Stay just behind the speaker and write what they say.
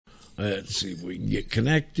Let's see if we can get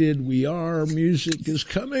connected. We are. Music is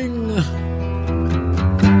coming.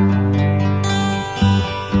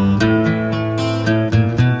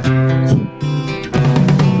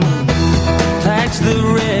 Tax the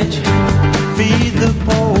rich, feed the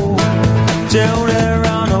poor, till there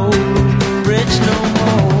are no rich no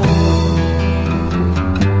more.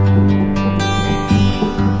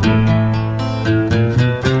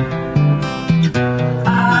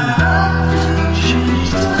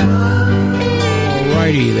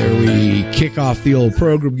 Alrighty, there we kick off the old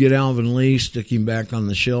program, get Alvin Lee, stick him back on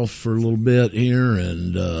the shelf for a little bit here,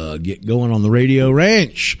 and get going on the Radio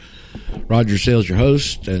Ranch. Roger Sales, your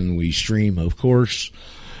host, and we stream, of course,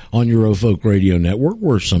 on your Folk Radio Network,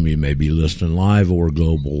 where some of you may be listening live, or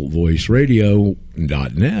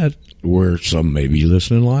globalvoiceradio.net, where some may be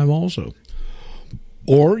listening live also.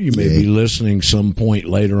 Or you may be listening some point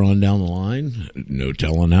later on down the line, no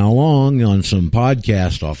telling how long, on some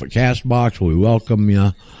podcast off of CastBox. We welcome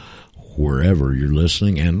you wherever you're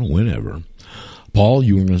listening and whenever. Paul,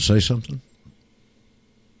 you were going to say something?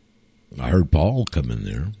 I heard Paul come in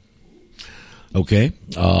there. Okay.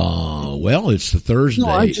 Well, it's the Thursday. No,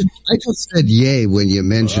 I just said yay when you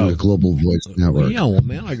mentioned the Global Voice Network. Yeah, well,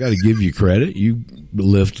 man, I got to give you credit. You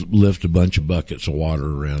lift a bunch of buckets of water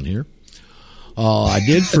around here. I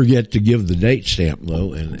did forget to give the date stamp,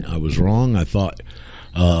 though, and I was wrong. I thought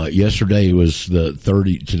yesterday was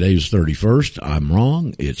today's 31st. I'm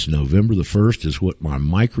wrong. It's November the 1st is what my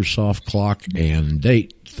Microsoft clock and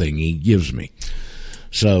date thingy gives me.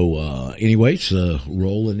 So, anyway, it's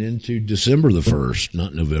rolling into December the 1st,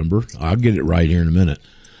 not November. I'll get it right here in a minute.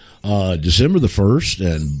 December the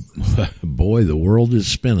 1st, and boy, the world is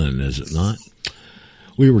spinning, is it not?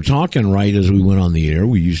 We were talking right as we went on the air.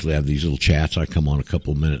 We usually have these little chats. I come on a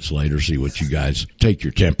couple of minutes later, see what you guys take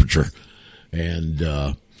your temperature. And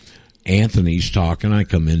Anthony's talking. I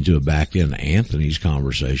come into a back end of Anthony's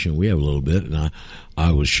conversation. We have a little bit, and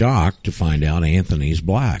I was shocked to find out Anthony's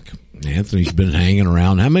black. Anthony's been hanging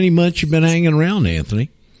around. How many months you been hanging around, Anthony?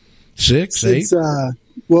 6, 8?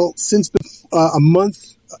 Since a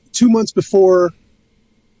month, 2 months before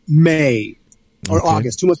May. Or okay.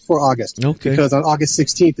 August, 2 months before August. Okay. Because on August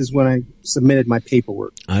 16th is when I submitted my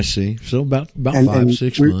paperwork. I see. So about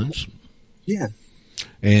 5-6 months. Yeah.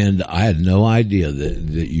 And I had no idea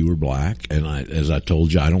that you were black. And as I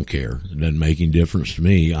told you, I don't care. It doesn't make any difference to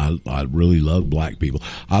me. I really love black people.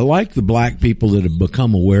 I like the black people that have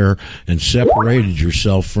become aware and separated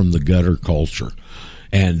yourself from the gutter culture,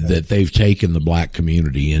 and that they've taken the black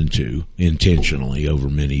community into intentionally over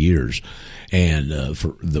many years. And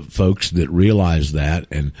for the folks that realize that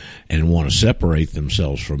and want to separate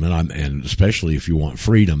themselves from it, and especially if you want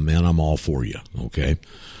freedom, man, I'm all for you. Okay.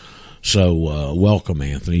 So, welcome,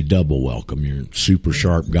 Anthony. Double welcome. You're a super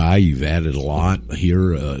sharp guy. You've added a lot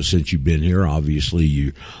here, since you've been here. Obviously,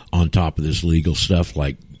 you're on top of this legal stuff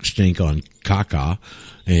like stink on caca.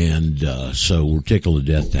 And, so we're tickled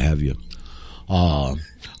to death to have you.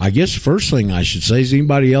 I guess the first thing I should say is,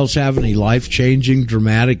 anybody else have any life-changing,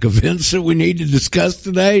 dramatic events that we need to discuss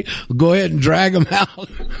today? We'll go ahead and drag them out.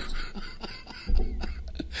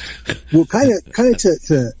 Well, kind of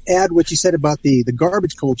to add what you said about the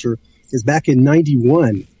garbage culture is, back in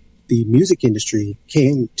 91, the music industry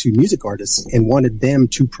came to music artists and wanted them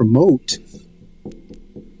to promote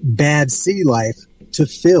bad city life to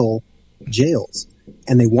fill jails.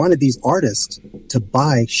 And they wanted these artists to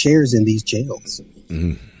buy shares in these jails.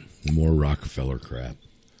 More Rockefeller crap.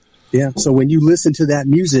 Yeah. So when you listen to that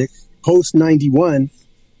music post 91,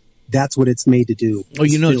 that's what it's made to do. Oh,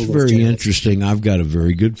 you know, it's very interesting. I've got a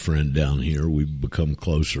very good friend down here. We've become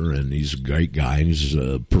closer, and he's a great guy, and he's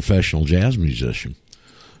a professional jazz musician.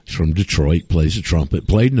 He's from Detroit, plays the trumpet,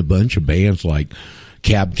 played in a bunch of bands like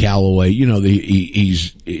Cab Calloway. You know, he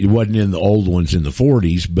wasn't in the old ones in the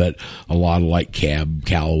 40s, but a lot of like Cab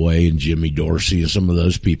Calloway and Jimmy Dorsey and some of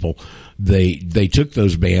those people, they took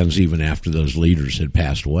those bands even after those leaders had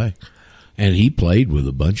passed away. And he played with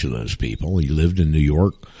a bunch of those people. He lived in New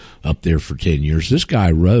York up there for 10 years. This guy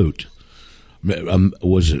wrote,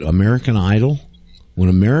 was it American Idol? When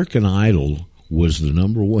American Idol was the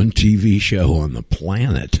number one TV show on the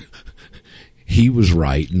planet, he was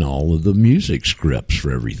writing all of the music scripts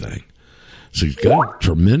for everything. So he's got a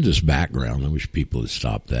tremendous background. I wish people had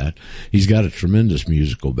stopped that. He's got a tremendous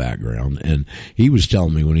musical background. And he was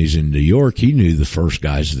telling me when he's in New York, he knew the first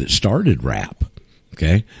guys that started rap.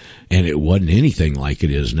 Okay. And it wasn't anything like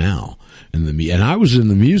it is now. And I was in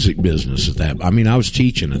the music business at that. I mean, I was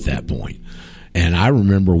teaching at that point. And I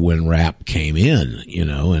remember when rap came in,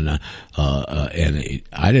 and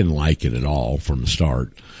I didn't like it at all from the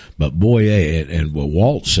start. But boy, and what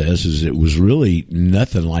Walt says is it was really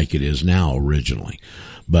nothing like it is now originally.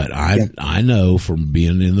 But I know from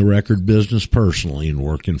being in the record business personally and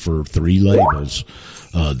working for 3 labels,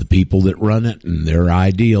 the people that run it and their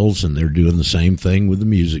ideals, and they're doing the same thing with the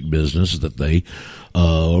music business that they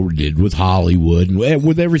did with Hollywood and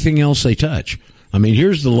with everything else they touch. I mean,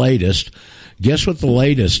 here's the latest. Guess what the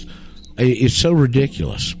latest? It's so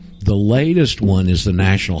ridiculous. The latest one is the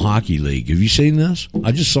National Hockey League. Have you seen this?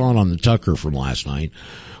 I just saw it on the Tucker from last night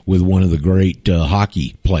with one of the great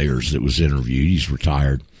hockey players that was interviewed. He's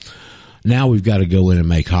retired. Now we've got to go in and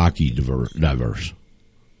make hockey diverse.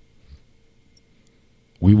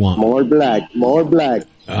 We want more black.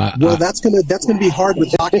 Well, that's gonna be hard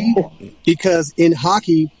with hockey because in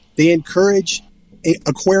hockey they encourage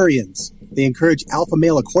Aquarians. They encourage alpha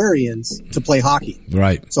male Aquarians to play hockey.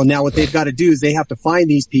 Right. So now what they've got to do is they have to find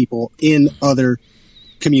these people in other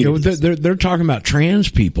communities. They're talking about trans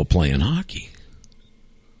people playing hockey.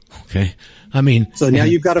 Okay. I mean, so now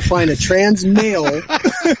you've got to find a trans male,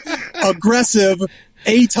 aggressive,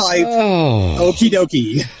 A-type. Oh. Okie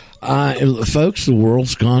dokie. Folks, the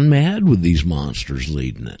world's gone mad with these monsters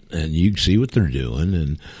leading it, and you see what they're doing.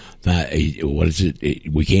 And what is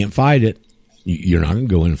it? We can't fight it. You're not going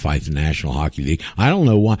to go in and fight the National Hockey League. I don't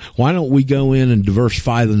know why. Why don't we go in and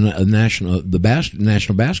diversify the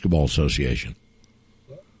National Basketball Association?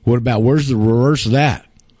 What about where's the reverse of that?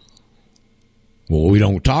 Well, we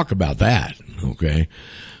don't talk about that. Okay,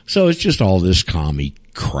 so it's just all this commie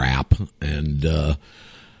crap, and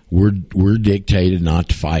we're dictated not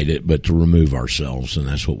to fight it, but to remove ourselves, and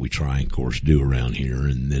that's what we try and, of course, do around here.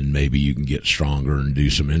 And then maybe you can get stronger and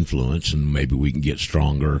do some influence, and maybe we can get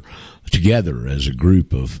stronger together as a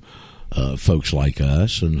group of folks like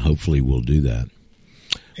us, and hopefully we'll do that.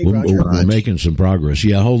 Hey, Roger. We're making some progress.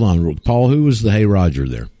 Yeah, hold on. Paul, who was the Hey Roger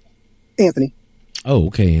there? Anthony. Oh,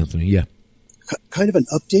 okay, Anthony, yeah. Kind of an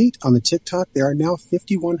update on the TikTok. There are now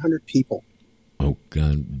 5,100 people. Oh,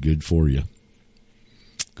 God, good for you.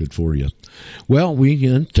 Good for you. Well, we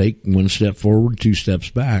can take 1 step forward, 2 steps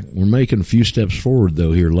back. We're making a few steps forward,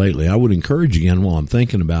 though, here lately. I would encourage you, again, while I'm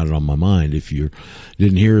thinking about it on my mind, if you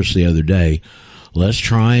didn't hear us the other day, let's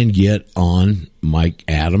try and get on Mike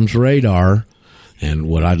Adams' radar. And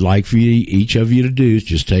what I'd like for you, each of you to do is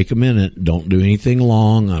just take a minute. Don't do anything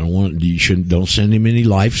long. Don't send him any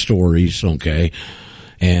life stories, okay?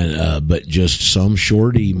 And, but just some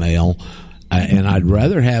short email. And I'd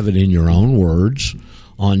rather have it in your own words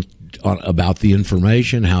on about the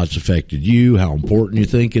information, how it's affected you, how important you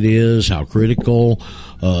think it is, how critical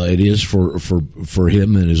it is for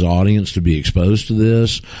him and his audience to be exposed to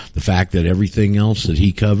this. The fact that everything else that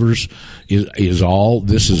he covers is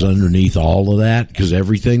underneath all of that, because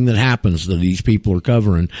everything that happens that these people are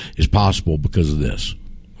covering is possible because of this.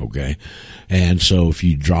 Okay. And so if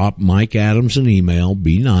you drop Mike Adams an email,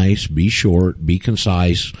 be nice, be short, be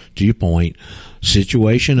concise, to your point,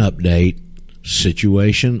 situation update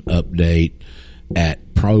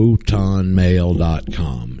at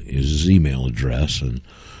protonmail.com is his email address, and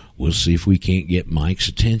we'll see if we can't get Mike's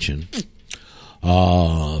attention.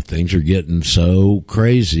 Things are getting so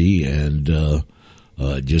crazy, and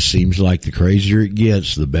it just seems like the crazier it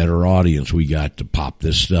gets, the better audience we got to pop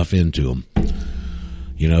this stuff into them.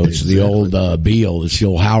 It's the old Beale, it's the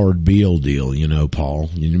old Howard Beale deal,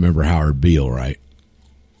 Paul. You remember Howard Beale, right?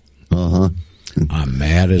 Uh-huh. I'm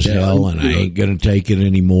mad as hell, and I ain't going to take it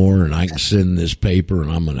anymore, and I can send this paper, and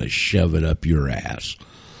I'm going to shove it up your ass.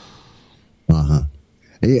 Uh-huh.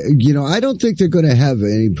 I don't think they're going to have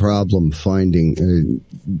any problem finding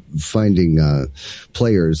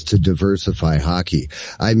players to diversify hockey.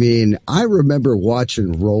 I mean, I remember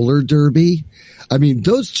watching roller derby. I mean,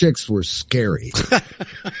 those chicks were scary.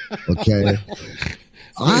 Okay.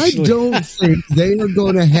 I don't think they are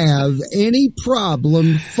going to have any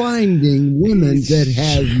problem finding women that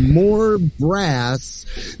have more brass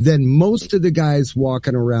than most of the guys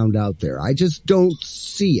walking around out there. I just don't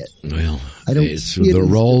see it. Well, I don't see the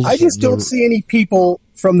roles. I just don't see any people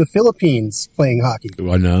from the Philippines playing hockey.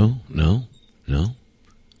 No,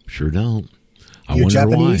 sure don't. I Your wonder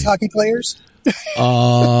Japanese why. hockey players?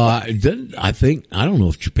 I don't know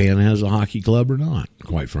if Japan has a hockey club or not,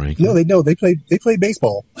 quite frankly. No, they know. They play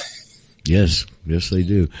baseball. Yes, they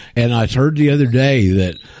do. And I heard the other day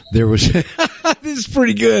that there was, this is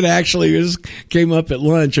pretty good actually. This came up at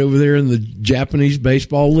lunch over there in the Japanese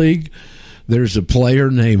baseball league. There's a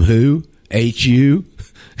player named H-U.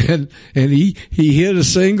 And he hit a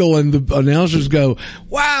single, and the announcers go,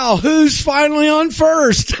 "Wow, who's finally on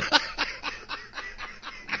first?"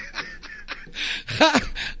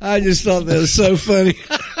 I just thought that was so funny.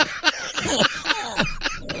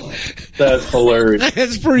 That's hilarious.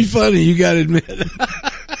 That's pretty funny, you got to admit.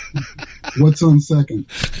 What's on second?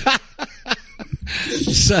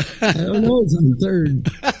 So, I don't know. It's on third.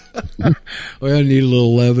 well, I need a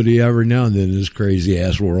little levity every now and then in this crazy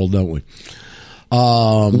ass world, don't we?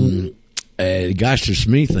 Gosh, there's so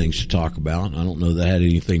many things to talk about. I don't know that I had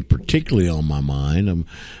anything particularly on my mind.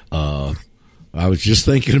 I was just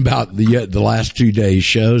thinking about the last 2 days'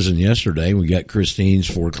 shows, and yesterday we got Christine's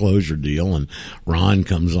foreclosure deal, and Ron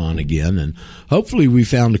comes on again, and hopefully we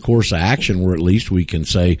found a course of action where at least we can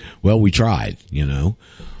say, well, we tried, you know.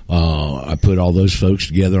 I put all those folks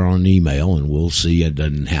together on an email, and we'll see. It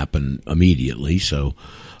doesn't happen immediately, so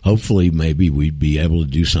hopefully maybe we'd be able to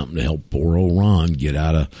do something to help poor old Ron get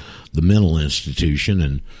out of the mental institution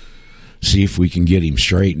and see if we can get him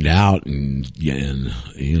straightened out and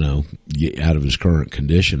you know, get out of his current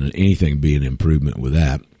condition, and anything be an improvement with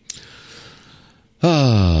that.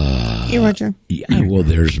 Hey, Roger. Yeah, well,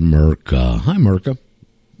 there's Merca. Hi, Merca.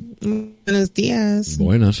 Buenos dias.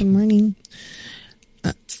 Buenos. Good morning.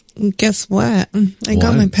 Guess what? I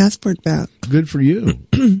got my passport back. Good for you.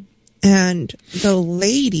 And the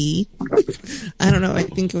lady, I don't know, I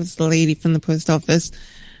think it was the lady from the post office,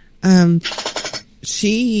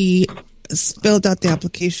 she spelled out the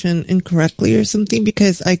application incorrectly or something,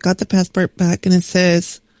 because I got the passport back and it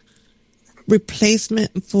says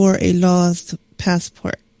replacement for a lost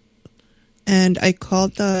passport. And I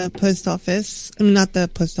called the post office, I mean, not the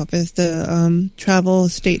post office, the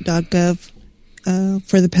travelstate.gov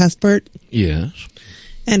for the passport. Yes.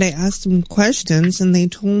 And I asked them questions, and they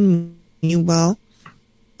told me, well,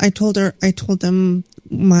 I told them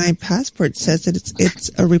my passport says that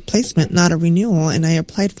it's a replacement, not a renewal, and I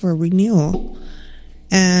applied for a renewal.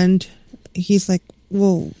 And he's like,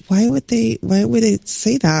 well, why would they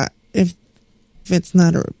say that if it's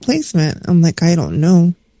not a replacement? I'm like, I don't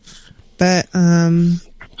know. But well,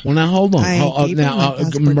 now hold on. I gave now, my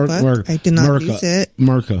passport book. I did not lose it.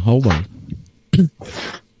 Merca, hold on.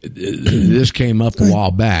 This came up a while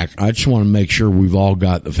back. I just want to make sure we've all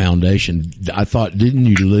got the foundation. I thought, didn't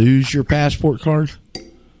you lose your passport card?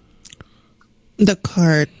 The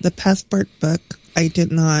card, the passport book, I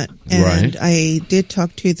did not. And I did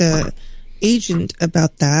talk to the agent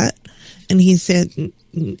about that. And he said,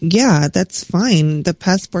 yeah, that's fine. The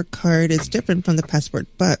passport card is different from the passport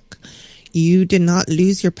book. You did not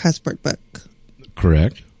lose your passport book.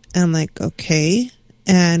 Correct. And I'm like, okay.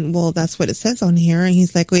 And well, that's what it says on here. And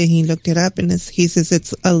he's like, well, he looked it up, and he says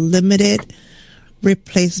it's a limited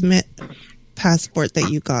replacement passport that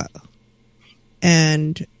you got.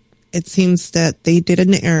 And it seems that they did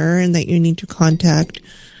an error and that you need to contact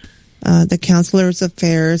the counselor's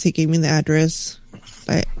affairs. He gave me the address,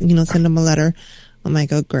 but, you know, send him a letter. I'm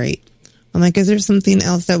like, oh, great. I'm like, is there something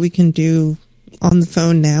else that we can do on the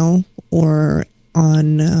phone now or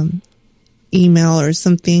on email or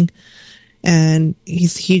something? And he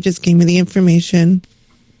just gave me the information.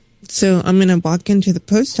 So I'm going to walk into the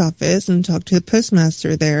post office and talk to the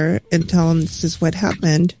postmaster there and tell him this is what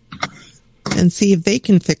happened and see if they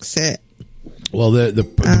can fix it. Well,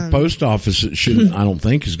 the post office shouldn't, I don't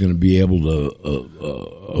think, is going to be able to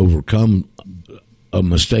overcome a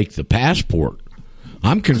mistake. The passport.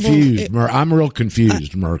 I'm confused. Well, I'm real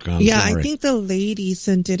confused, Merc. I'm sorry. I think the lady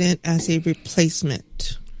sent it in as a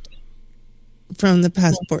replacement from the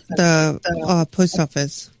passport, the post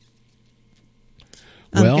office.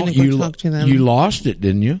 Well, you talk to them. You lost it,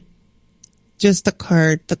 didn't you? Just the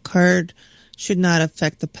card. The card should not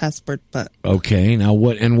affect the passport book. Okay. Now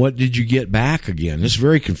what did you get back again? This is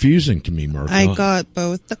very confusing to me, Merc. I got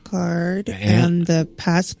both the card and the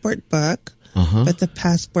passport book. But the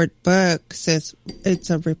passport book says it's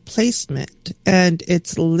a replacement and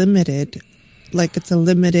it's limited, like it's a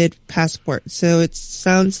limited passport. So it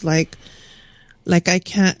sounds like I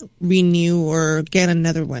can't renew or get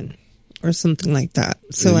another one or something like that.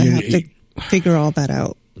 So I have to figure all that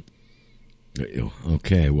out.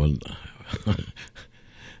 Okay, well,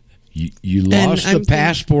 you lost the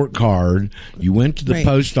passport card. You went to the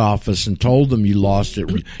post office and told them you lost it.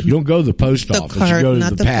 You don't go to the post office. Card, you go to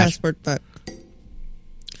not the passport book.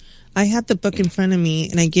 I had the book in front of me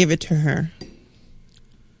and I gave it to her.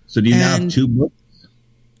 So do you now have two books?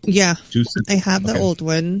 Yeah, I have the old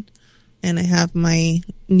one and I have my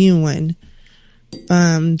new one.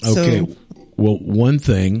 Okay. Well, one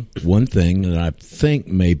thing that I think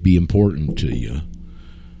may be important to you,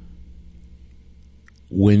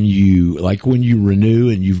 when you renew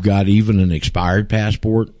and you've got even an expired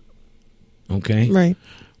passport, okay? Right.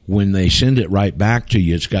 When they send it right back to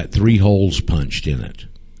you, it's got 3 holes punched in it.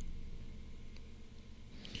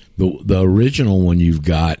 The original one you've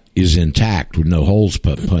got is intact with no holes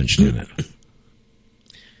punched in it.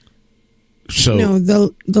 So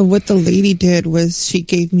no, what the lady did was she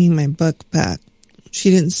gave me my book back.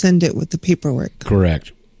 She didn't send it with the paperwork.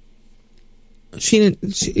 Correct. She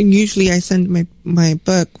didn't. Usually, I send my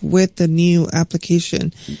book with the new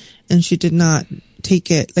application, and she did not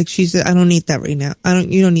take it. Like she said, I don't need that right now.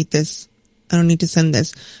 You don't need this. I don't need to send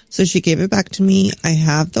this. So she gave it back to me. I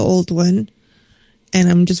have the old one, and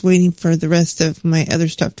I'm just waiting for the rest of my other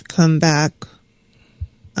stuff to come back.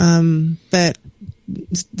 But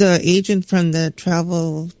the agent from the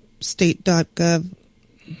travelstate.gov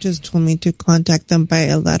just told me to contact them by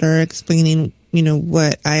a letter explaining,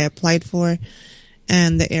 what I applied for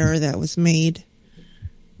and the error that was made,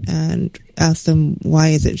 and ask them why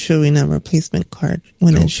is it showing a replacement card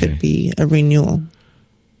when it should be a renewal.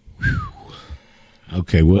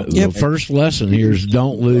 Okay, well, the first lesson here is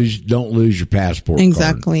don't lose your passport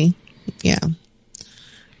exactly. Card. Yeah.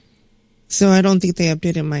 So I don't think they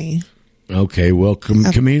updated my... Okay, well,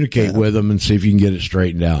 communicate with them and see if you can get it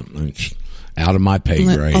straightened out. It's out of my pay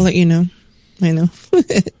grade. I'll let you know. I know.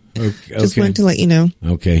 Just wanted to let you know.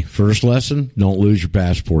 Okay, first lesson, don't lose your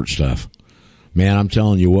passport stuff. Man, I'm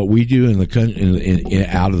telling you, what we do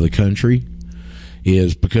out of the country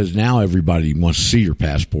is, because now everybody wants to see your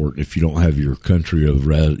passport if you don't have your country of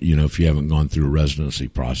if you haven't gone through a residency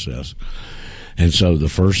process. And so the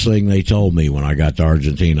first thing they told me when I got to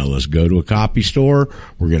Argentina, let's go to a copy store.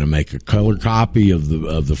 We're going to make a color copy of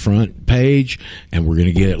the front page, and we're going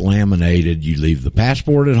to get it laminated. You leave the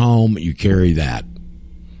passport at home. You carry that.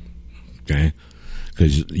 Okay?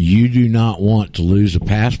 Because you do not want to lose a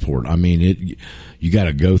passport. I mean, you got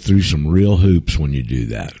to go through some real hoops when you do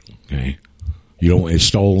that. Okay? It's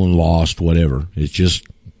stolen, lost, whatever. It's just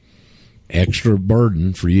extra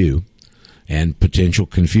burden for you. And potential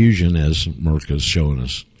confusion, as Mirka's showing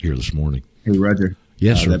us here this morning. Hey, Roger.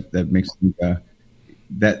 Yes, sir. That makes me,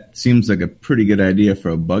 that seems like a pretty good idea for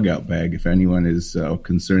a bug out bag. If anyone is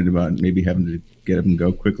concerned about maybe having to get up and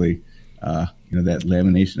go quickly, that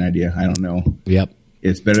lamination idea. I don't know. Yep,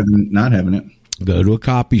 it's better than not having it. Go to a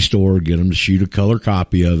copy store, get them to shoot a color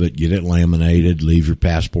copy of it, get it laminated, leave your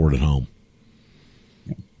passport at home.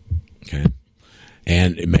 Okay.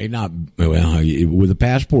 And it may not, with a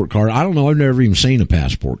passport card, I don't know, I've never even seen a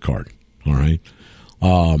passport card, all right?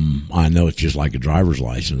 I know it's just like a driver's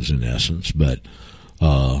license in essence, but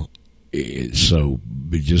so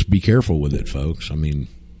just be careful with it, folks. I mean,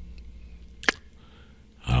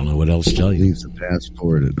 I don't know what else to tell you. Leave the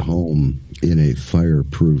passport at home in a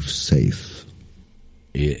fireproof safe.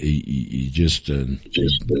 You just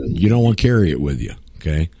you don't want to carry it with you,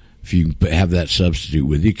 okay? If you have that substitute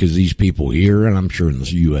with you, because these people here, and I'm sure in the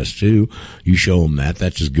U.S. too, you show them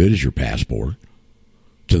that's as good as your passport.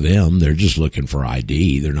 To them, they're just looking for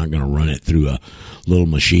ID. They're not going to run it through a little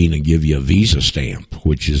machine and give you a visa stamp,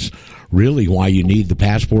 which is really why you need the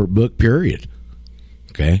passport book, period.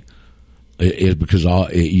 Okay? It's because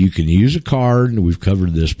you can use a card, and we've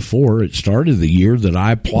covered this before. It started the year that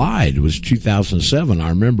I applied. It was 2007. I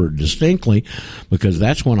remember it distinctly because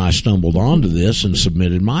that's when I stumbled onto this and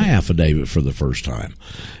submitted my affidavit for the first time.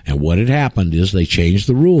 And what had happened is they changed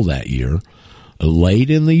the rule that year. Late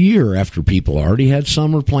in the year, after people already had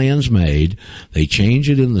summer plans made, they change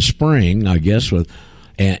it in the spring, I guess,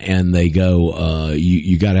 and they go,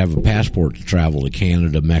 you got to have a passport to travel to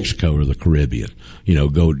Canada, Mexico, or the Caribbean.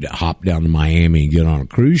 Go hop down to Miami and get on a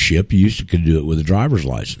cruise ship. You could do it with a driver's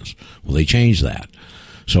license. Well, they changed that.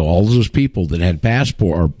 So all those people that had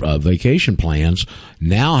passport or vacation plans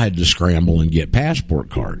now had to scramble and get passport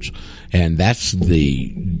cards. And that's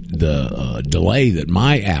the delay that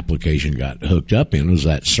my application got hooked up in, was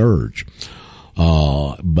that surge.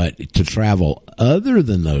 But to travel other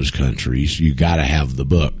than those countries, you got to have the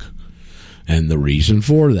book. And the reason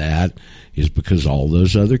for that is because all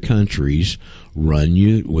those other countries run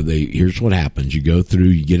you here's what happens. You go through,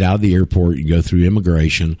 you get out of the airport, you go through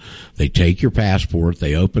immigration, they take your passport,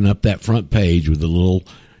 they open up that front page with a little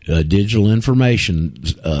digital information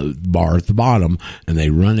bar at the bottom, and they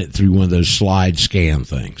run it through one of those slide scan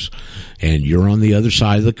things. And you're on the other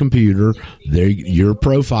side of the computer. Your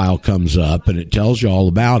profile comes up, and it tells you all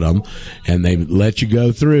about them, and they let you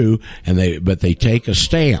go through, but they take a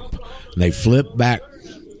stamp, and they flip back.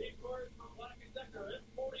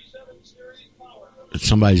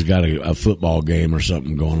 Somebody's got a football game or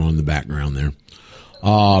something going on in the background there.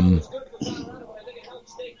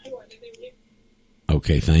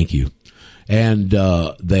 Okay, thank you. And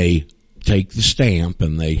they take the stamp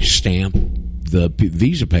and they stamp the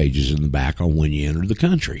visa pages in the back on when you enter the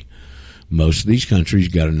country. Most of these countries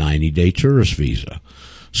got a 90-day tourist visa.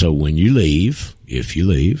 So when you leave,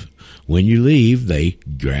 when you leave, they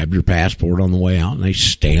grab your passport on the way out and they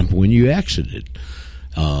stamp when you exited.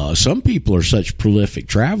 Some people are such prolific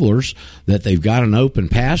travelers that they've got an open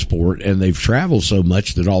passport and they've traveled so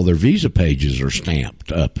much that all their visa pages are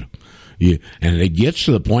stamped up. And it gets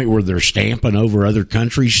to the point where they're stamping over other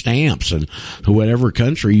countries' stamps and whatever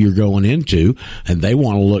country you're going into, and they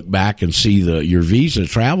want to look back and see your visa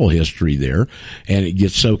travel history there, and it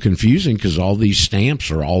gets so confusing because all these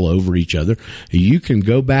stamps are all over each other. You can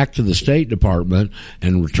go back to the State Department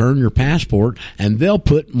and return your passport, and they'll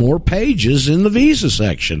put more pages in the visa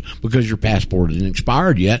section because your passport isn't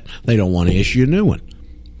expired yet. They don't want to issue a new one.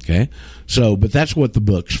 Okay? So, but that's what the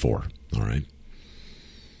book's for. All right?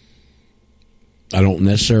 I don't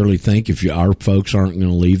necessarily think if our folks aren't going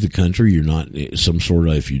to leave the country, you're not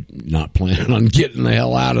if you're not planning on getting the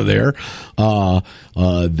hell out of there,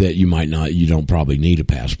 that you might not, you don't probably need a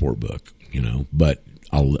passport book, but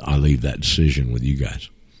I'll leave that decision with you guys.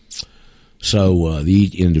 So,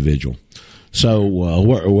 the individual. So,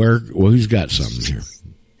 who's got something here?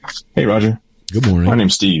 Hey, Roger. Good morning. My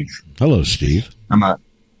name's Steve. Hello, Steve. I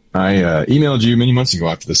emailed you many months ago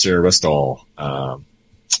after the Sarah Westall,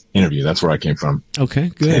 interview. That's where I came from. Okay,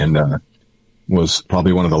 good. And was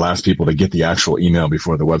probably one of the last people to get the actual email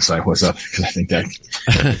before the website was up, because I think that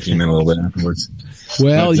came in a little bit afterwards.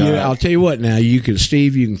 Well, I'll tell you what. Now you can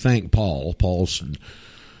thank Paul. Paul's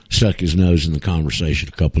stuck his nose in the conversation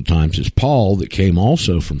a couple of times. It's Paul that came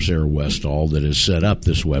also from Sarah Westall that has set up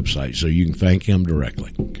this website, so you can thank him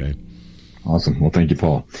directly. Okay. Awesome. Well, thank you,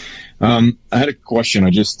 Paul. I had a question. I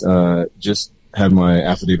just had my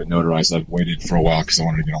affidavit notarized. I've waited for a while because I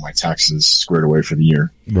wanted to get all my taxes squared away for the year.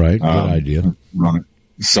 Right. Good idea.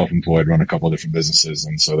 Self-employed, run a couple of different businesses.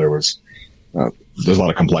 And so there's a lot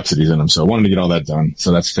of complexities in them. So I wanted to get all that done.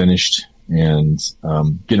 So that's finished, and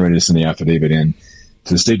getting ready to send the affidavit in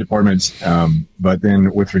to the State Department. But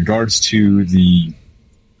then with regards to the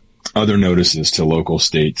other notices to local,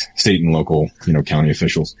 state and local, county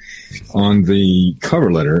officials on the cover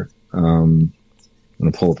letter, I'm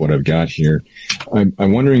going to pull up what I've got here. I'm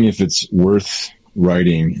wondering if it's worth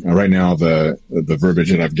writing. Right now, the verbiage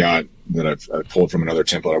that I've got that I've pulled from another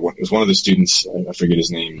template. It was one of the students, I forget his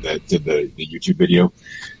name, that did the YouTube video.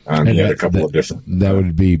 He had a couple of different. That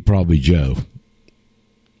would be probably Joe.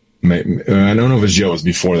 I don't know if it was Joe. It was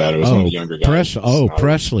before that. It was one of the younger guys.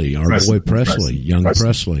 Presley. Our boy Presley. Young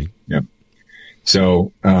Presley. Yep.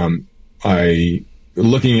 So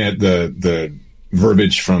looking at the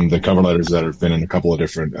verbiage from the cover letters that have been in a couple of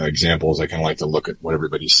different examples, I kind of like to look at what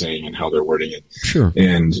everybody's saying and how they're wording it. Sure.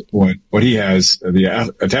 And what he has,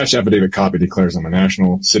 the attached affidavit copy declares I'm a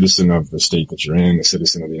national citizen of the state that you're in, a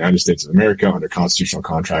citizen of the United States of America under constitutional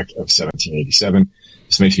contract of 1787.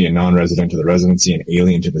 This makes me a non-resident to the residency and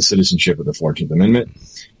alien to the citizenship of the 14th Amendment.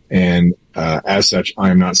 And as such, I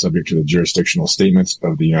am not subject to the jurisdictional statements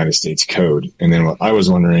of the United States Code. And then what I was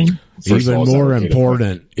wondering, even more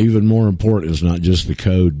important is not just the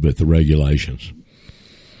code, but the regulations.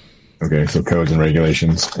 Okay, so codes and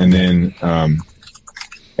regulations. And then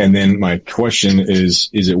my question is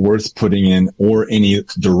it worth putting in or any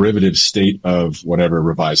derivative state of whatever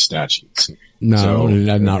revised statutes? No,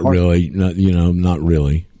 not really. Not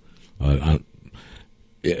really.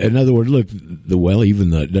 In other words, look,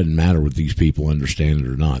 even though it doesn't matter what these people understand it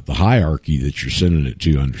or not, the hierarchy that you're sending it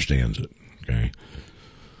to understands it. Okay.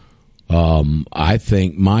 I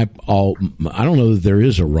think I don't know that there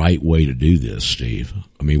is a right way to do this, Steve.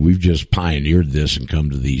 I mean, we've just pioneered this and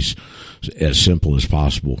come to these as simple as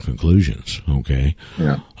possible conclusions. Okay.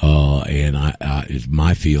 Yeah. And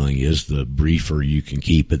my feeling is the briefer you can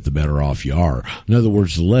keep it, the better off you are. In other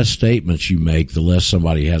words, the less statements you make, the less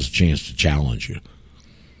somebody has a chance to challenge you.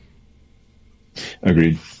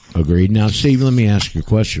 Agreed. Now, Steve, let me ask you a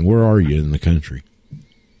question. Where are you in the country?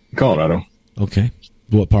 Colorado. Okay.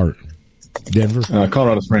 What part? Denver?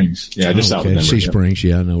 Colorado Springs. Yeah, just south of Denver. Sea Springs.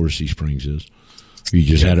 Yeah, I know where Sea Springs is. You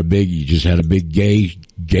just had a big gay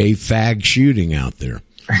fag shooting out there.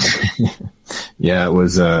 Yeah, it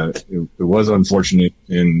was unfortunate,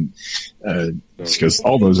 and because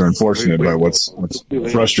all those are unfortunate. But what's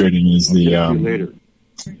frustrating is the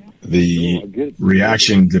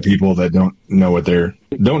reaction to people that don't know what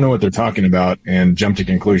they're talking about and jump to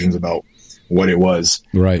conclusions about what it was.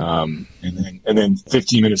 Right. And then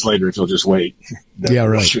 15 minutes later, if you'll just wait,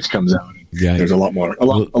 right. Shit comes out. Yeah. There's a lot more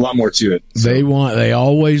to it. So. They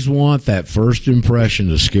always want that first impression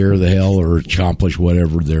to scare the hell or accomplish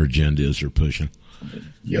whatever their agenda is they're pushing.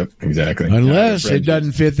 Yep, exactly. Unless it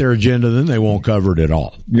doesn't fit their agenda, then they won't cover it at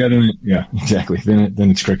all. Yeah, exactly. Then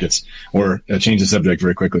it's crickets, or change the subject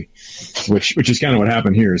very quickly, which is kind of what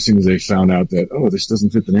happened here. As soon as they found out that, this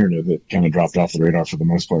doesn't fit the narrative, it kind of dropped off the radar for the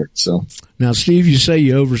most part. So now, Steve, you say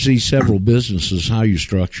you oversee several businesses. How are you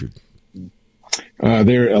structured?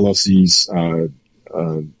 They're LLCs,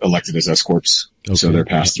 elected as S corps, so they're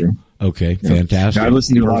passed through. Okay, fantastic. Now, I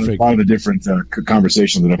listened to a lot of the different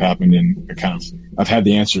conversations that have happened, and I've had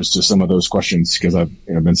the answers to some of those questions because I've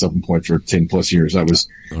been self-employed for 10 plus years. I was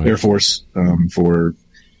Air Force for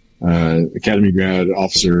Academy grad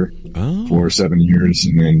officer for 7 years,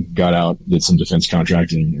 and then got out, did some defense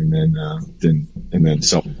contracting, and then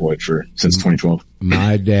self-employed since 2012.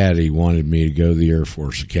 My daddy wanted me to go to the Air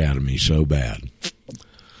Force Academy so bad.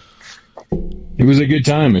 It was a good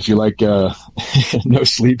time if you like no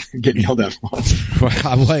sleep, getting yelled at. Well,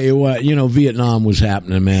 I'll tell you what, Vietnam was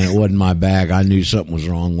happening, man. It wasn't my bag. I knew something was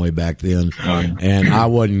wrong way back then, and I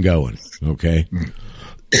wasn't going. Okay.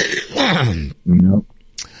 Nope.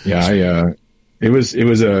 Yeah, it was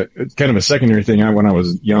a kind of a secondary thing. When I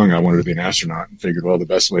was young, I wanted to be an astronaut, and figured, well, the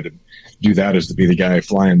best way to do that is to be the guy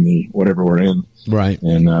flying the whatever we're in. Right.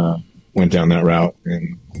 And went down that route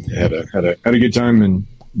and had a good time,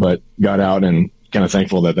 but got out, and kind of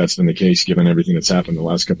thankful that that's been the case given everything that's happened the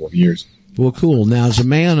last couple of years. Well, cool. Now, as a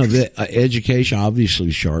man of education,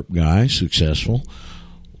 obviously sharp guy, successful,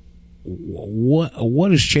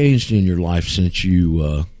 what has changed in your life since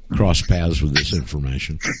you crossed paths with this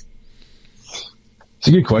information? It's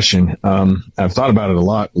a good question. I've thought about it a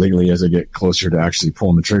lot lately as I get closer to actually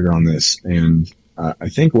pulling the trigger on this, and I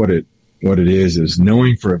think what it is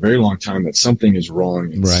knowing for a very long time that something is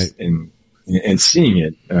wrong, and seeing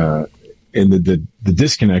it, and the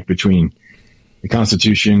disconnect between the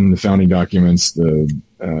Constitution, the founding documents, the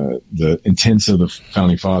intents of the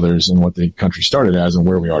founding fathers, and what the country started as, and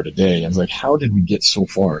where we are today. I was like, how did we get so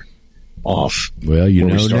far off? Well, you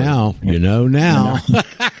know now.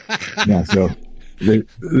 Yeah. So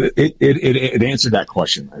it answered that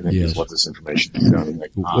question, I think, is what this information is. Now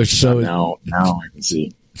I can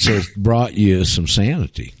see. So it brought you some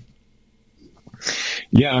sanity.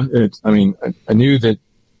 Yeah, I knew that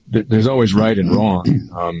there's always right and wrong.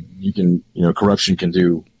 Corruption can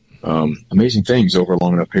do amazing things over a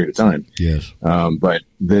long enough period of time. Yes. But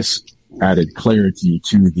this added clarity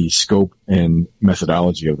to the scope and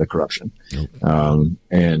methodology of the corruption. Nope. I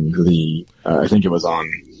think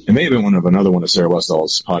it may have been another one of Sarah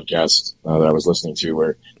Westall's podcasts that I was listening to,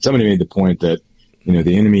 where somebody made the point that,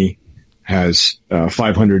 the enemy has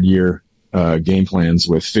 500-year game plans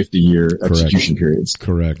with 50-year execution periods.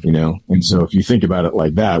 Correct. And so if you think about it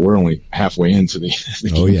like that, we're only halfway into the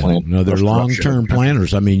game plan. No, they're long-term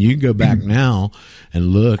planners. You can go back now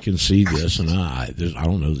and look and see this, and I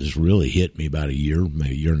don't know, this really hit me about maybe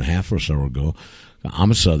a year and a half or so ago.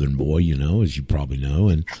 I'm a Southern boy, as you probably know,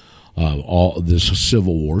 and all this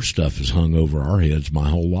Civil War stuff has hung over our heads my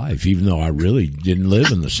whole life, even though I really didn't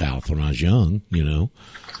live in the South when I was young,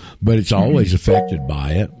 but it's always affected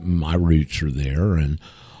by it. My roots are there, and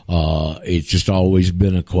it's just always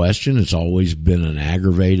been a question. It's always been an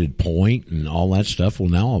aggravated point and all that stuff. Well,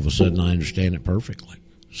 now all of a sudden I understand it perfectly.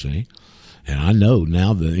 See? And I know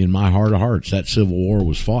now that in my heart of hearts that Civil War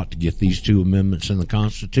was fought to get these two amendments in the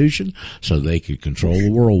Constitution so they could control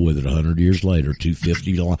the world with it 100 years later,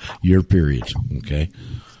 250-year periods. Okay?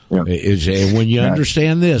 Yeah. And when you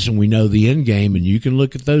understand this, and we know the end game, and you can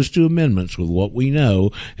look at those two amendments with what we know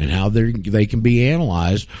and how they can be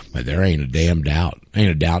analyzed, but there ain't a damn doubt. Ain't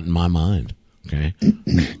a doubt in my mind. Okay?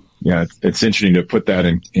 Yeah, it's interesting to put that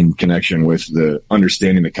in connection with the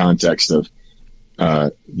understanding the context of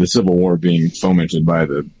the Civil War being fomented by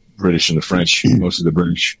the British and the French, most of the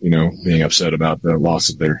British, being upset about the loss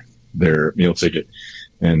of their meal ticket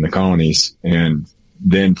and the colonies, and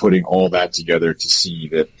then putting all that together to see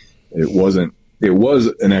that it was an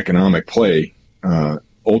economic play,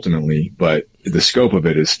 ultimately, but the scope of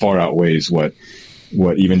it is far outweighs what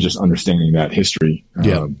even just understanding that history,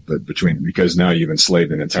 but because now you've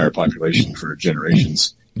enslaved an entire population for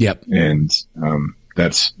generations. Yep. And,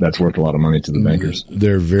 that's worth a lot of money to the bankers.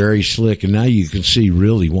 They're very slick, and now you can see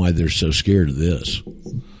really why they're so scared of this,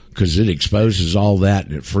 because it exposes all that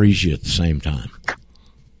and it frees you at the same time.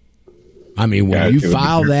 When you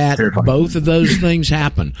file that, both of those things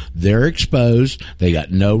happen. They're exposed. They got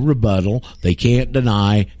no rebuttal. They can't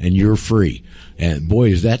deny, and you're free. And boy,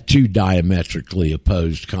 is that two diametrically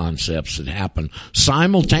opposed concepts that happen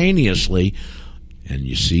simultaneously. And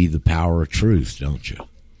you see the power of truth, don't you?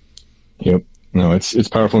 Yep. No, it's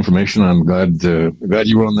powerful information. I'm glad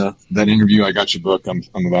you were on that interview. I got your book. I'm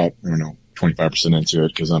about 25% into it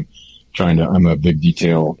because I'm I'm a big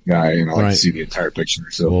detail guy, and I like Right. to see the entire picture.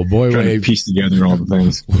 So Well, boy, trying to Wade. piece together all the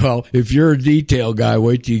things. Well, if you're a detail guy,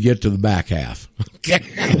 wait till you get to the back half. Okay.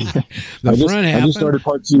 The front half. I just started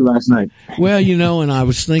part 2 last night. Well, and I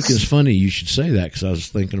was thinking it's funny you should say that because I was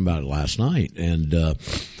thinking about it last night, and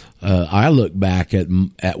I look back at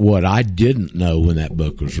what I didn't know when that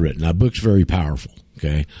book was written. That book's very powerful,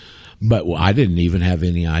 okay, but I didn't even have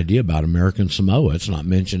any idea about American Samoa. It's not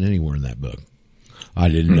mentioned anywhere in that book. I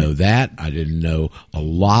didn't know that. I didn't know a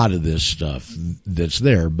lot of this stuff that's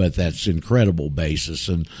there, but that's incredible basis,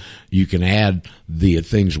 and you can add the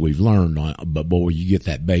things we've learned on. But boy, you get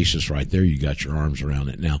that basis right there, you got your arms around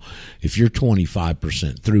it. Now, if you're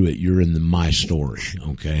 25% through it, you're in the my story,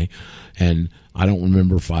 okay? And I don't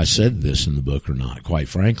remember if I said this in the book or not, quite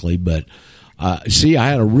frankly, but see, I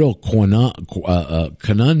had a real conundrum.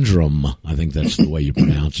 I think that's the way you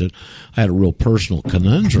pronounce it. I had a real personal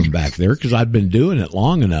conundrum back there because I'd been doing it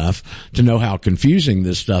long enough to know how confusing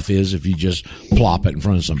this stuff is if you just plop it in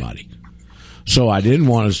front of somebody. So I didn't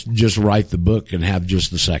want to just write the book and have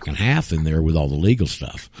just the second half in there with all the legal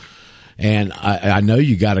stuff. And I know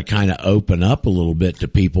you got to kind of open up a little bit to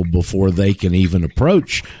people before they can even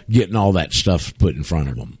approach getting all that stuff put in front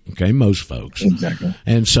of them. Okay, most folks. Exactly.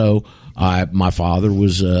 And so my father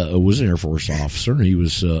was an Air Force officer. He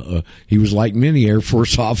was like many Air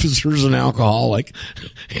Force officers, an alcoholic,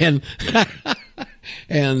 and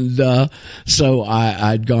so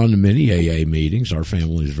I'd gone to many AA meetings. Our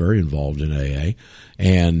family is very involved in AA,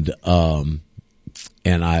 and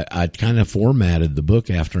I kind of formatted the book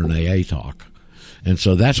after an AA talk. And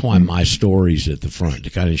so that's why my story's at the front, to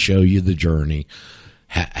kind of show you the journey,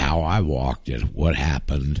 how I walked it, what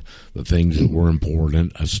happened, the things that were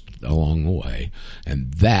important along the way.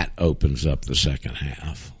 And that opens up the second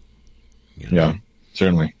half. Yeah,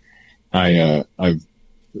 certainly.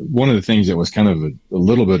 One of the things that was kind of a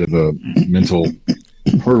little bit of a mental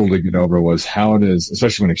hurdle to get over was how it is,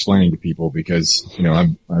 especially when explaining to people, because,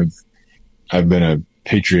 I've been a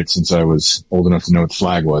patriot since I was old enough to know what the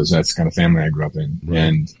flag was. That's the kind of family I grew up in.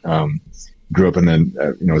 Right. And grew up in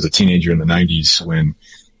as a teenager in the 90s when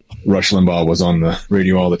Rush Limbaugh was on the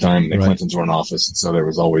radio all the time and the Clintons were in office. And so there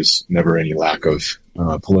was always never any lack of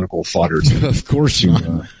political fodder to, of course,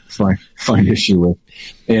 to find issue with.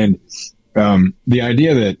 And the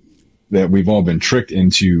idea that we've all been tricked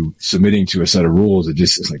into submitting to a set of rules,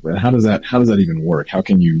 it's like, how does that even work? How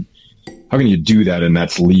can you do that and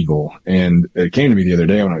that's legal? And it came to me the other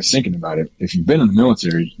day when I was thinking about it. If you've been in the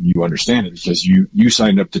military, you understand it because you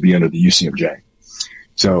signed up to be under the UCMJ.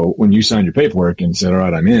 So when you signed your paperwork and said, all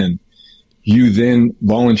right, I'm in, you then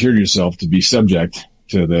volunteered yourself to be subject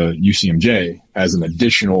to the UCMJ as an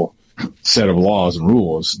additional set of laws and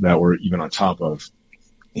rules that were even on top of,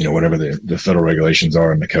 whatever the federal regulations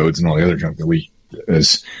are and the codes and all the other junk that we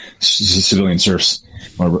as civilian serfs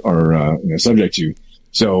are subject to.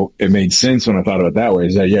 So it made sense when I thought of it that way,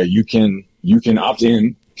 is that, yeah, you can opt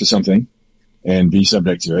in to something and be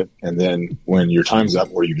subject to it. And then when your time's up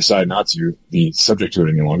where you decide not to be subject to it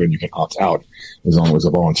any longer, you can opt out as long as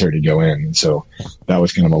a volunteer to go in. And so that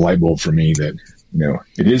was kind of a light bulb for me that,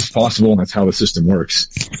 it is possible. And that's how the system works,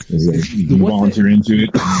 is that you can volunteer into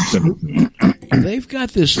it. They've got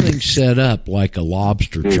this thing set up like a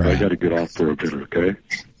lobster trap. I got to get off for a bit, okay?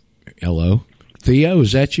 Hello? Theo,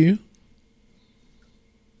 is that you?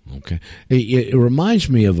 Okay. It reminds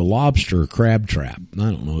me of a lobster crab trap.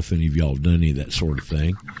 I don't know if any of y'all have done any of that sort of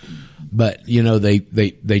thing. But,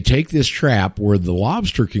 they take this trap where the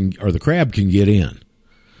lobster or the crab can get in.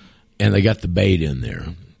 And they got the bait in there.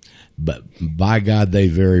 But by God, they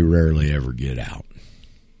very rarely ever get out.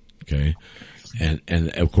 Okay. And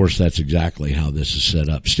of course, that's exactly how this is set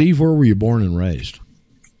up. Steve, where were you born and raised?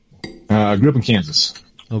 I grew up in Kansas.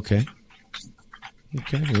 Okay.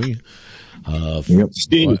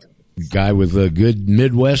 Steve. Guy with good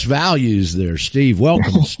Midwest values there. Steve,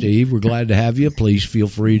 welcome, Steve. We're glad to have you. Please feel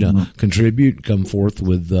free to contribute, come forth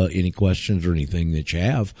with any questions or anything that you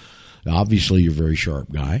have. Obviously, you're a very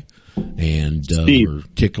sharp guy, and we're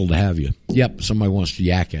tickled to have you. Yep, somebody wants to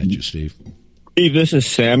yak at you, Steve. Steve, this is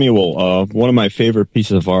Samuel. One of my favorite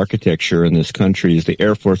pieces of architecture in this country is the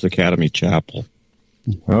Air Force Academy Chapel.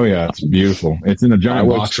 Oh, yeah, it's beautiful. It's in a giant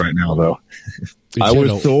box right now, though. I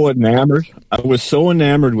was so enamored. I was so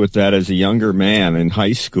enamored with that as a younger man in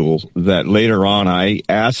high school that later on I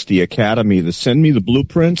asked the Academy to send me the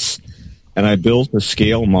blueprints, and I built a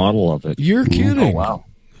scale model of it. You're kidding. Oh, wow.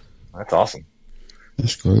 That's awesome.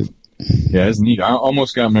 That's good. Yeah, it's neat. I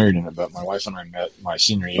almost got married in it, but my wife and I met my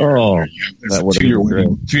senior year. Oh, there's a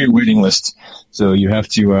two-year waiting list, so you have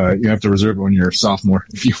to reserve it when you're a sophomore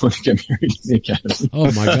if you want to get married in the academy.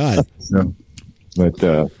 Oh my God!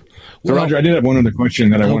 So, Roger, I did have one other question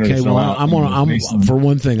that I wanted to throw out. For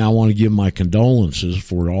one thing, I want to give my condolences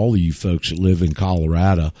for all of you folks that live in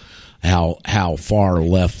Colorado, how far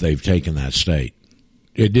left they've taken that state.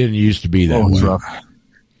 It didn't used to be that way. It's rough.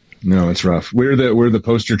 No, it's rough. We're the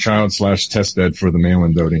poster child / test bed for the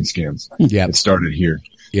mail-in voting scams. Yeah, it started here.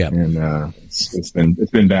 Yeah, and it's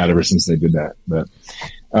been bad ever since they did that. But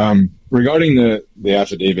regarding the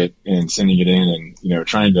affidavit and sending it in, and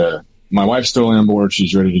trying to. My wife's still on board.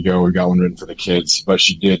 She's ready to go. We got one written for the kids, but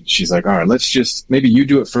she's like, all right, let's just, maybe you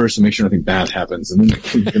do it first and make sure nothing bad happens, and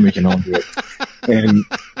then we can all do it. And,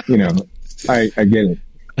 I get it.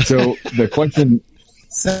 So the question.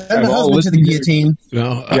 Send the husband to the guillotine.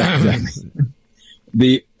 Yeah,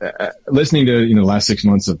 exactly. Listening to, the last 6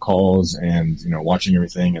 months of calls and, watching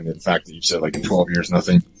everything, and the fact that you said like in 12 years,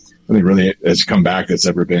 nothing really has come back that's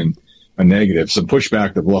ever been a negative. Some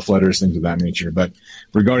pushback, the bluff letters, things of that nature. But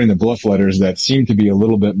regarding the bluff letters that seemed to be a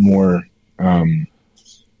little bit more,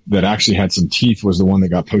 that actually had some teeth, was the one that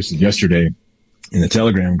got posted yesterday in the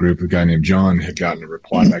Telegram group. A guy named John had gotten a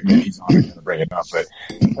reply back then. He's not going to bring it up,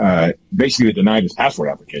 but basically they denied his passport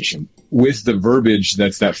application with the verbiage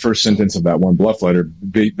that's that first sentence of that one bluff letter,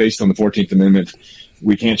 based on the 14th Amendment.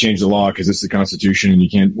 We can't change the law because it's the Constitution, and you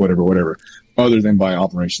can't whatever, other than by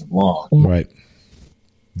operation of law. Right.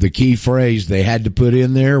 The key phrase they had to put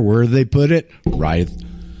in there, where they put it, right.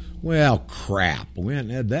 Well, crap. We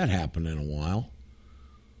hadn't had that happen in a while.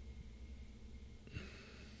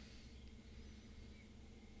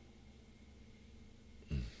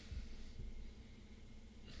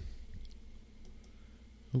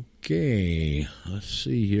 Okay, let's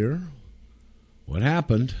see here. What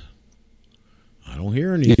happened? I don't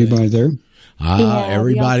hear anything. Anybody there?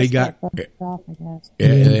 Everybody got.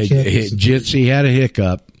 Jitsi had a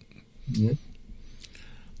hiccup. Yep.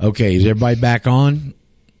 Okay, is everybody back on?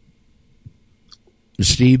 Is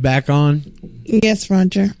Steve back on? Yes,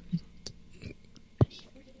 Roger.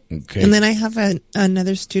 Okay. And then I have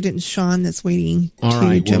another student, Sean, that's waiting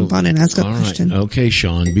to jump on and ask a question. Right. Okay,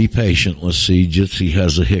 Sean, be patient. Let's see. Jitsi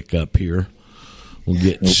has a hiccup here. We'll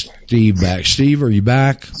get Steve back. Steve, are you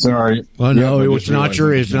back? Sorry. Well, no, it's not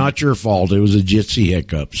your fault. It was a Jitsi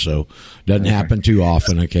hiccup, so doesn't happen too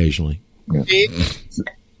often. Occasionally. Steve?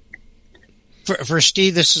 For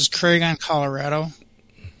Steve, this is Craig on Colorado.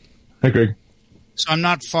 Hey, Craig. So I'm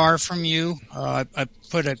not far from you. I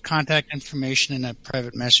put a contact information in a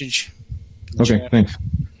private message. Okay, thanks.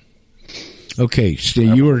 Okay,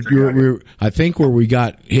 Steve, you were. I think where we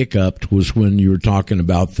got hiccuped was when you were talking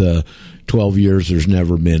about the 12 years. There's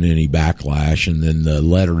never been any backlash, and then the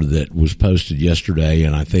letter that was posted yesterday,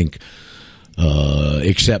 and I think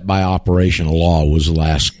except by operation of law was the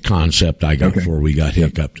last concept I got before we got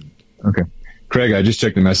hiccuped. Okay. Craig, I just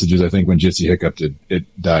checked the messages. I think when Jitsi hiccuped,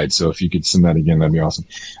 it died. So if you could send that again, that'd be awesome.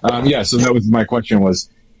 So that was my question was,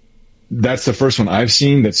 that's the first one I've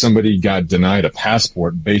seen that somebody got denied a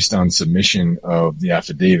passport based on submission of the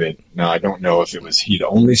affidavit. Now, I don't know if it was he'd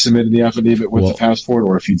only submitted the affidavit with the passport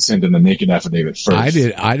or if he'd sent in the naked affidavit first. I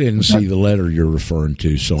didn't see the letter you're referring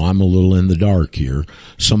to, so I'm a little in the dark here.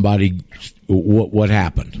 Somebody, what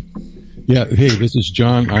happened? Yeah, hey, this is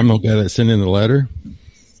John. I'm the guy that sent in the letter.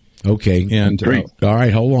 Okay, and all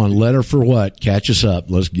right, hold on. Letter for what? Catch us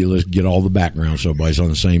up. Let's get all the background so everybody's on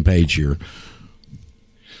the same page here.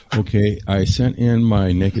 Okay, I sent in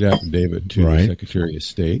my naked affidavit to the Secretary of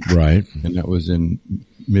State. Right. And that was in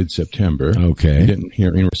mid-September. Okay. I didn't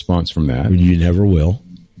hear any response from that. You never will.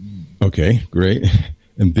 Okay, great.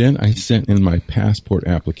 And then I sent in my passport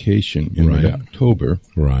application in mid-October.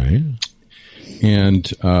 Right.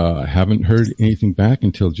 And I haven't heard anything back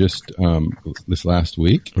until just this last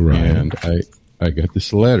week. Right. And I got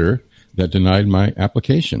this letter that denied my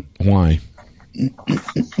application. Why?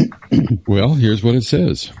 Well, here's what it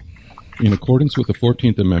says. In accordance with the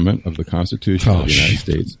 14th Amendment of the Constitution of the United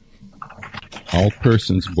States, all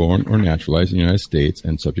persons born or naturalized in the United States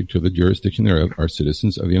and subject to the jurisdiction thereof are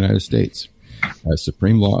citizens of the United States. As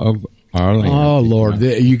supreme law of our land. Oh, Lord.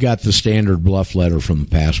 You got the standard bluff letter from the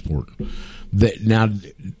passport. Now,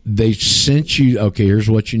 they sent you, okay, here's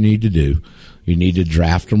what you need to do. You need to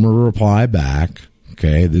draft them a reply back.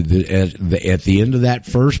 Okay, at the end of that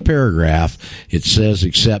first paragraph, it says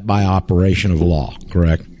except by operation of law,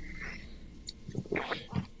 correct?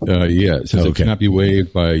 Yeah, it says it cannot be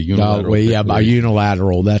waived by unilateral. By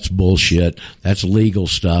unilateral, that's bullshit. That's legal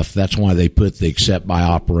stuff. That's why they put the except by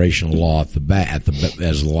operation of law at the back,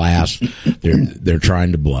 as the last. They're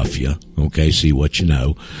trying to bluff you. Okay, see what you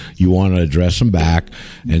know. You want to address them back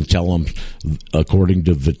and tell them, according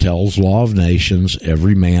to Vattel's Law of Nations,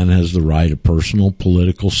 every man has the right of personal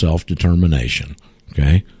political self-determination.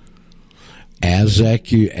 Okay. as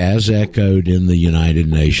echoed in the United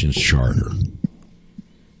Nations Charter.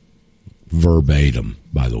 Verbatim,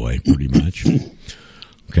 by the way, pretty much.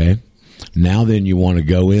 Okay. Now then you want to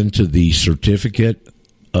go into the certificate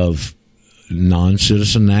of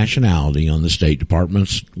non-citizen nationality on the State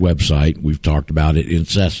Department's website. We've talked about it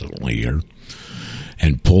incessantly here.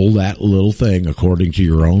 And pull that little thing, according to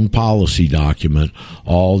your own policy document,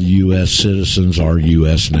 all U.S. citizens are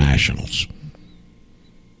U.S. nationals.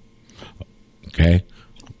 Okay?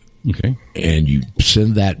 Okay. And you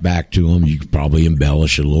send that back to them. You could probably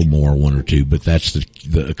embellish it a little more, one or two, but that's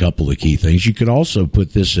a couple of key things. You could also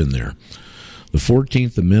put this in there. The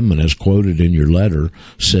 14th Amendment, as quoted in your letter,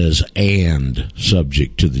 says, and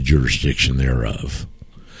subject to the jurisdiction thereof.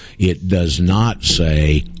 It does not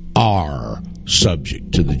say, are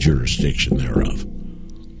subject to the jurisdiction thereof.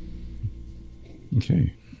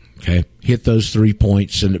 Okay. Okay. Hit those 3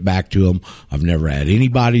 points, send it back to them. I've never had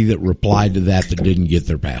anybody that replied to that didn't get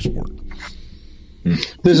their passport.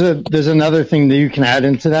 There's another thing that you can add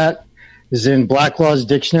into that. Is in Black Law's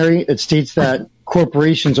dictionary, it states that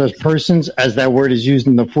corporations are persons, as that word is used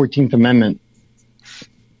in the 14th Amendment.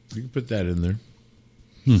 You can put that in there.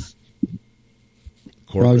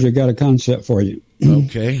 Roger, I got a concept for you.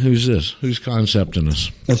 Okay, who's this? Who's concepting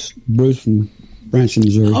us? That's Bruce from Branson,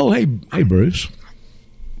 Missouri. Oh, hey, Bruce.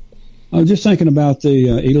 I was just thinking about the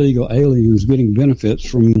illegal aliens getting benefits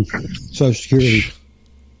from Social Security.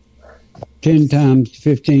 10 times,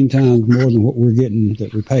 15 times more than what we're getting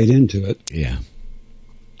that we paid into it. Yeah.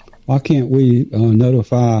 Why can't we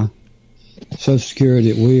notify Social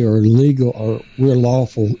Security that we are legal or we're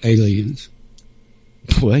lawful aliens?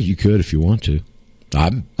 Well, you could if you want to.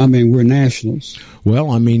 We're nationals.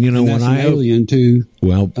 Well, I mean, you know, when I alien too.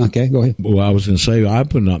 Well, okay, go ahead. Well, I was going to say I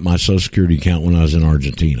put up my Social Security account when I was in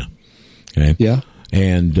Argentina. Okay. Yeah.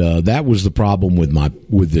 And that was the problem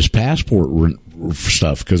with this passport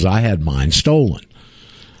stuff, because I had mine stolen.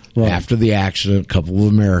 Right. After the accident, a couple of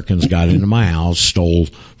Americans got into my house, stole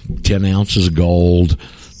 10 ounces of gold,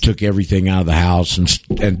 took everything out of the house,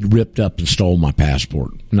 and ripped up and stole my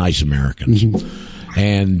passport. Nice Americans. Mm-hmm.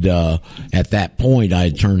 And at that point, I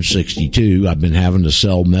had turned 62. I've been having to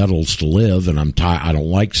sell metals to live, and I don't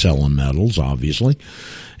like selling metals, obviously.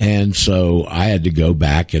 And so I had to go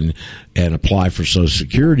back and apply for Social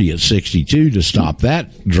Security at 62 to stop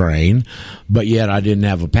that drain. But yet I didn't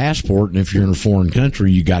have a passport. And if you're in a foreign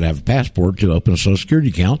country, you got to have a passport to open a Social Security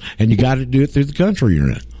account, and you got to do it through the country you're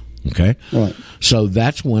in. Okay. Right. So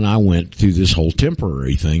that's when I went through this whole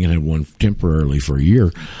temporary thing, and had one temporarily for a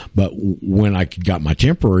year. But when I got my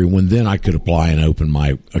temporary one, then I could apply and open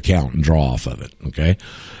my account and draw off of it. Okay.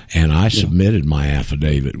 And I submitted my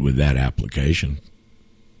affidavit with that application.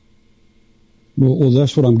 Well,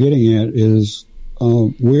 that's what I'm getting at is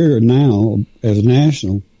we're now, as a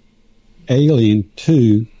national, alien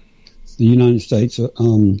to the United States,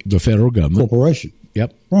 the federal government corporation.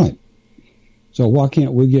 Yep. Right. So why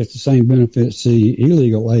can't we get the same benefits the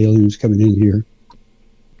illegal aliens coming in here?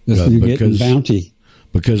 You're getting bounty.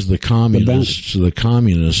 Because the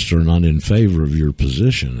communists are not in favor of your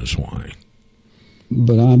position, is why.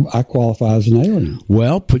 But I qualify as an alien.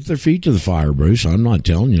 Well, put their feet to the fire, Bruce. I'm not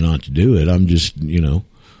telling you not to do it. I'm just, Well,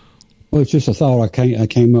 it's just a thought I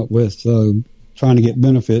came up with trying to get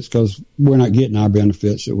benefits because we're not getting our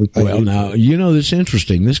benefits that we pay. Well, now, it's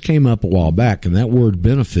interesting. This came up a while back, and that word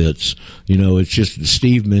benefits, it's just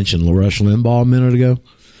Steve mentioned Rush Limbaugh a minute ago.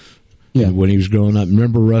 Yeah. When he was growing up.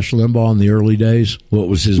 Remember Rush Limbaugh in the early days? What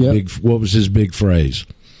was his big phrase?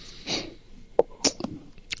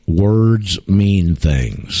 Words mean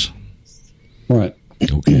things. Right.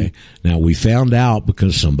 Okay. Now, we found out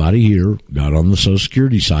because somebody here got on the Social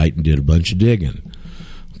Security site and did a bunch of digging.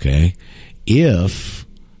 Okay. If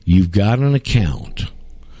you've got an account,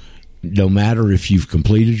 no matter if you've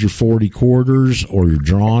completed your 40 quarters or you're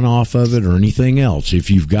drawn off of it or anything else, if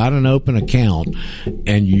you've got an open account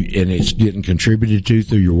and it's getting contributed to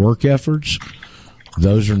through your work efforts,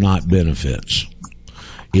 those are not benefits.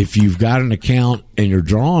 If you've got an account and you're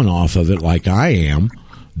drawing off of it like I am,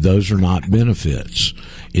 those are not benefits.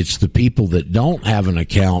 It's the people that don't have an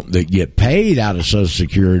account that get paid out of Social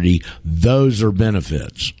Security, those are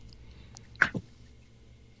benefits.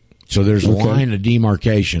 So there's a line of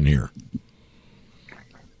demarcation here.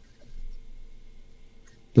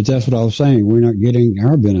 But that's what I was saying. We're not getting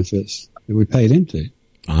our benefits that we paid into.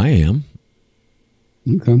 I am.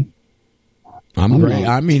 Okay. I'm great.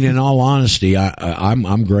 I mean, in all honesty,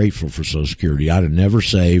 I'm grateful for Social Security. I'd have never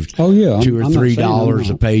saved $2 or $3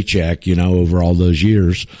 a paycheck, over all those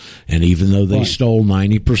years. And even though they stole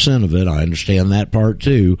 90% of it, I understand that part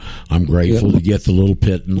too. I'm grateful to get the little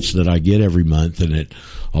pittance that I get every month, and it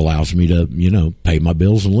allows me to, pay my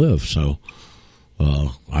bills and live. So,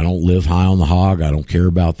 I don't live high on the hog. I don't care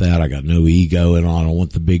about that. I got no ego, and I don't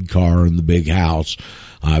want the big car and the big house.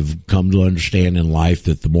 I've come to understand in life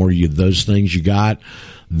that the more those things you got,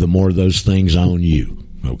 the more those things own you.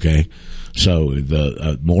 Okay, so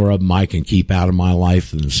the more of them I can keep out of my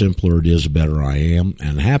life, and the simpler it is, the better I am,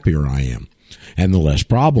 and the happier I am, and the less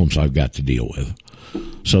problems I've got to deal with.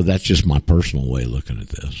 So that's just my personal way of looking at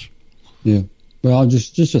this. Yeah. Well,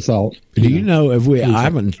 just a thought. Do you know I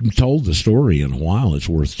haven't told the story in a while. It's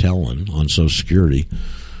worth telling on Social Security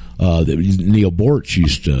that Neil Bortz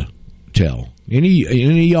used to tell. Any of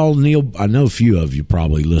y'all, Neil? I know a few of you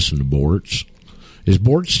probably listen to Bortz. Is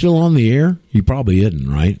Bortz still on the air? He probably isn't,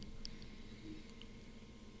 right?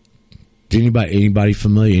 Anybody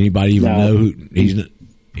familiar? Anybody even know who he's?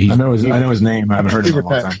 I know his name. I haven't heard him in a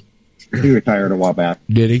long time. He retired a while back.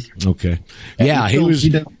 Did he? Okay. Yeah, he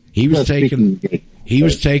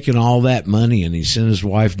was taking all that money, and he sent his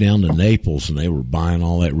wife down to Naples, and they were buying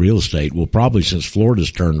all that real estate. Well, probably since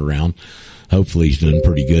Florida's turned around, hopefully he's done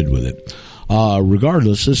pretty good with it.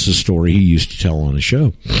 Regardless, this is a story he used to tell on a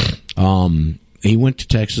show. He went to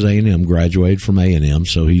Texas A&M, graduated from A&M,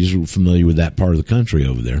 so he's familiar with that part of the country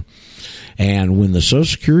over there. And when the Social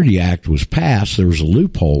Security Act was passed, there was a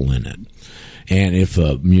loophole in it. And if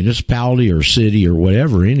a municipality or city or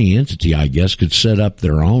whatever, any entity, I guess, could set up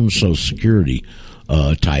their own Social Security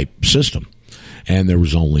type system. And there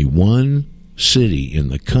was only one city in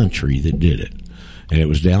the country that did it. And it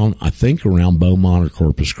was down, I think, around Beaumont or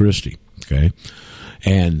Corpus Christi. Okay.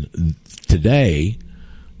 And today,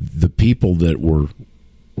 the people that were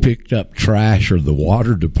picked up trash or the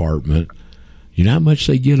water department, you know how much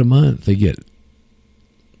they get a month? They get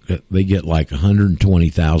like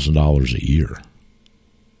 $120,000 a year.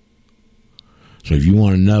 So if you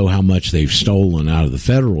want to know how much they've stolen out of the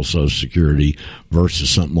federal Social Security versus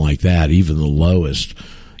something like that, even the lowest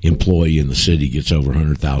employee in the city gets over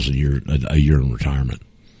 $100,000 a year in retirement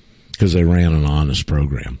because they ran an honest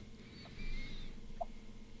program.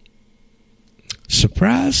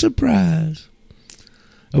 Surprise, surprise.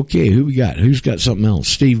 Okay, who we got? Who's got something else?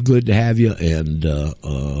 Steve, good to have you, and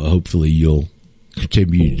hopefully you'll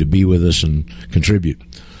continue to be with us and contribute.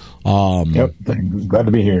 Yep, glad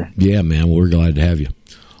to be here. Yeah, man, we're glad to have you.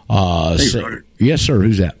 Yes, sir.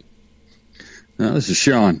 Who's that? This is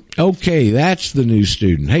Sean. Okay, that's the new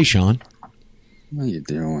student. Hey, Sean. How you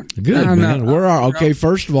doing? Good, man. Okay,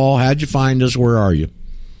 first of all, how'd you find us? Where are you?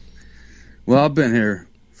 Well, I've been here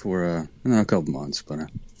for a couple months, but I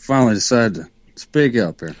finally decided to speak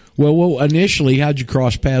up here. Well, initially, how'd you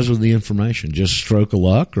cross paths with the information? Just stroke of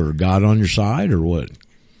luck, or God on your side, or what?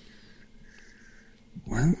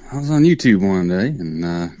 Well, I was on YouTube one day and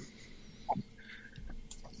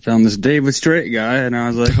found this David Strait guy, and I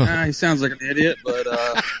was like, he sounds like an idiot, but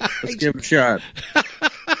let's give it a shot.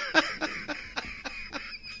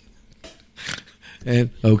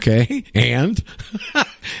 And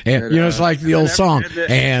it's like the old song.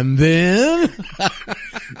 And then,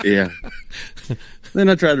 yeah. Then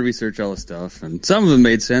I tried to research all the stuff, and some of it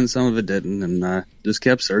made sense, some of it didn't, and I just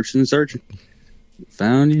kept searching and searching.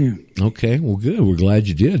 Found you. Okay, well, good. We're glad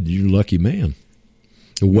you did. You're a lucky man.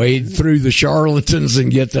 Wade through the charlatans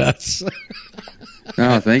and get to us.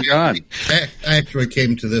 Oh, thank God. I actually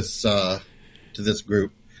came to this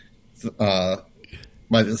group by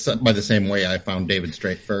the same way I found David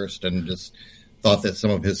Strait first, and just thought that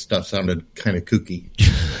some of his stuff sounded kind of kooky.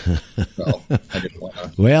 So I didn't want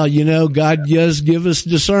to. Well, God does give us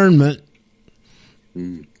discernment.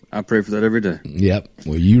 I pray for that every day. Yep.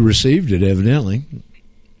 Well, you received it, evidently.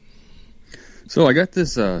 So I got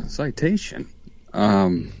this citation.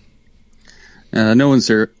 No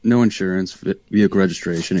insurance, vehicle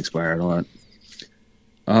registration, expired, all that.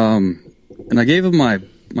 And I gave him my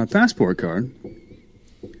passport card.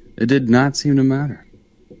 It did not seem to matter.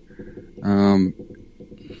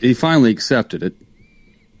 He finally accepted it,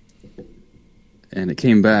 and it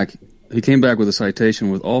came back. He came back with a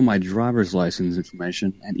citation with all my driver's license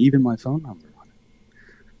information and even my phone number on it.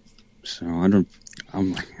 So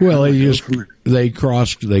I'm like, well, they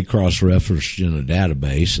cross-referenced in a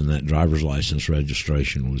database, and that driver's license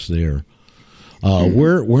registration was there.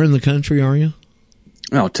 Where in the country are you?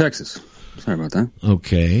 Oh, Texas. Sorry about that.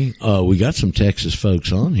 Okay, we got some Texas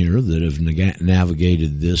folks on here that have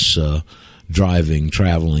navigated this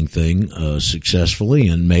traveling thing successfully,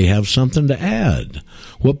 and may have something to add.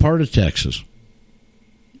 What part of Texas?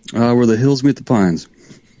 Where the hills meet the pines.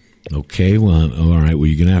 Okay, well, all right. Well,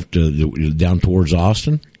 you're going to have to down towards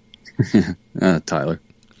Austin? Tyler.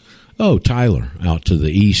 Oh, Tyler, out to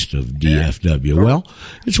the east of DFW. Yeah. Well,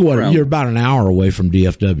 it's you're about an hour away from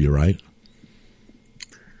DFW, right?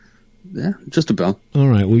 Yeah, just about. All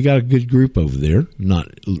right, we got a good group over there. Not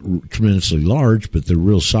tremendously large, but they're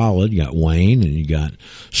real solid. You got Wayne, and you got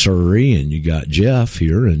Surrey, and you got Jeff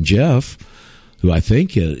here. And Jeff, who I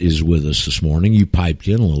think is with us this morning, you piped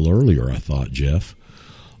in a little earlier, I thought, Jeff.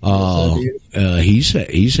 He's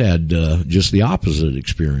had just the opposite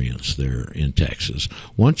experience there in Texas.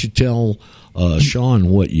 Why don't you tell Sean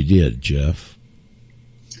what you did, Jeff?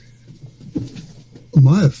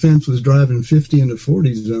 My offense was driving 50 in the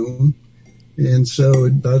 40 zone, and so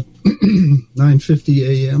at about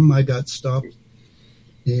 9:50 a.m. I got stopped,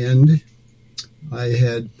 and I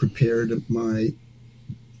had prepared my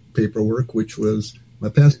paperwork, which was my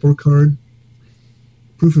passport card,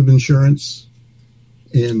 proof of insurance,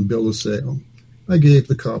 and bill of sale. I gave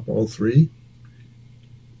the cop all three.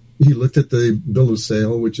 He looked at the bill of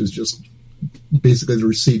sale, which is just basically the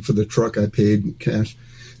receipt for the truck I paid in cash.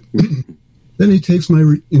 Then he takes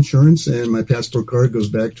my insurance and my passport card, goes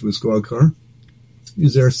back to his squad car.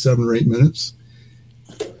 He's there 7 or 8 minutes.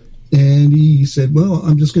 And he said, well,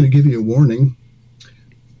 I'm just going to give you a warning.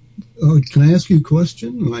 Can I ask you a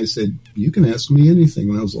question? And I said, you can ask me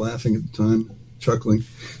anything. And I was laughing at the time, chuckling,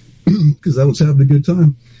 because I was having a good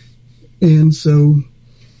time. And so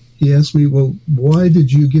he asked me, well, why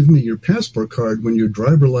did you give me your passport card when your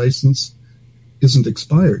driver license isn't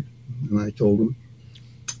expired? And I told him,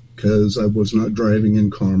 because I was not driving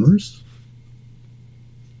in Commerce.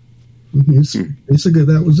 Basically,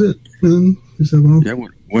 that was it. And he said, well... Yeah,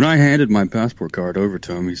 when I handed my passport card over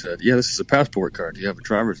to him, he said, yeah, this is a passport card. Do you have a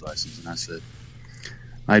driver's license? And I said,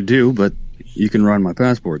 I do, but you can run my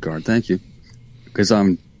passport card. Thank you. Because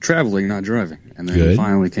I'm traveling, not driving. And then he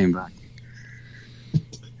finally came back.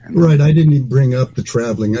 Right, I didn't even bring up the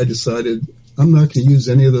traveling. I decided I'm not going to use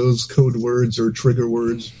any of those code words or trigger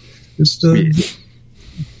words. Just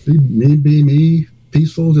be me,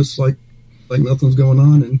 peaceful, just like nothing's going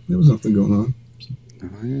on, and there was nothing going on. So,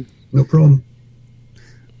 no problem.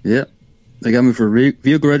 Yeah, they got me for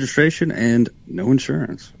vehicle registration and no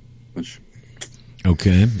insurance.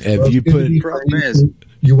 Okay, have you put?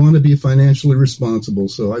 You want to be financially responsible,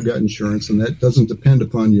 so I've got insurance, and that doesn't depend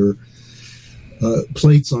upon your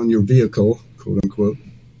plates on your vehicle, quote unquote.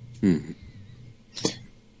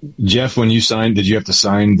 Jeff, when you signed, did you have to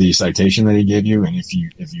sign the citation that he gave you? And if you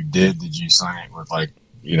did you sign it with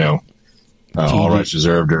all rights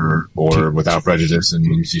reserved or without prejudice in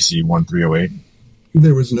UCC 1308?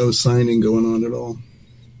 There was no signing going on at all.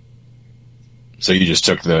 So you just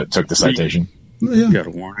took the citation? Well, yeah. You got a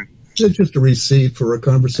warning. It's just a receipt for a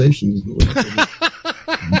conversation.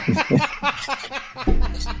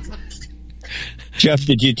 Jeff,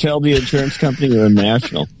 did you tell the insurance company you're a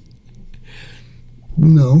national?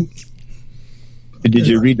 No. Did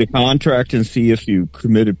you read the contract and see if you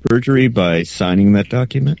committed perjury by signing that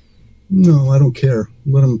document? No, I don't care.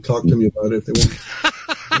 Let them talk to me about it if they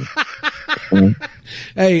want.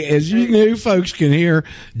 Hey, as you new folks can hear,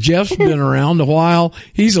 Jeff's been around a while.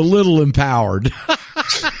 He's a little empowered.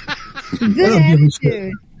 Good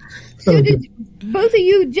attitude. So did both of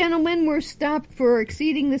you gentlemen were stopped for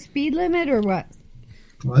exceeding the speed limit or what?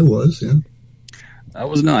 I was, yeah. I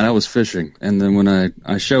was not. I was fishing. And then when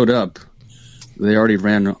I showed up, they already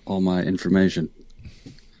ran all my information.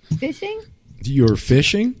 Fishing? You were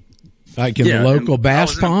fishing? Like in the local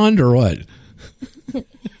bass pond or what?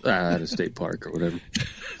 At a state park or whatever.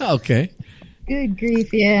 Okay. Good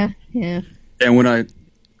grief, yeah. And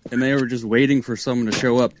they were just waiting for someone to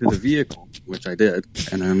show up to the vehicle, which I did.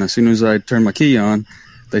 And then as soon as I turned my key on,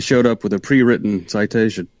 they showed up with a pre-written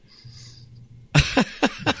citation.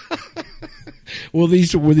 Well,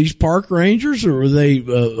 were these park rangers or were they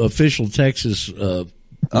official Texas? They're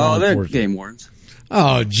game wardens.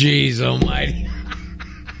 Oh, geez, almighty.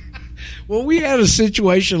 Well, we had a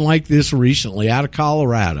situation like this recently out of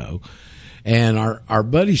Colorado, and our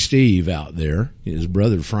buddy Steve out there, his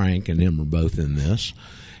brother Frank and him are both in this,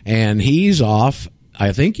 and he's off.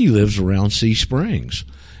 I think he lives around Sea Springs,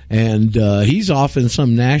 and he's off in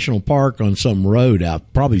some national park on some road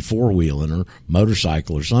out, probably four-wheeling or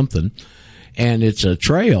motorcycle or something, and it's a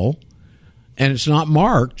trail, and it's not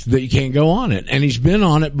marked that you can't go on it. And he's been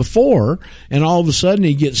on it before, and all of a sudden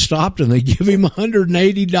he gets stopped, and they give him a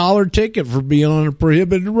 $180 ticket for being on a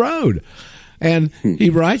prohibited road. And he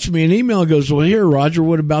writes me an email and goes, well, here, Roger,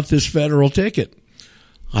 what about this federal ticket?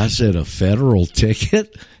 I said, a federal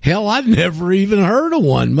ticket? Hell, I've never even heard of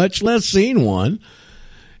one, much less seen one.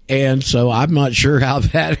 And so I'm not sure how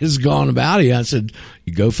that has gone about. I said,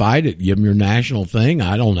 you go fight it. Give them your national thing.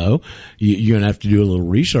 I don't know. You're going to have to do a little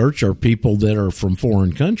research. Are people that are from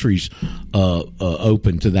foreign countries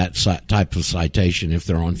open to that type of citation if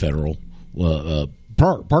they're on federal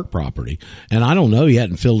park property? And I don't know. He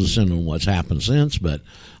hadn't filled us in on what's happened since, but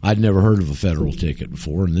I'd never heard of a federal ticket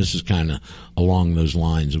before. And this is kind of along those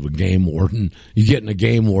lines of a game warden. You're getting a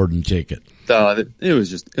game warden ticket. It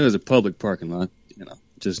was a public parking lot,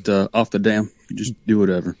 just off the dam. You just do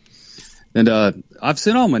whatever. And I've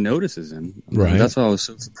sent all my notices in. Right. That's why I was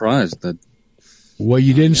so surprised that. Well,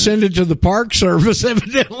 you didn't send it to the Park Service,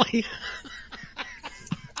 evidently.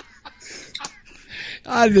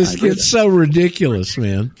 This gets so ridiculous,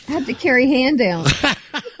 man. I have to carry hand down.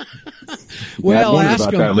 Well, ask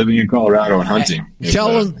about them. that living in Colorado and hunting.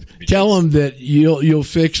 Tell them that you'll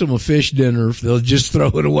fix them a fish dinner if they'll just throw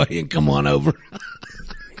it away and come on over.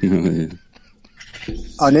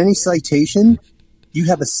 On any citation, you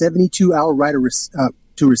have a 72-hour right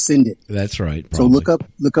to rescind it. That's right. Probably. So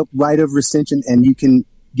look up right of rescission, and you can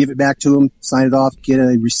give it back to them, sign it off, get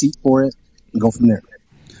a receipt for it, and go from there.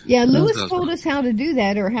 Yeah, Lewis told us how to do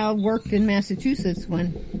that, or how it worked in Massachusetts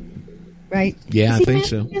right? Yeah, I think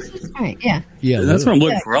so. Right, yeah. Yeah, that's what I'm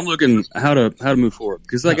looking for. I'm looking how to move forward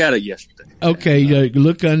because I got it yesterday. Okay,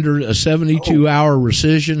 look under a 72-hour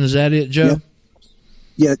rescission. Is that it, Joe?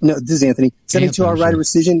 Yeah, no, this is Anthony. 72-hour right of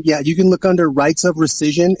rescission. Yeah, you can look under rights of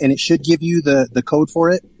rescission, and it should give you the code for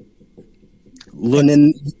it. Look, and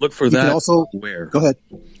then look for you that. Can also, where? Go ahead.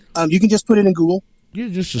 You can just put it in Google. Yeah,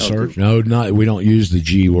 just a search. No, we don't use the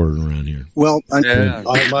G word around here. Well,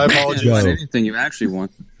 my apologies. Anything you actually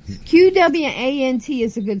want. QWANT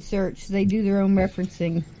is a good search. They do their own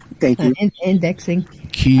referencing. Thank you. Indexing.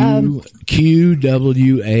 QWANT.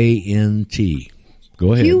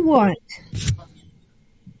 Go ahead. QWANT.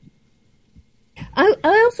 I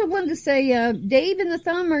also wanted to say, Dave in the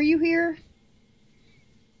Thumb, are you here?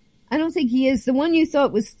 I don't think he is. The one you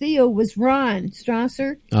thought was Theo was Ron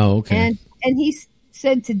Strasser. Oh, okay. And he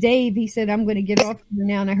said to Dave, he said, I'm going to get off here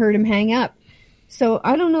now, and I heard him hang up. So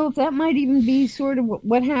I don't know if that might even be sort of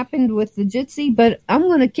what happened with the Jitsi, but I'm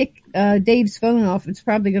going to kick Dave's phone off. It's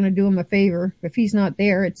probably going to do him a favor. If he's not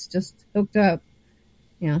there, it's just hooked up.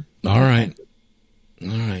 Yeah. All right.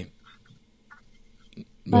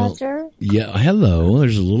 Well, Roger? Yeah, hello.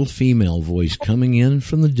 There's a little female voice coming in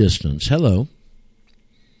from the distance. Hello.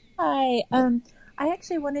 Hi. I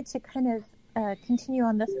actually wanted to kind of continue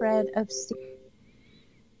on the thread of Steve.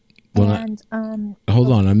 Hold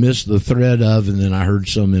on. I missed the thread of, and then I heard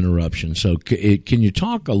some interruption. So can you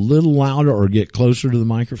talk a little louder or get closer to the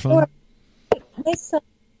microphone? My son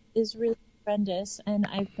is really horrendous, and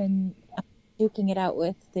I've been duking it out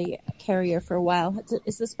with the carrier for a while.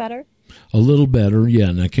 Is this better? A little better,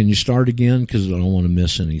 yeah. Now, can you start again? Because I don't want to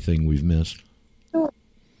miss anything we've missed. Sure.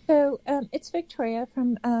 So it's Victoria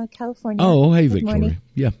from California. Oh, hey, Good Victoria. morning.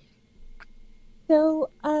 Yeah. So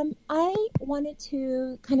I wanted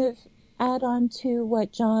to kind of add on to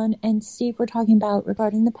what John and Steve were talking about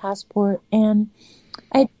regarding the passport. And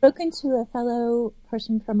I'd spoken to a fellow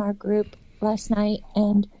person from our group last night,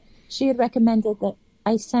 and she had recommended that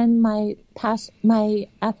I send my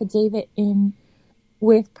affidavit in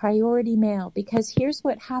with priority mail, because here's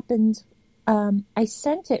what happened. I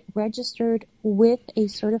sent it registered with a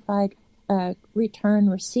certified return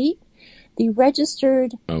receipt. The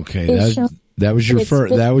registered okay. That was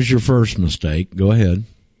your first mistake. Go ahead.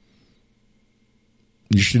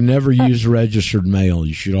 You should never use registered mail.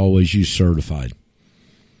 You should always use certified.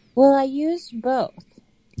 Well, I used both.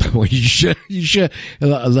 Well, you should.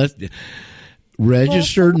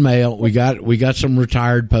 Registered mail. We got some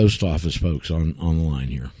retired post office folks on the line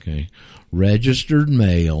here. Okay, registered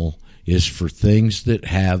mail is for things that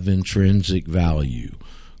have intrinsic value: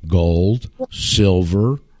 gold,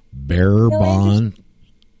 silver, bearer bond.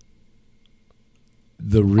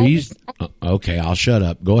 The reason. Okay, I'll shut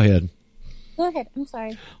up. Go ahead. Go ahead. I'm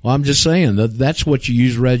sorry. Well, I'm just saying that's what you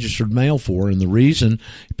use registered mail for, and the reason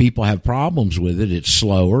people have problems with it, it's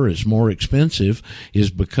slower, it's more expensive,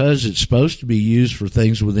 is because it's supposed to be used for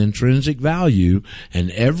things with intrinsic value,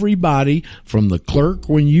 and everybody from the clerk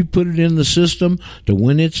when you put it in the system to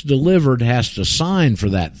when it's delivered has to sign for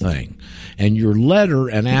that thing. And your letter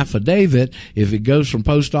and affidavit, if it goes from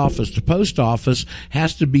post office to post office,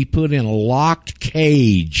 has to be put in a locked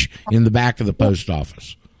cage in the back of the post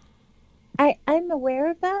office. I'm aware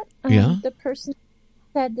of that. Yeah. The person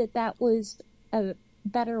said that was a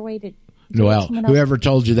better way to. Well, whoever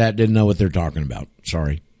told you that didn't know what they're talking about.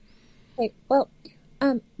 Sorry. Okay. Well,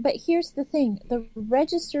 but here's the thing: the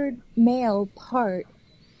registered mail part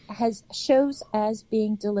shows as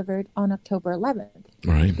being delivered on October 11th.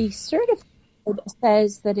 Right. The certified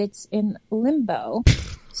says that it's in limbo.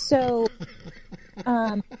 So,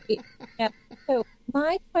 so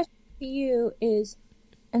my question to you is,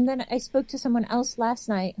 and then I spoke to someone else last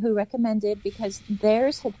night who recommended, because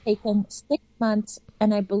theirs had taken 6 months,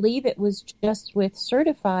 and I believe it was just with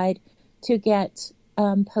certified to get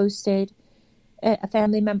posted. A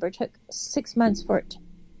family member took 6 months for it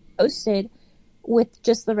posted with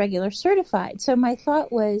just the regular certified. So my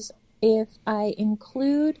thought was, if I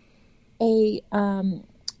include a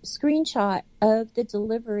screenshot of the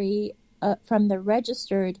delivery from the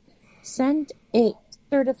registered, send it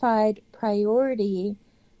certified priority,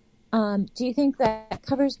 do you think that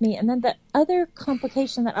covers me? And then the other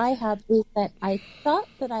complication that I have is that I thought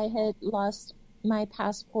that I had lost my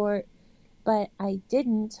passport, but I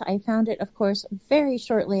didn't. I found it, of course, very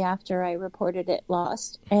shortly after I reported it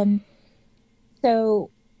lost. And so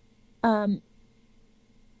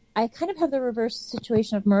I kind of have the reverse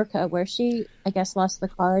situation of Mirka, where she, I guess, lost the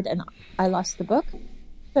card and I lost the book.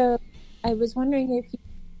 So I was wondering if you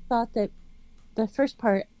thought that the first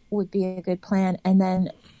part would be a good plan, and then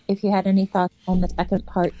if you had any thoughts on the second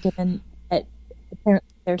part, given that apparently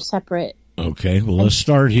they're separate. Okay, well, let's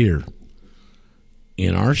start here.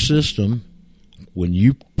 In our system, when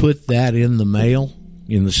you put that in the mail,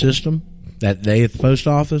 in the system, that day at the post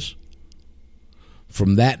office,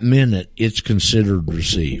 from that minute, it's considered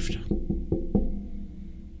received.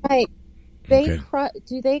 Right.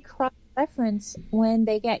 Do they cross-reference when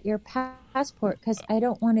they get your passport? Because I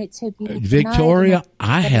don't want it to be Victoria,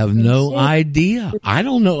 I have no idea. I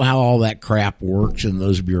don't know how all that crap works in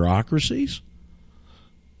those bureaucracies.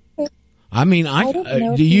 I mean, I don't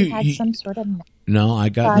know do if you had some sort of No, I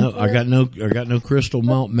got no crystal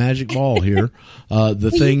magic ball here.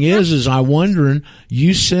 The thing is I'm wondering,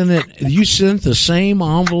 you sent the same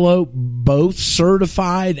envelope, both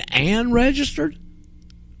certified and registered?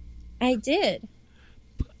 I did.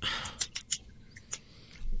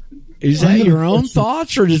 Is that your own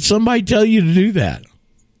thoughts, or did somebody tell you to do that?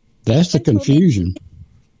 That's the confusion.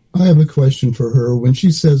 I have a question for her. When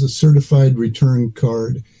she says a certified return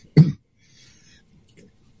card,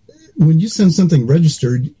 when you send something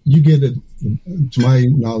registered, you get to my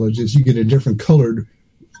knowledge, you get a different colored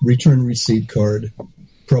return receipt card,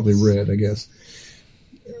 probably red, I guess.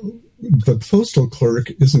 The postal clerk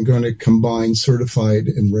isn't going to combine certified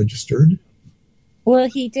and registered. Well,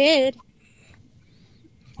 he did.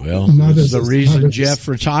 Well, that's the reason Jeff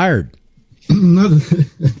retired. Not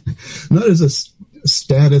as a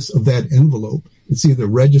status of that envelope. It's either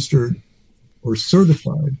registered or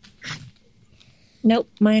certified. Nope,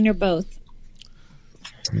 mine are both.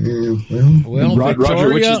 Yeah, well,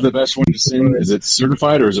 Roger, which is the best one to send? Is it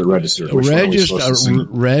certified or is it registered?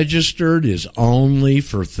 Registered is only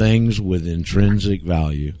for things with intrinsic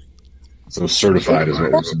value. So certified is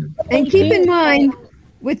what we're saying. And keep in mind,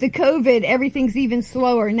 with the COVID, everything's even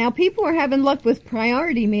slower. Now, people are having luck with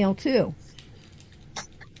priority mail, too.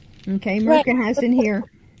 Okay, Mirka has in here.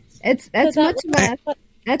 That's much less.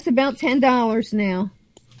 That's about $10 now.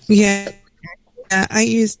 Yeah. I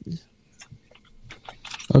used.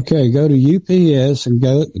 Okay, go to UPS and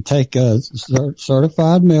go take a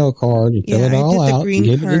certified mail card and fill it all out and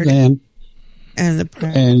give it to them.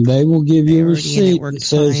 And they will give you a receipt that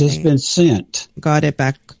says it's been sent. Got it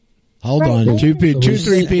back. Hold on. Two,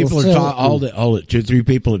 three people are talking. Hold it. 2, 3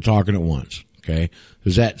 people are talking at once. Okay.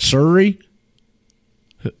 Is that Surrey?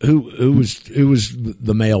 Who was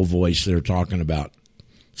the male voice they're talking about?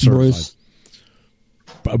 Bruce.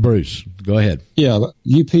 Bruce, go ahead. Yeah,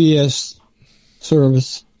 UPS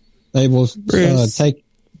service. They will take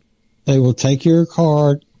your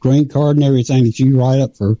card, green card, and everything that you write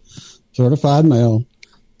up for certified mail,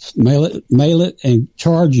 mail it, and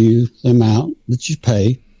charge you the amount that you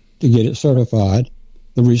pay to get it certified.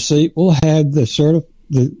 The receipt will have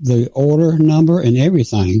the order number and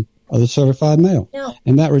everything of the certified mail,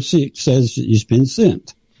 and that receipt says it's been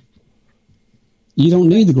sent. You don't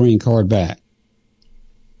need the green card back.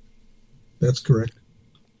 That's correct.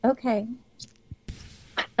 Okay,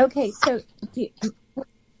 so do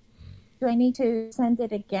I need to send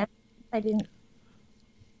it again?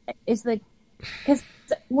 Because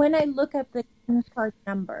when I look up the card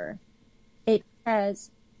number, it says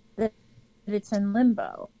that it's in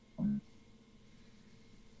limbo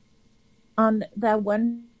on that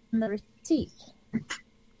one on the receipt.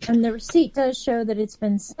 And the receipt does show that it's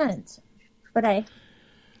been sent, but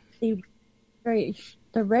the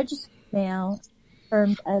registered mail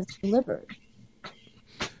termed as delivered.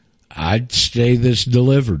 I'd say this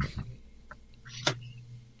delivered.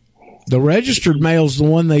 The registered mail's the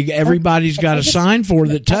one everybody's got to sign for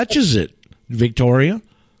that touches it, Victoria.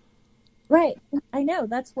 Right. I know.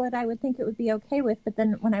 That's what I would think it would be okay with. But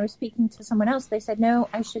then when I was speaking to someone else, they said, no,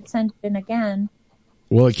 I should send it in again.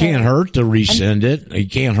 Well, it can't hurt to resend it.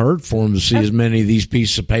 It can't hurt for them to see as many of these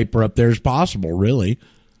pieces of paper up there as possible, really.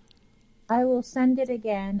 I will send it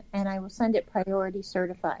again, and I will send it priority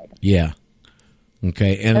certified. Yeah.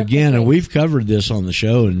 Okay. And again, and we've covered this on the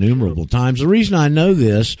show innumerable times. The reason I know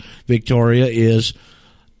this, Victoria, is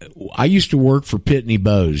I used to work for Pitney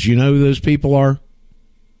Bowes. You know who those people are?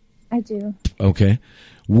 I do. Okay.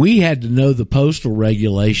 We had to know the postal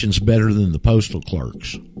regulations better than the postal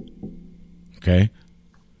clerks. Okay.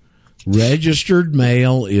 Registered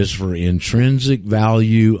mail is for intrinsic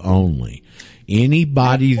value only.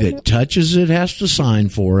 Anybody that touches it has to sign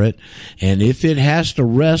for it, and if it has to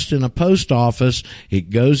rest in a post office, it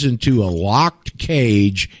goes into a locked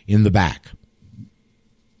cage in the back.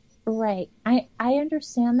 Right. I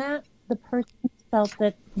understand that. The person felt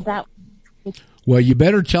that. Well, you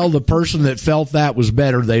better tell the person that felt that was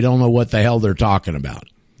better they don't know what the hell they're talking about.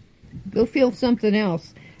 Go feel something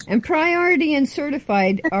else. And priority and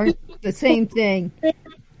certified are the same thing.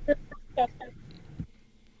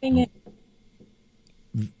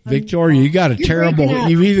 Victoria, you've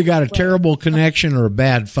either got a terrible connection or a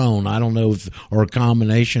bad phone. I don't know or a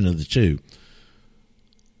combination of the two.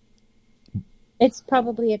 It's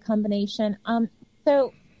probably a combination.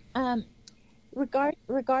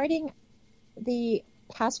 Regarding the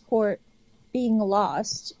passport being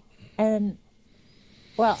lost, and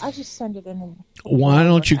I'll just send it in. Why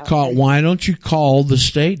don't you call the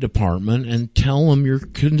State Department and tell them your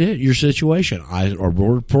situation? I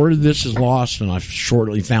reported this as lost, and I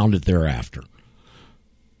shortly found it thereafter.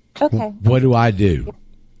 Okay. What do I do?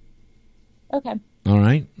 Okay. All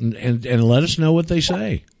right, and let us know what they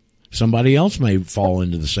say. Somebody else may fall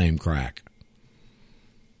into the same crack.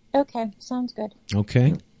 Okay, sounds good.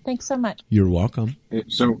 Okay. Thanks so much. You're welcome.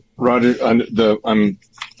 So, Roger,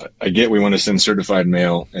 I get we want to send certified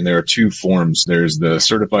mail, and there are two forms. There's the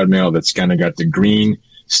certified mail that's kind of got the green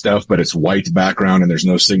stuff, but it's white background and there's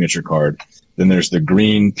no signature card. Then there's the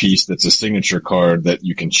green piece that's a signature card that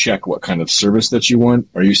you can check what kind of service that you want.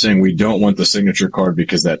 Are you saying we don't want the signature card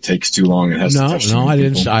because that takes too long? I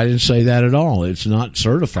didn't say that at all. It's not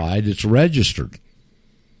certified. It's registered.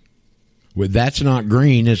 That's not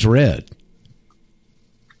green. It's red.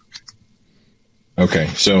 Okay,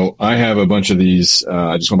 so I have a bunch of these.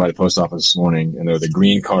 I just went by the post office this morning, and they're the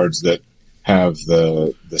green cards that have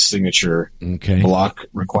the signature block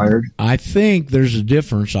required. I think there's a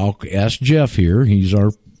difference. I'll ask Jeff here. He's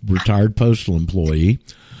our retired postal employee.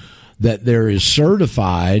 That there is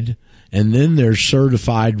certified, and then there's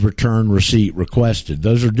certified return receipt requested.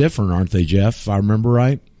 Those are different, aren't they, Jeff, if I remember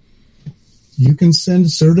right? You can send a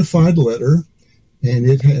certified letter, and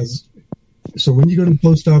it has. So when you go to the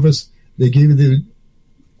post office, they give you the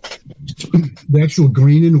actual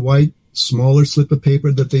green and white smaller slip of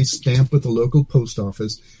paper that they stamp with the local post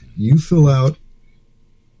office. You fill out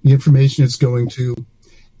the information it's going to,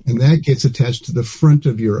 and that gets attached to the front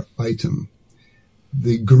of your item.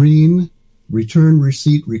 The green return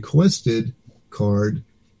receipt requested card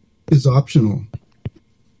is optional.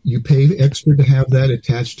 You pay extra to have that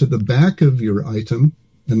attached to the back of your item,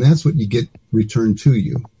 and that's what you get returned to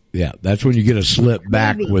you. Yeah, that's when you get a slip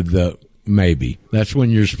back with the maybe. That's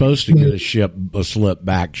when you're supposed to get a slip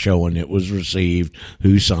back showing it was received,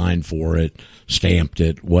 who signed for it, stamped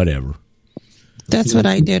it, whatever. That's what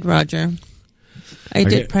I did, Roger. I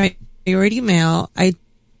did priority mail. I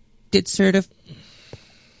did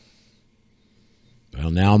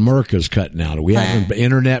Well, now America's cutting out. Are we having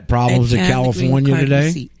internet problems in California today?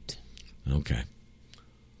 Receipt. Okay.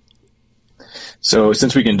 So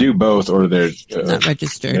since we can do both, or they're not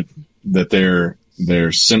registered, that they're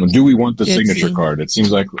similar. Do we want the signature card? It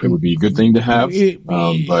seems like it would be a good thing to have,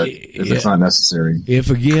 but if it's not necessary. If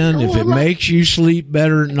it makes you sleep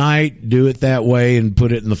better at night, do it that way and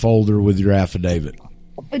put it in the folder with your affidavit.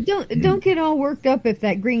 But don't get all worked up if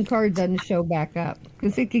that green card doesn't show back up,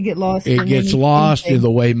 because it could get lost. It gets lost in the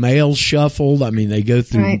way mail's shuffled. I mean, they go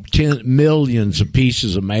through millions of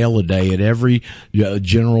pieces of mail a day at every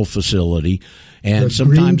general facility. And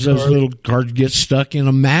sometimes those little cards get stuck in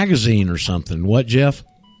a magazine or something. What, Jeff?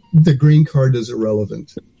 The green card is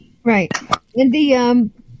irrelevant. Right. And the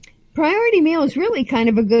priority mail is really kind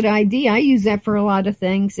of a good idea. I use that for a lot of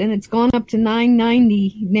things, and it's gone up to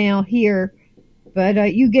 $9.90 now here.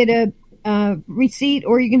 But you get a receipt,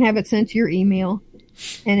 or you can have it sent to your email,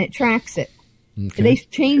 and it tracks it. Okay. They've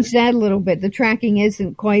changed that a little bit. The tracking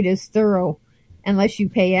isn't quite as thorough unless you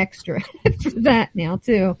pay extra for that now,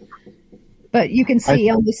 too. but you can see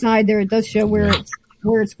on the side there, it does show where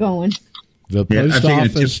it's going. The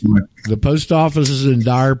post office is in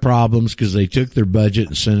dire problems because they took their budget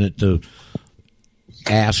and sent it to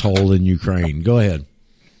asshole in Ukraine. Go ahead.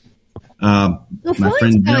 My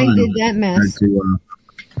friend Dylan did that mess.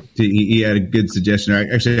 He had a good suggestion.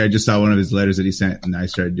 Actually, I just saw one of his letters that he sent, and I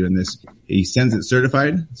started doing this. He sends it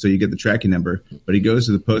certified, so you get the tracking number, but he goes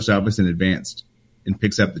to the post office in advance and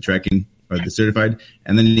picks up the tracking or the certified,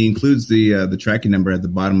 and then he includes the tracking number at the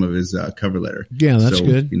bottom of his cover letter. Yeah, that's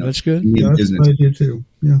good. That's good. That's what I do too.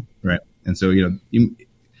 Yeah. Right. And so,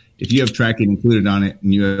 if you have tracking included on it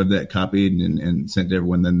and you have that copied and sent to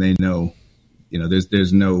everyone, then they know,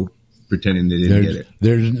 there's no pretending they didn't get it.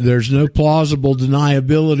 There's no plausible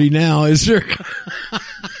deniability now, is there?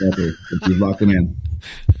 Exactly. If you lock them in.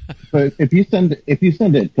 But if you send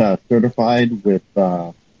it certified with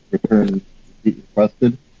return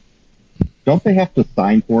requested, don't they have to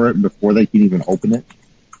sign for it before they can even open it?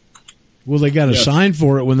 Well, they got to sign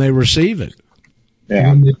for it when they receive it. Yeah.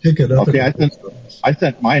 When they pick it up. Okay, I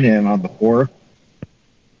sent mine in on the 4th,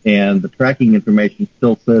 and the tracking information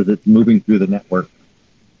still says it's moving through the network.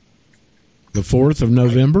 The 4th of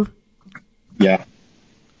November? Yeah.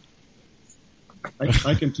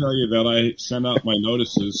 I can tell you that I sent out my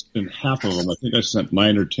notices, and half of them, I think I sent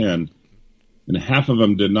 9 or 10, and half of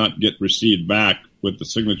them did not get received back with the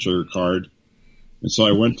signature card. And so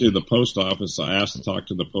I went to the post office. I asked to talk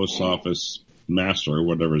to the post office master, or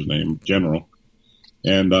whatever his name, general.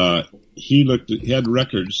 And he had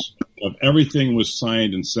records of everything was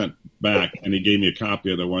signed and sent back, and he gave me a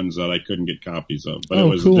copy of the ones that I couldn't get copies of. But it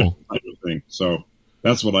was cool. a different type of thing. So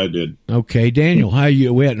that's what I did. Okay, Daniel,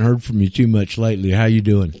 we hadn't heard from you too much lately. How you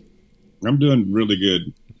doing? I'm doing really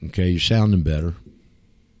good. Okay, you're sounding better.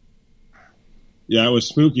 Yeah, it was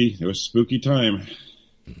spooky. It was a spooky time.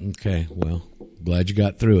 Okay, well, glad you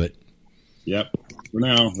got through it. Yep. For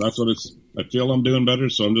now, that's what it's. I feel I'm doing better,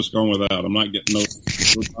 so I'm just going with that. I'm not getting no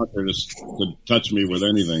doctor to touch me with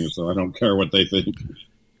anything, so I don't care what they think.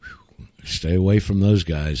 Stay away from those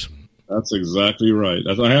guys. That's exactly right.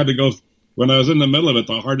 I had to go when I was in the middle of it.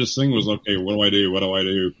 The hardest thing was, okay, what do I do? What do I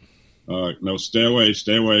do? No, stay away,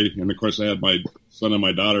 stay away. And of course, I had my son and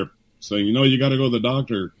my daughter saying, you got to go to the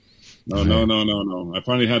doctor. No. I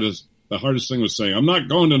finally had the hardest thing was saying, I'm not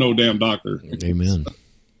going to no damn doctor. Amen.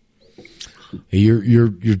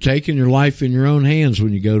 You're taking your life in your own hands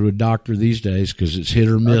when you go to a doctor these days because it's hit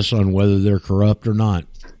or miss on whether they're corrupt or not.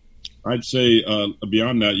 I'd say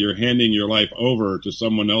beyond that, you're handing your life over to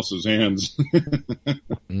someone else's hands.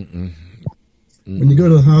 When you go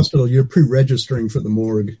to the hospital, you're pre-registering for the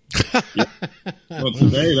morgue. Yeah. Well,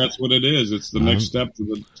 today that's what it is. It's the next step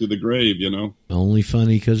to the grave. Only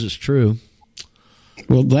funny because it's true.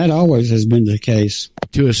 Well, that always has been the case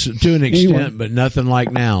to an extent, but nothing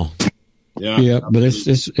like now. Yeah, but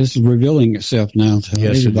it's revealing itself now to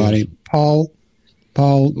everybody. Paul,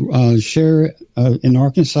 sheriff in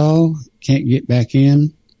Arkansas can't get back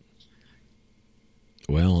in.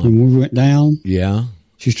 Well, when we went down,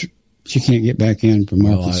 she can't get back in from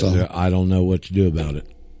Arkansas. I don't know what to do about it.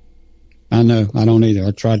 I know, I don't either.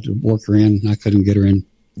 I tried to work her in, I couldn't get her in.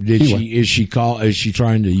 Is she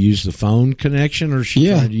trying to use the phone connection, or is she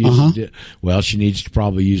trying to use? Well, she needs to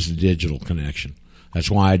probably use the digital connection. That's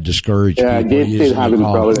why I discourage people using the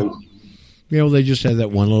call. They just had that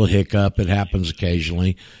one little hiccup. It happens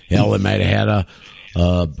occasionally. Hell, they might have had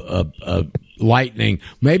a lightning.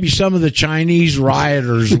 Maybe some of the Chinese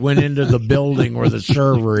rioters went into the building where the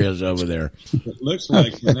server is over there. It looks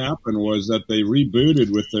like what happened was that they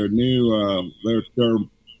rebooted with their new.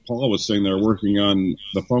 Paul was saying they're working on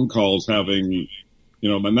the phone calls having,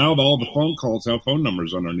 but now all the phone calls have phone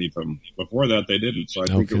numbers underneath them. Before that, they didn't. So I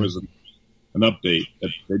think it was an update.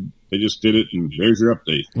 They just did it, and there's your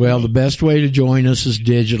update. Well, the best way to join us is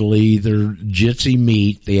digitally, either Jitsi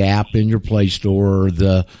Meet, the app in your Play Store, or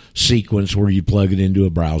the sequence where you plug it into a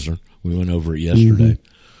browser. We went over it yesterday.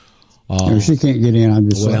 Mm-hmm. She can't get in. I'm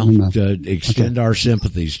just extend our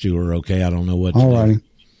sympathies to her. Okay, I don't know what to do. All righty.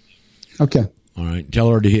 Okay. All right. Tell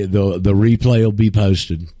her to hit the replay will be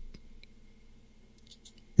posted.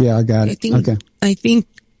 Yeah, I got it. I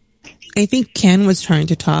think Ken was trying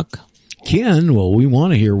to talk. Ken, well, we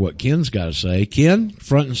want to hear what Ken's got to say. Ken,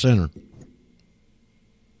 front and center.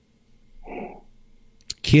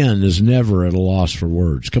 Ken is never at a loss for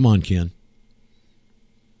words. Come on, Ken.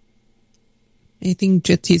 I think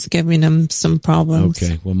Jitsi's giving him some problems.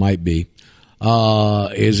 Okay, well, might be.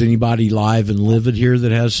 Is anybody live and livid here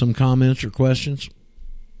that has some comments or questions?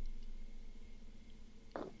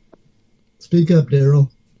 Speak up,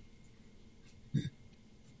 Daryl.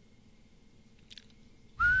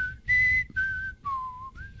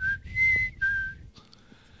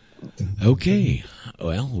 Okay.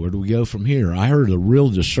 Well, where do we go from here? I heard a real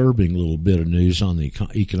disturbing little bit of news on the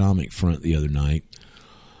economic front the other night.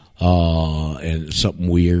 And something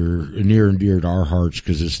weird, near and dear to our hearts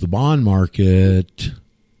because it's the bond market.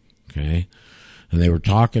 Okay. And they were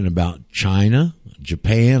talking about China,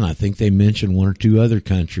 Japan. I think they mentioned one or two other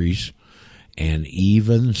countries, and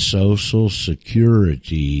even Social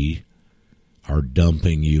Security are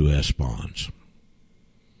dumping U.S. bonds.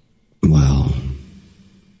 Wow.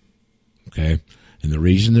 Okay. And the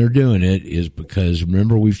reason they're doing it is because,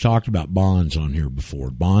 remember, we've talked about bonds on here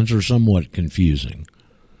before. Bonds are somewhat confusing.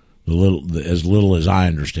 As little as I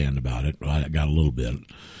understand about it, I got a little bit.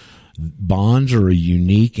 Bonds are a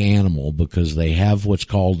unique animal because they have what's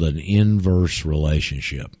called an inverse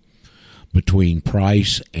relationship between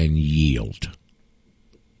price and yield.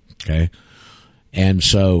 Okay? And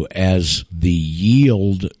so as the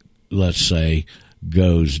yield, let's say,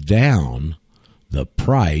 goes down, the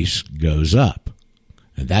price goes up.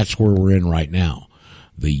 And that's where we're in right now.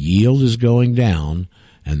 The yield is going down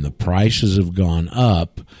and the prices have gone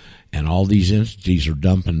up, and all these entities are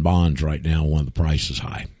dumping bonds right now when the price is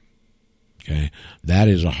high. Okay, that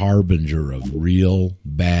is a harbinger of real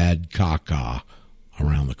bad caca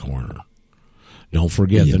around the corner. Don't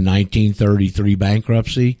forget the 1933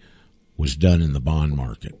 bankruptcy was done in the bond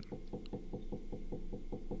market.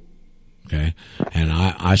 Okay, and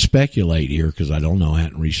I speculate here because I don't know, I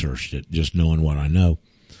hadn't researched it, just knowing what I know.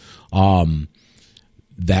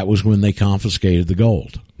 That was when they confiscated the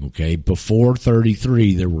gold. Okay, before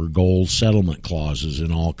 33, there were gold settlement clauses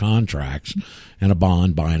in all contracts, and a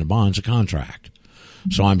bond, buying a bond's a contract.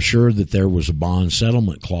 So I'm sure that there was a bond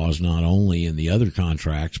settlement clause not only in the other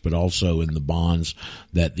contracts, but also in the bonds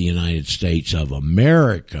that the United States of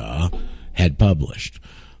America had published.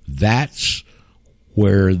 That's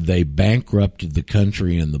where they bankrupted the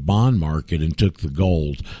country in the bond market and took the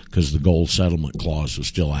gold because the gold settlement clause was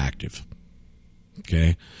still active.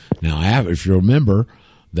 Okay, now if you remember,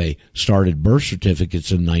 they started birth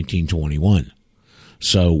certificates in 1921.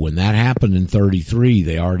 So when that happened in 33,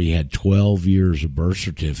 they already had 12 years of birth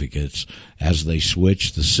certificates as they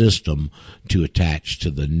switched the system to attach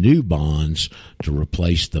to the new bonds to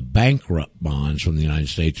replace the bankrupt bonds from the United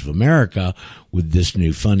States of America with this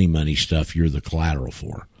new funny money stuff you're the collateral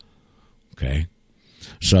for. Okay?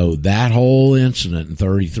 So that whole incident in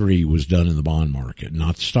 33 was done in the bond market,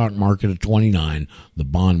 not the stock market of 29, the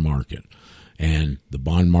bond market. And the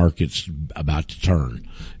bond market's about to turn.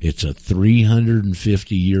 It's a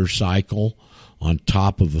 350-year cycle on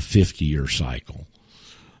top of a 50-year cycle.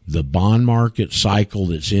 The bond market cycle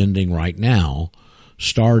that's ending right now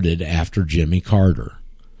started after Jimmy Carter.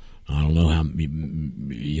 I don't know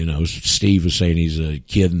how, Steve was saying he's a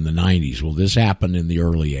kid in the 90s. Well, this happened in the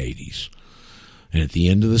early 80s. And at the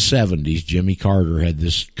end of the 70s, Jimmy Carter had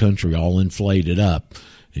this country all inflated up.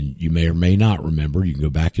 And you may or may not remember, you can go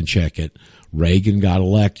back and check it. Reagan got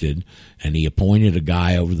elected, and he appointed a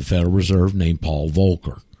guy over the Federal Reserve named Paul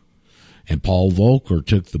Volcker. And Paul Volcker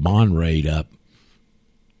took the bond rate up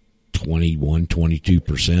 21,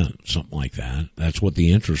 22%, something like that. That's what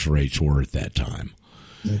the interest rates were at that time.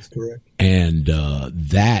 That's correct. And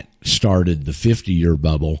that started the 50-year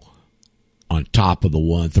bubble on top of the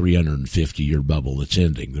 350-year bubble that's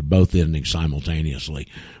ending. They're both ending simultaneously.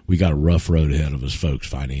 We got a rough road ahead of us, folks,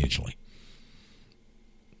 financially.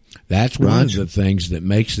 That's one of the things that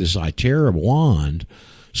makes this iTerra wand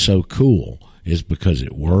so cool, is because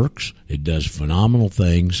it works, it does phenomenal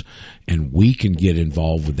things, and we can get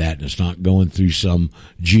involved with that, and it's not going through some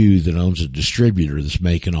Jew that owns a distributor that's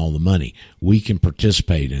making all the money. We can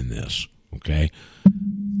participate in this, okay?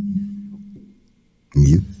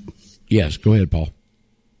 Yes, go ahead, Paul.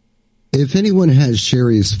 If anyone has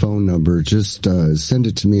Sherry's phone number, just send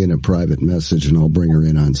it to me in a private message, and I'll bring her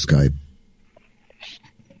in on Skype.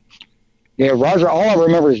 Yeah, Roger, all I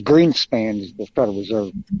remember is Greenspan is the Federal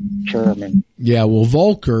Reserve chairman. Yeah, well,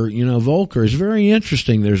 Volcker is very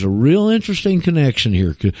interesting. There's a real interesting connection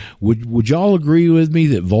here. Would y'all agree with me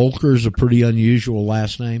that Volcker is a pretty unusual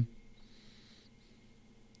last name?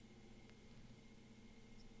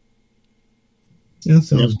 Yeah,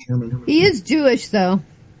 sounds German. He is Jewish, though.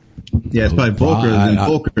 Yeah, it's probably Volker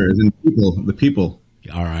as in people, the people.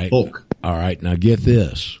 All right. Volk. All right, now get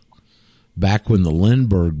this. Back when the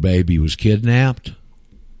Lindbergh baby was kidnapped,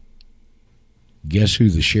 guess who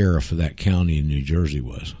the sheriff of that county in New Jersey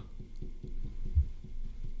was?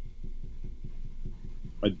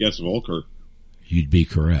 I'd guess Volcker. You'd be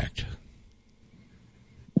correct.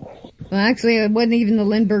 Well, actually, it wasn't even the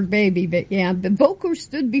Lindbergh baby, but yeah, the Volcker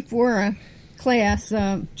stood before a class.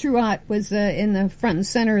 Truott was in the front and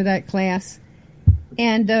center of that class,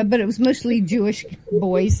 and but it was mostly Jewish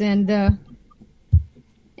boys, and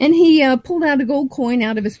he pulled out a gold coin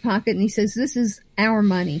out of his pocket, and he says, "This is our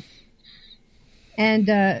money." And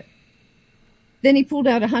then he pulled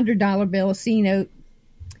out $100 bill, a C note,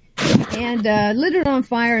 and lit it on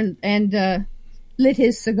fire, and lit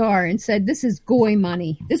his cigar, and said, "This is Goy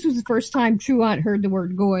money." This was the first time Truant heard the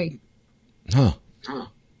word Goy. Huh.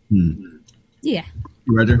 Yeah.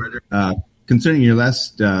 Roger. Concerning your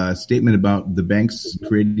last statement about the banks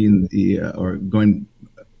creating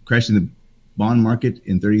crashing the bond market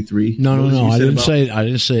in 33. No. I didn't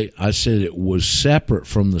say. I said it was separate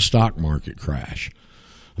from the stock market crash.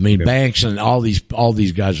 I mean, banks and all these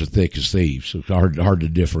guys are thick as thieves. So it's hard to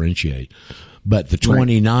differentiate. But the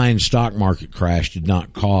 29 stock market crash did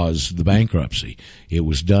not cause the bankruptcy. It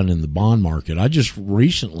was done in the bond market. I just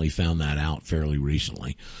recently found that out fairly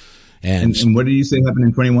recently. And what did you say happened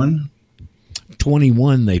in 21?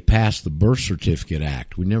 21, they passed the Birth Certificate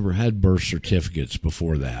Act. We never had birth certificates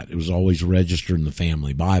before that. It was always registered in the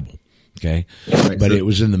family Bible. Okay. Right, but it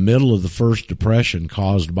was in the middle of the first depression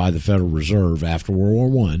caused by the Federal Reserve after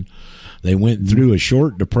World War I. They went through a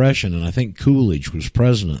short depression, and I think Coolidge was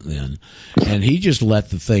president then, and he just let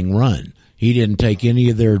the thing run. He didn't take any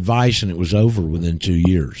of their advice, and it was over within 2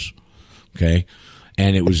 years. Okay.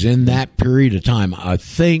 And it was in that period of time, I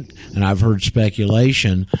think, and I've heard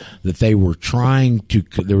speculation that they were trying to,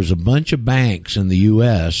 there was a bunch of banks in the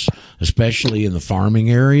U.S., especially in the farming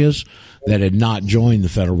areas, that had not joined the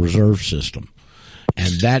Federal Reserve System.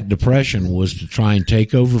 And that depression was to try and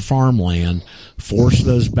take over farmland, force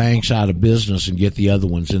those banks out of business, and get the other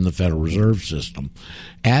ones in the Federal Reserve System.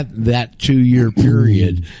 At that 2-year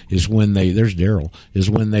period is when there's Daryl, is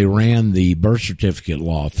when they ran the birth certificate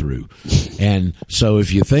law through. And so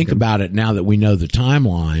if you think about it, now that we know the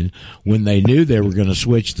timeline, when they knew they were going to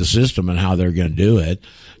switch the system and how they're going to do it,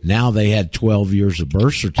 now they had 12 years of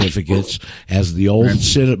birth certificates as the old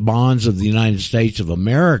bonds of the United States of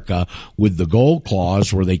America with the gold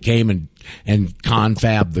clause where they came and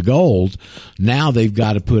confab the gold. Now they've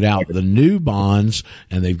got to put out the new bonds,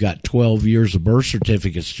 and they've got 12 years of birth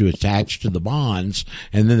certificates to attach to the bonds,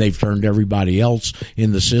 and then they've turned everybody else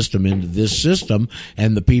in the system into this system,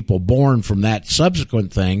 and the people born from that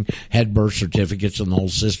subsequent thing had birth certificates, and the whole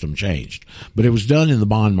system changed. But it was done in the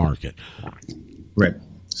bond market. Right.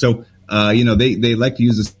 So, they like to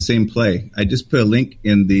use the same play. I just put a link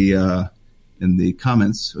in the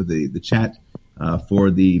comments or the chat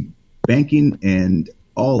for the Banking and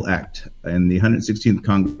All Act in the 116th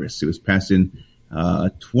Congress. It was passed in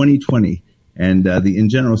 2020. And the in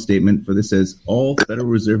general statement for this says, all Federal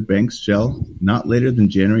Reserve banks shall, not later than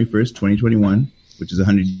January 1st, 2021, which is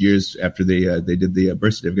 100 years after they did the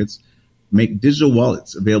birth certificates, make digital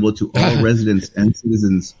wallets available to all residents and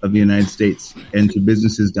citizens of the United States and to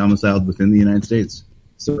businesses domiciled within the United States.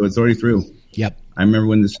 So it's already through. Yep. I remember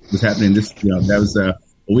when this was happening. That was a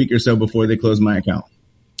week or so before they closed my account.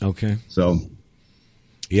 Okay. So,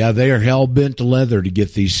 yeah, they are hell bent to leather to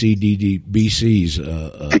get these CDBCs,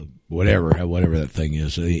 whatever that thing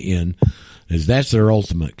is, is that's their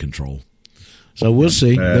ultimate control. So we'll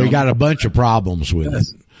see. They got a bunch of problems with it.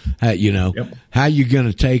 How you going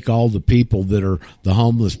to take all the people that are the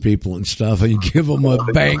homeless people and stuff and give them a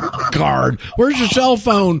bank card? Where's your cell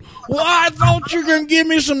phone? Well, I thought you were going to give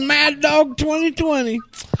me some Mad Dog 2020.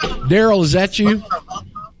 Daryl, is that you?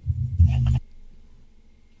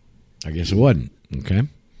 I guess it wasn't. Okay.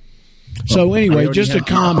 So anyway, just a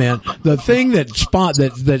comment. The thing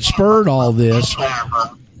that spurred all this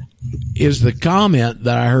is the comment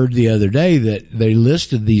that I heard the other day that they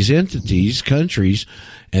listed these entities, countries,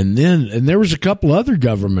 and there was a couple other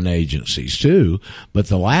government agencies too, but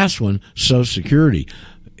the last one, Social Security.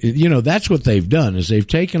 That's what they've done is they've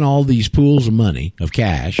taken all these pools of money, of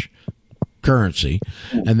cash, currency,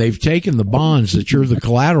 and they've taken the bonds that you're the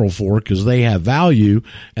collateral for because they have value,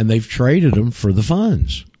 and they've traded them for the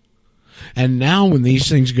funds. And now when these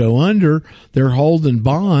things go under, they're holding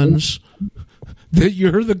bonds that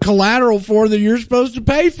you're the collateral for that you're supposed to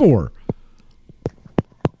pay for.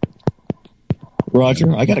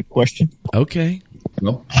 Roger, I got a question. Okay.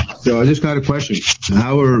 So I just got a question.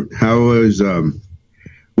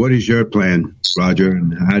 What is your plan, Roger,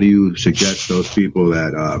 and how do you suggest those people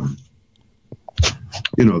that,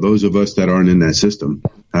 those of us that aren't in that system,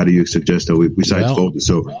 how do you suggest that besides gold and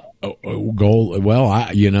silver? Gold. Well,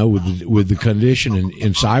 with the condition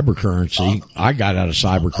in cyber currency, I got out of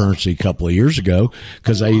cyber currency a couple of years ago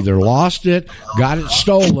because I either lost it, got it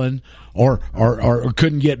stolen, or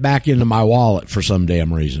couldn't get back into my wallet for some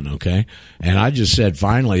damn reason. Okay. And I just said,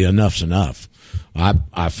 finally, enough's enough.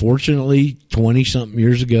 I fortunately 20 something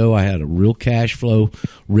years ago, I had a real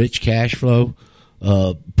rich cash flow,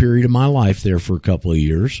 period of my life there for a couple of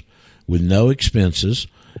years with no expenses,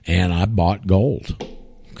 and I bought gold.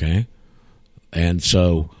 Okay. And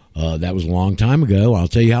so that was a long time ago. I'll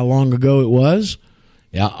tell you how long ago it was.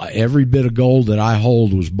 Yeah, every bit of gold that I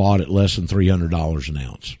hold was bought at less than $300 an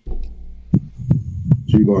ounce. So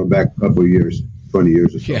you're going back a couple of years, 20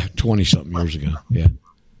 years or so. Yeah, 20-something years ago. Yeah.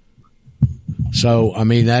 So, I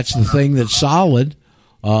mean, that's the thing that's solid,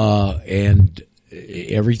 and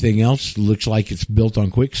everything else looks like it's built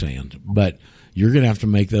on quicksand. But you're going to have to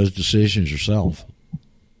make those decisions yourself.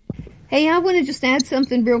 Hey, I want to just add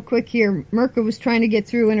something real quick here. Mirka was trying to get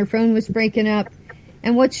through and her phone was breaking up.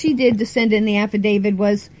 And what she did to send in the affidavit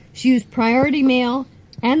was she used priority mail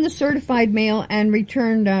and the certified mail and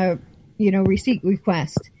returned, receipt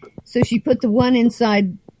request. So she put the one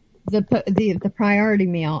inside the priority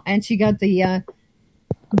mail, and she got the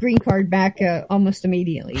green card back almost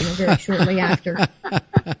immediately, very shortly after.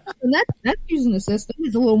 And that's using the system.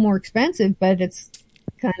 It's a little more expensive, but it's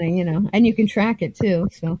kind of, and you can track it too.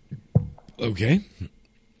 So okay,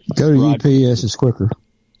 go to UPS. It's quicker.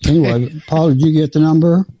 Anyway, Paul, did you get the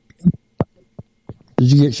number?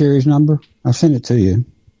 Did you get Sherry's number? I sent it to you,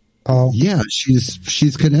 Paul. Yeah,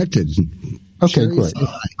 she's connected. Okay, Sherry's great.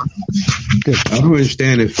 Good. I don't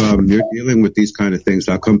understand if you're dealing with these kind of things.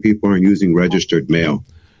 How come people aren't using registered mail?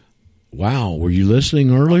 Wow, were you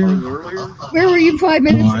listening earlier? Where were you 5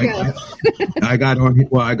 minutes ago? I got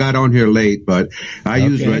on here late, but I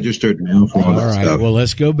use registered mail for all that right, stuff. well,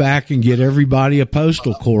 let's go back and get everybody a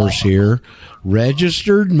postal course here.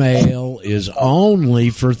 Registered mail is only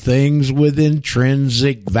for things with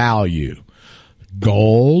intrinsic value.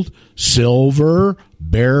 Gold, silver,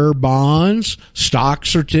 bearer bonds, stock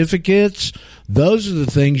certificates, those are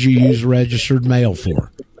the things you use registered mail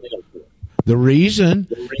for. The reason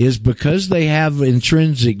is because they have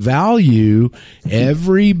intrinsic value.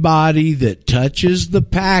 Everybody that touches the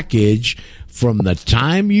package from the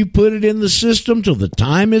time you put it in the system till the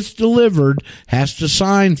time it's delivered has to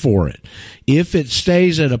sign for it. If it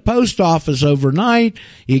stays at a post office overnight,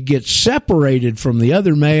 it gets separated from the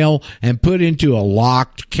other mail and put into a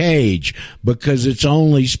locked cage because it's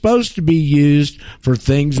only supposed to be used for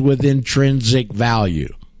things with intrinsic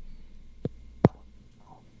value.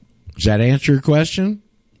 Does that answer your question?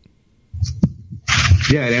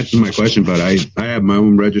 Yeah, it answers my question, but I have my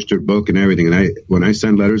own registered book and everything, and when I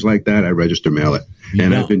send letters like that, I register mail it.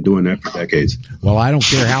 I've been doing that for decades. Well, I don't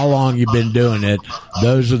care how long you've been doing it.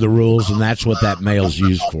 Those are the rules, and that's what that mail's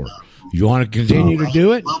used for. If you want to continue to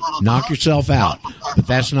do it, knock yourself out. But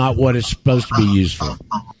that's not what it's supposed to be used for.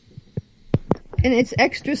 And it's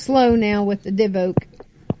extra slow now with the Divoke.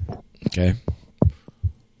 Okay.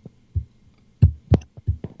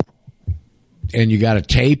 And you got to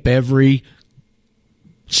tape every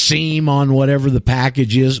seam on whatever the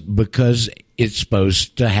package is because it's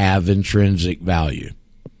supposed to have intrinsic value.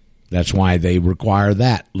 That's why they require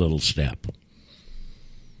that little step.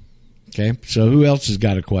 Okay, so who else has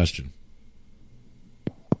got a question?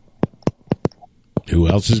 Who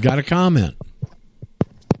else has got a comment?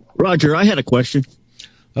 Roger, I had a question.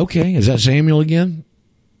 Okay, is that Samuel again?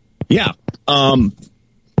 Yeah. In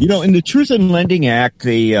the Truth in Lending Act,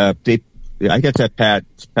 I guess that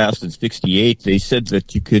passed in 68. They said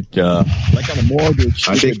that you could, like on a mortgage.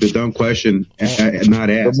 I think the dumb question, not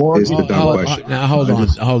asked, is the dumb question. Now hold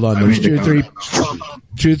on. There's two,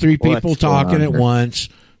 three people talking at once.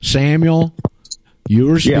 Samuel, you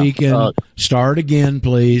were speaking. Yeah, start again,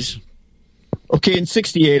 please. Okay, in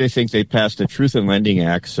 68, I think they passed the Truth in Lending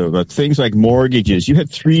Act. So that things like mortgages, you had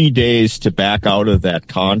 3 days to back out of that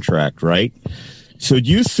contract, right? So do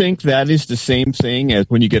you think that is the same thing as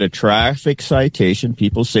when you get a traffic citation,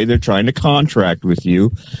 people say they're trying to contract with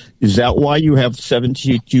you? Is that why you have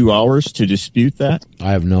 72 hours to dispute that?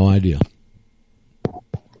 I have no idea.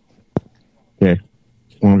 Okay.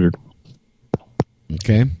 Wondered.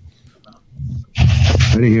 Okay.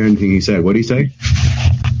 I didn't hear anything he said. What did he say?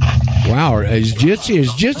 Wow, is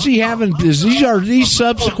Jitsi having these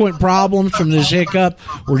subsequent problems from this hiccup?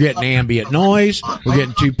 We're getting ambient noise. We're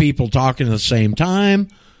getting two people talking at the same time.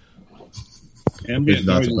 Ambient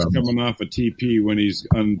noise is coming off a TP when his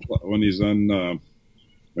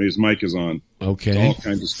mic is on. Okay, There's all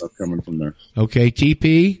kinds of stuff coming from there. Okay,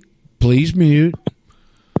 TP, please mute.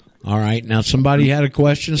 All right, now somebody had a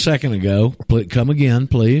question a second ago. Come again,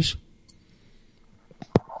 please.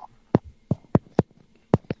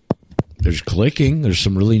 There's clicking. There's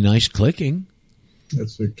some really nice clicking.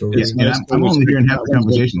 That's Victoria. Yeah, I'm only hearing half the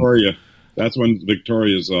conversation. Victoria. That's when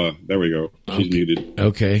Victoria's, there we go. She's muted.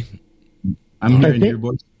 Okay. I'm hearing your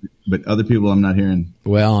voice, but other people I'm not hearing.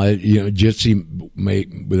 Well, Jitsi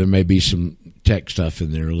there may be some tech stuff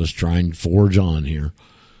in there. Let's try and forge on here.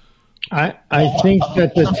 I think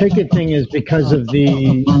that the ticket thing is because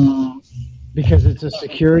it's a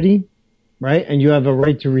security, right? And you have a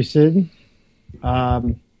right to rescind. I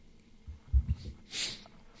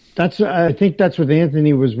think that's what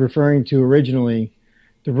Anthony was referring to originally.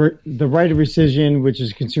 The right of rescission, which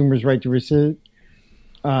is consumer's right to rescind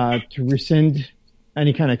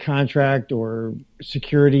any kind of contract or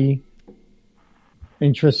security,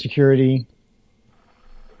 interest security.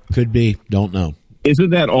 Could be. Don't know.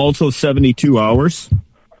 Isn't that also 72 hours?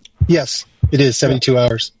 Yes, it is 72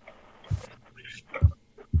 hours.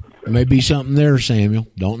 There may be something there, Samuel.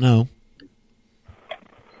 Don't know.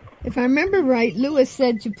 If I remember right, Lewis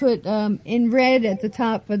said to put in red at the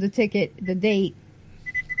top of the ticket the date,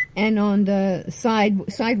 and on the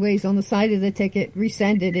sideways on the side of the ticket,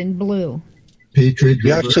 resend it in blue. Patriot.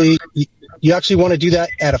 You actually want to do that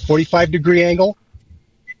at a 45-degree angle.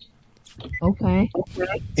 Okay.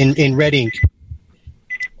 In red ink.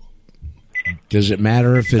 Does it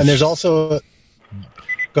matter if it's... And there's also...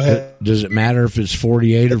 Go ahead. Does it matter if it's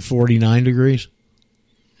 48 or 49 degrees?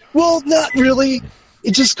 Well, not really.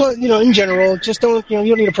 It just, in general, just don't, you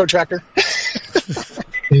don't need a protractor.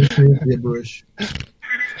 Gibberish.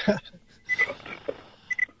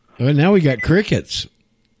 Well, now we got crickets.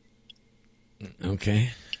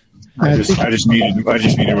 Okay. I just needed where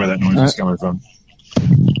that noise was coming from.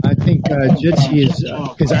 I think Jitsi is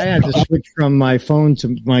because I had to switch from my phone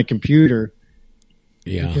to my computer.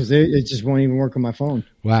 Yeah, because it just won't even work on my phone.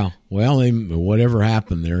 Wow. Well, whatever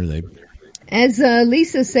happened there, they. As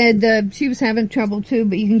Lisa said, she was having trouble too,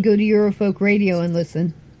 but you can go to Eurofolk Radio and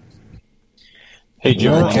listen. Hey,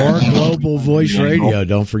 Joe. Or Global Voice Radio.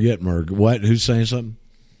 Don't forget, Merg. What? Who's saying something?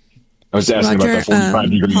 I was asking about the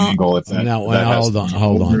 45-degree angle. If that, no, hold on.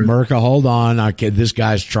 Merca, hold on. This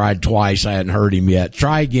guy's tried twice. I hadn't heard him yet.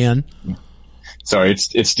 Try again. Sorry,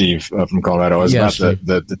 it's Steve from Colorado. I was about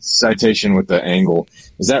the citation with the angle.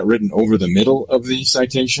 Is that written over the middle of the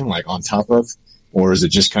citation, like on top of? Or is it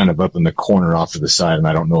just kind of up in the corner off to the side? And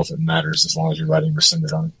I don't know if it matters as long as you're writing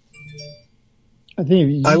rescinded on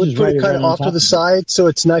it. I would put it kind of off to the side so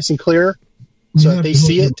it's nice and clear so that they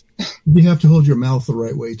see it. You have to hold your mouth the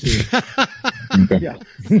right way, too. Okay. Yeah.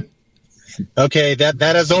 Okay, that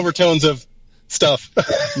has overtones of stuff.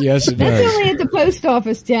 Yes, it That's does. only at the post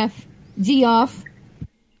office, Jeff. G off.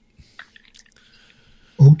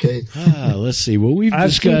 Okay. Let's see. Well, we've I've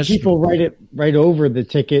discussed. seen people write it right over the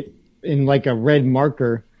ticket in like a red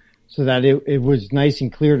marker so that it was nice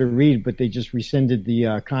and clear to read, but they just rescinded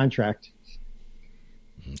the contract.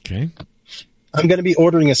 Okay. I'm going to be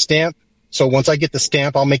ordering a stamp, so once I get the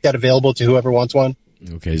stamp, I'll make that available to whoever wants one.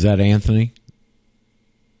 Okay, is that Anthony?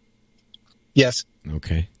 Yes.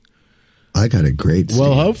 Okay. I got a great stamp.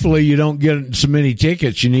 Well, hopefully you don't get so many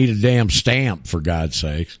tickets you need a damn stamp, for God's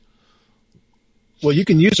sakes. Well, you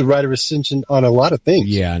can use a right of rescission on a lot of things.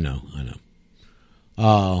 Yeah, I know.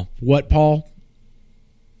 What, Paul?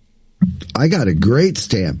 I got a great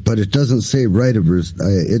stamp, but it doesn't say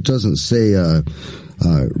it doesn't say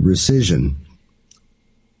rescission.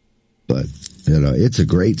 But it's a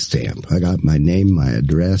great stamp. I got my name, my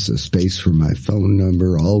address, a space for my phone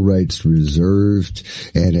number, all rights reserved,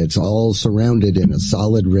 and it's all surrounded in a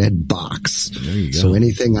solid red box. There you go. So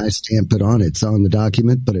anything I stamp it on, it's on the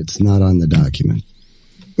document, but it's not on the document.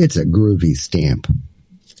 It's a groovy stamp.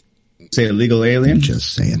 Say illegal alien?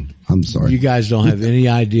 Just saying. I'm sorry. You guys don't have any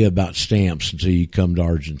idea about stamps until you come to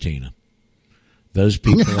Argentina. Those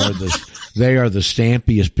people they are the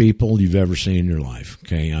stampiest people you've ever seen in your life.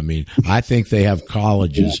 Okay. I mean, I think they have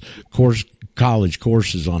college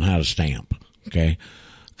courses on how to stamp. Okay.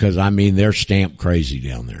 Cause I mean, they're stamp crazy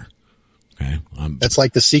down there. Okay. That's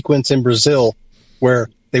like the sequence in Brazil where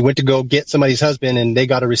they went to go get somebody's husband and they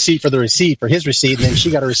got a receipt for his receipt, and then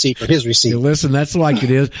she got a receipt for his receipt. Listen, that's like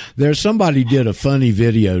it is. Somebody did a funny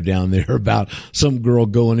video down there about some girl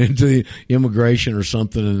going into the immigration or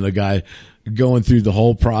something, and the guy going through the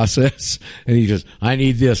whole process, and he goes, I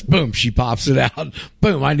need this. Boom, she pops it out.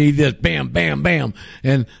 Boom, I need this. Bam, bam, bam.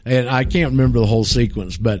 And I can't remember the whole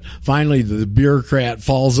sequence, but finally the bureaucrat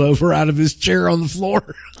falls over out of his chair on the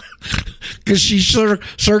floor because she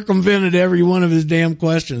circumvented every one of his damn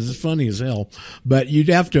questions. It's funny as hell, but you'd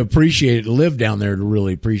have to appreciate it, to live down there to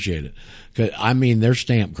really appreciate it. 'Cause, I mean, they're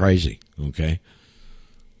stamp crazy. Okay.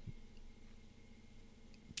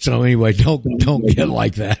 So anyway, don't get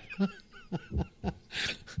like that.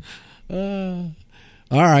 All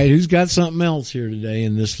right, who's got something else here today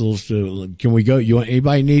in this little? Can we go?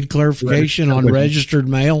 Anybody need clarification on registered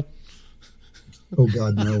mail? Oh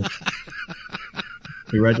God, no.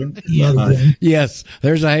 Hey, Roger? Yes,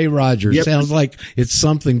 there's a hey, Roger. Yep. Sounds like it's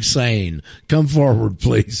something sane. Come forward,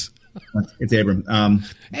 please. It's Abram.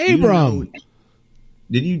 Abram.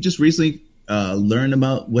 Did you just recently learn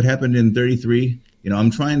about what happened in 33?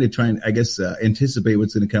 I'm trying to anticipate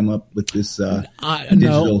what's going to come up with this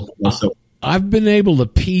digital. I've been able to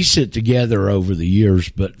piece it together over the years,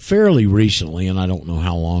 but fairly recently, and I don't know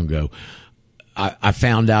how long ago, I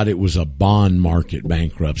found out it was a bond market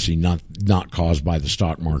bankruptcy, not caused by the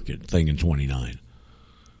stock market thing in 29.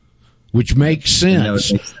 Which makes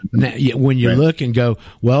sense. Now, when you look and go,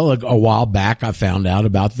 well, a while back I found out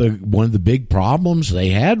about one of the big problems they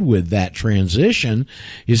had with that transition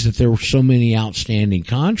is that there were so many outstanding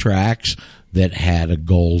contracts that had a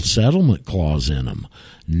gold settlement clause in them.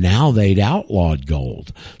 Now they'd outlawed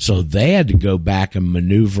gold. So they had to go back and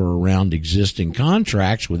maneuver around existing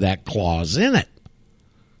contracts with that clause in it.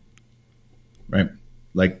 Right.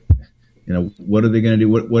 Like, what are they going to do?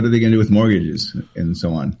 What are they going to do with mortgages and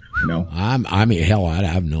so on? Hell, I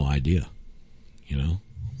have no idea.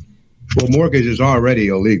 Well, mortgage is already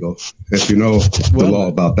illegal, if you know the law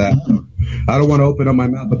about that. I don't want to open up my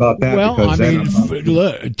mouth about that. Well,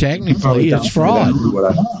 look, technically it's fraud.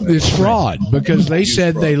 It's fraud because they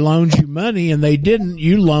said they loaned you money and they didn't.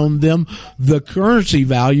 You loaned them the currency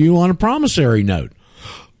value on a promissory note.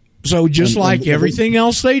 So just like everything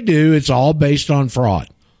else they do, it's all based on fraud.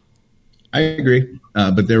 I agree,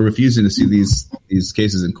 but they're refusing to see these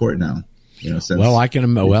cases in court now. Since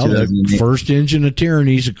the first engine of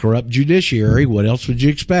tyranny is a corrupt judiciary. What else would you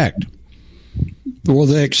expect? Well,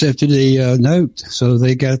 they accepted the note, so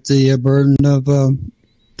they got the burden of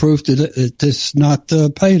proof that it's not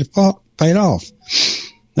paid off.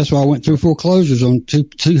 That's why I went through foreclosures on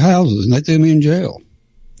two houses, and they threw me in jail.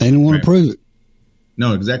 They didn't want to prove it.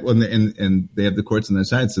 No, exactly, and they have the courts on their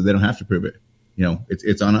side, so they don't have to prove it.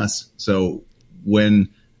 It's on us. So when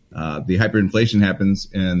the hyperinflation happens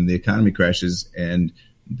and the economy crashes and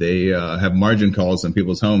they have margin calls on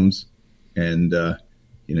people's homes and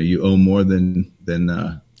you owe more than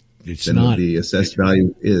what the assessed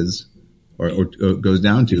value is or goes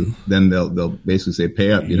down to, then they'll basically say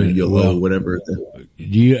pay up. You'll owe whatever.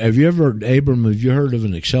 Have you heard of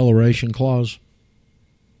an acceleration clause?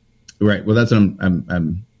 Right. Well, that's what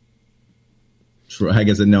I'm I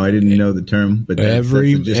guess no, I didn't know the term, but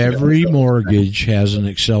every mortgage has an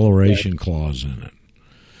acceleration clause in it,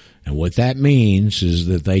 and what that means is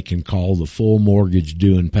that they can call the full mortgage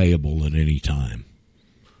due and payable at any time.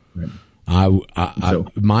 Right.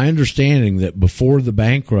 My understanding that before the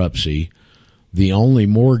bankruptcy, the only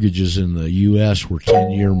mortgages in the U.S. were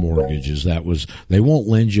 10-year mortgages. They won't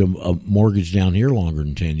lend you a mortgage down here longer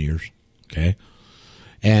than 10 years. Okay.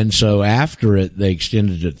 And so after it, they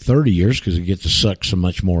extended it 30 years because it gets to suck so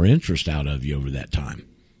much more interest out of you over that time.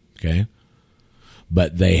 Okay.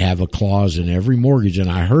 But they have a clause in every mortgage.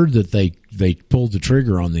 And I heard that they pulled the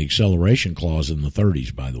trigger on the acceleration clause in the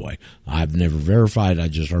 30s, by the way. I've never verified. I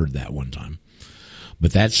just heard that one time.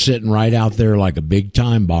 But that's sitting right out there like a big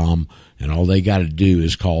time bomb. And all they got to do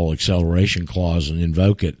is call acceleration clause and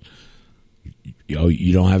invoke it.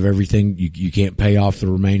 You don't have everything. You can't pay off the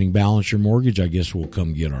remaining balance of your mortgage. I guess we'll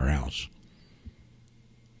come get our house.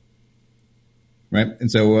 Right.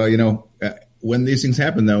 And so, when these things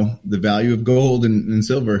happen, though, the value of gold and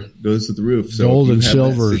silver goes to the roof. So gold and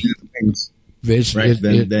silver. Then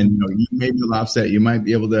you may be able to offset. You might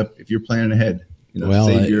be able to, if you're planning ahead,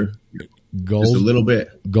 save your gold, just a little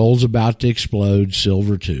bit. Gold's about to explode.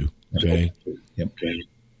 Silver too. Okay. Yep. Okay.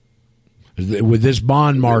 With this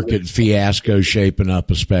bond market fiasco shaping up,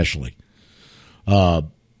 especially,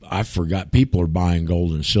 I forgot people are buying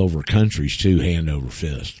gold and silver countries too, hand over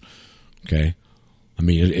fist. Okay, I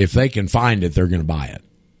mean, if they can find it, they're going to buy it.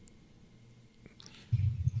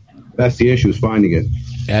 That's the issue, is finding it.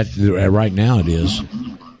 Right now, it is.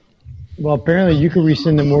 Well, apparently, you can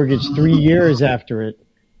rescind the mortgage 3 years after it.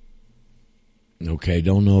 Okay,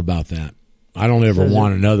 don't know about that. I don't ever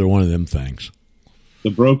want another one of them things. The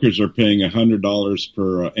brokers are paying $100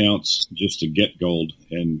 per ounce just to get gold,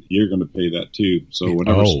 and you're going to pay that too. So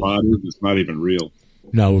whatever spot is, it's not even real.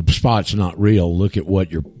 No, spot's not real. Look at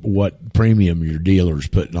what premium your dealer's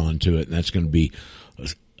putting onto it, and that's going to be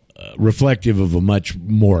reflective of a much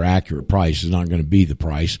more accurate price. It's not going to be the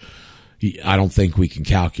price. I don't think we can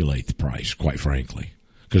calculate the price, quite frankly,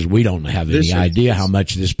 because we don't have any idea how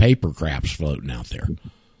much this paper crap's floating out there.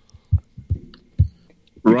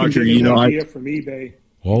 Roger, idea from eBay.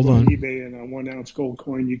 Hold on. eBay and a 1 ounce gold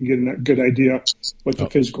coin, you can get a good idea what the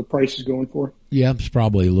physical price is going for. Yeah, it's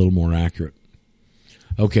probably a little more accurate.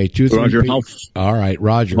 Okay, 2, 3. Roger, all right,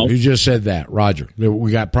 Roger. Who just said that? Roger.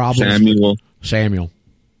 We got problems. Samuel.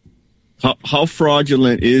 How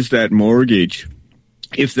fraudulent is that mortgage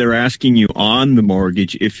if they're asking you on the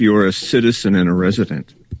mortgage if you're a citizen and a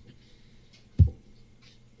resident?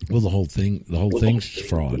 Well, the whole thing's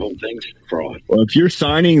fraud. Well, if you're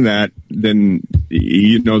signing that, then,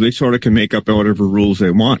 they sort of can make up whatever rules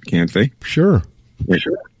they want, can't they? Sure. Yeah.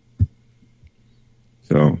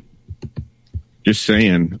 So, just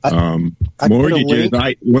saying, mortgages,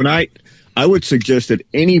 I would suggest that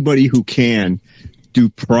anybody who can do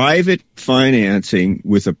private financing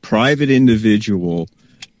with a private individual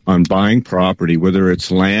on buying property, whether it's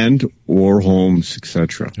land or homes,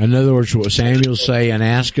 etc. In other words, what Samuel's saying,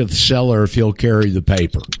 ask the seller if he'll carry the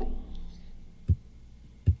paper.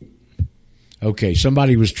 Okay,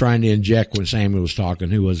 somebody was trying to inject when Samuel was talking.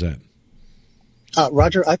 Who was that?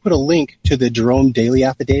 Roger, I put a link to the Jerome Daly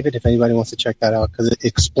affidavit if anybody wants to check that out, because it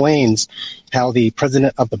explains how the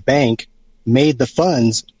president of the bank made the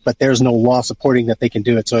funds, but there's no law supporting that they can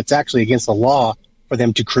do it. So it's actually against the law for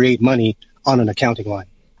them to create money on an accounting line.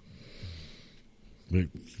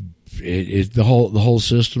 The whole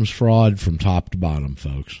system's fraud from top to bottom,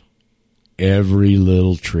 folks. Every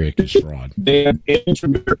little trick is fraud. They have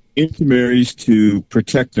intermediaries to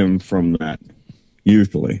protect them from that,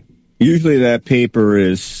 usually. Usually that paper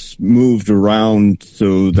is moved around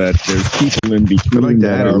so that there's people in between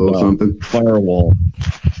the firewall.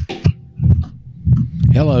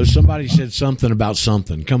 Hello, somebody said something about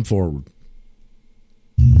something. Come forward.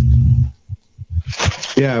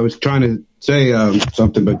 Yeah, I was trying to say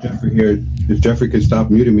something, but Jeffrey here, if Jeffrey could stop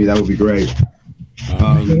muting me, that would be great.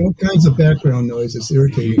 All kinds of background noise. It's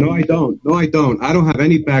irritating. No, I don't. I don't have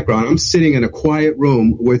any background. I'm sitting in a quiet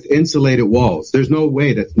room with insulated walls. There's no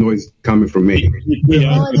way that's noise coming from me.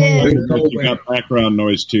 Yeah, you got background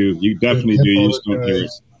noise too. You definitely do. You just don't hear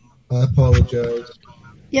it. I apologize.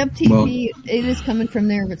 Yep, TP, it is coming from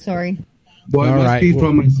there, but sorry. Well, all right.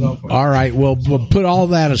 From myself. All right. Well, we'll put all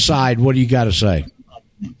that aside. What do you got to say?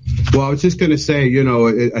 Well, I was just going to say,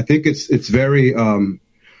 I think it's very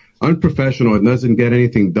unprofessional. It doesn't get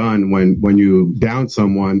anything done when you down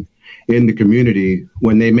someone in the community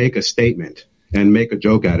when they make a statement and make a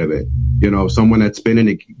joke out of it. Someone that's been in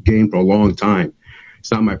the game for a long time.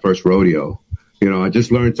 It's not my first rodeo. I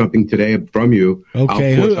just learned something today from you.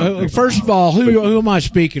 Okay. First of all, who am I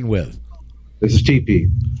speaking with? This is TP.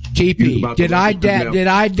 TP. Did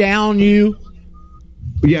I down you?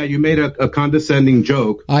 Yeah, you made a condescending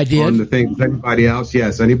joke. I did. On the thing. Anybody else?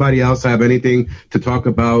 Yes. Anybody else have anything to talk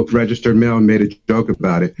about registered mail and made a joke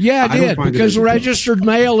about it? Yeah, I did, because registered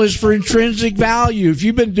mail is for intrinsic value. If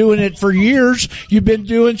you've been doing it for years, you've been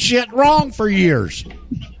doing shit wrong for years.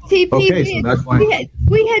 TP, okay, so that's why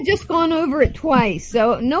we had just gone over it twice,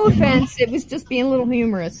 so no offense. It was just being a little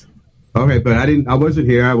humorous. Okay, but I wasn't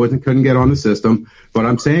here. Couldn't get on the system. What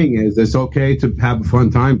I'm saying is it's okay to have a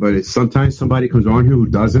fun time, but sometimes somebody comes on here who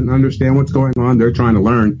doesn't understand what's going on. They're trying to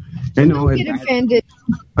learn. Don't get offended.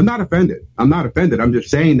 I'm not offended. I'm just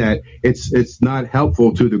saying that it's not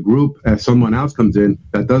helpful to the group as someone else comes in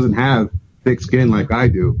that doesn't have thick skin like I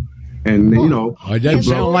do. And, it doesn't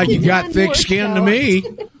sound like you got thick skin to me.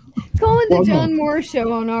 Call in the John Moore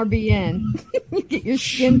Show on RBN. Get your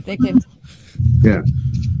skin thickened. Yeah.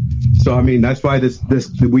 So, that's why this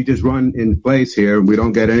we just run in place here. We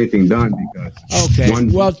don't get anything done because. Okay.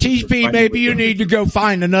 Well, TP, maybe you need to go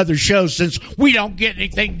find another show since we don't get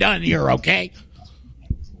anything done here, okay?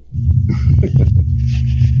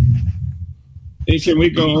 Hey, can we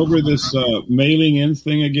go over this mailing in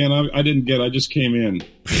thing again? I didn't get it. I just came in.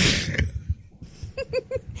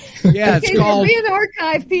 Yeah, it's called... There'll be an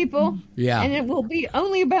archive, people. Yeah. And it will be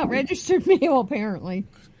only about registered mail, apparently.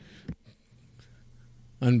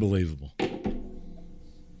 Unbelievable.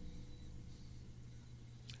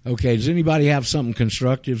 Okay, does anybody have something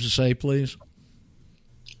constructive to say, please?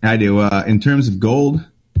 I do. In terms of gold,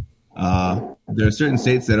 there are certain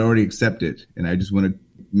states that already accept it, and I just want to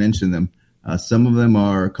mention them. Some of them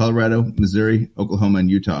are Colorado, Missouri, Oklahoma,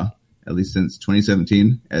 and Utah, at least since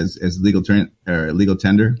 2017, as legal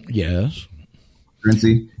tender. Yes.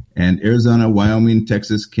 Currency. And Arizona, Wyoming,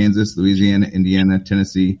 Texas, Kansas, Louisiana, Indiana,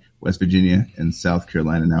 Tennessee, West Virginia, and South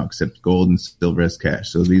Carolina now accept gold and silver as cash.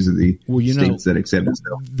 So these are the states that accept it.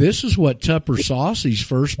 This is what Tupper Saucy's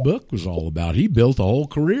first book was all about. He built a whole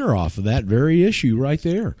career off of that very issue right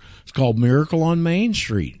there. It's called Miracle on Main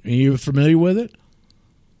Street. Are you familiar with it?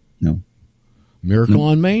 No. Miracle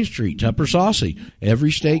on Main Street, Tupper Saucy.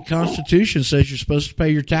 Every state constitution says you're supposed to pay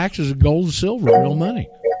your taxes in gold and silver, real money.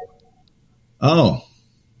 Oh,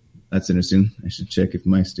 that's interesting. I should check if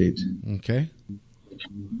my state. Okay.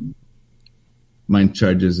 Mine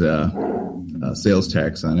charges sales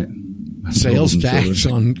tax on it. Sales tax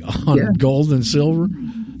on gold and silver?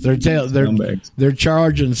 They're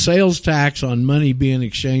charging sales tax on money being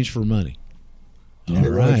exchanged for money. All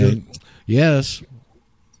right. Yes.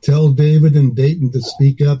 Tell David in Dayton to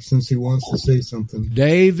speak up since he wants to say something.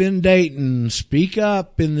 Dave in Dayton, speak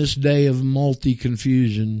up in this day of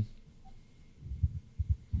multi-confusion.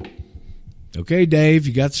 Okay, Dave,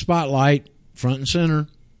 you got the spotlight front and center.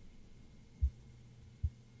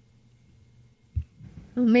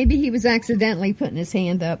 Well, maybe he was accidentally putting his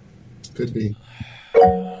hand up. Could be.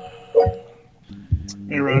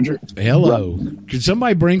 Hey, Roger. Hello. Could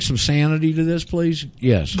somebody bring some sanity to this, please?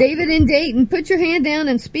 Yes. David in Dayton, put your hand down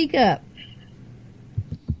and speak up.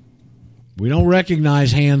 We don't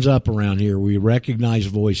recognize hands up around here. We recognize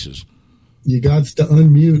voices. You got to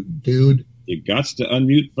unmute, dude. You got to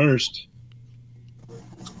unmute first.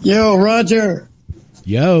 Yo, Roger.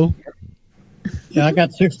 Yo. Yeah, I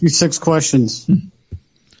got 66 questions.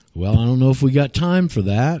 Well, I don't know if we got time for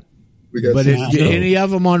that. But any of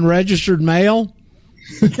them on registered mail?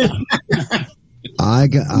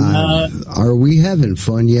 Are we having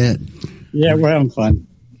fun yet? Yeah, we're having fun.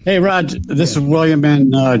 Hey, Roger, this is William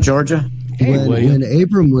in Georgia. When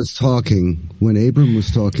Abram was talking a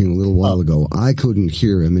little while ago, I couldn't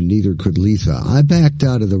hear him and neither could Lisa. I backed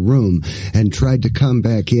out of the room and tried to come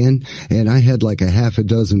back in, and I had like a half a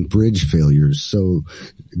dozen bridge failures. So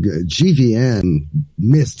GVN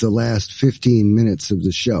missed the last 15 minutes of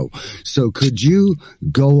the show. So could you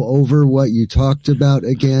go over what you talked about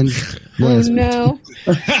again? Oh, no.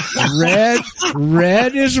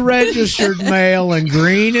 Red is registered mail and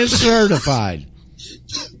green is certified.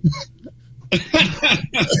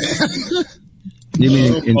 You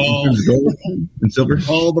mean in terms of gold and silver?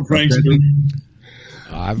 All the pranksters.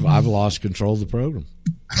 I've lost control of the program.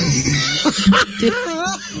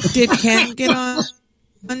 Did Ken get on,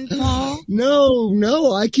 Paul?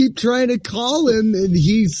 No. I keep trying to call him, and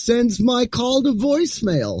he sends my call to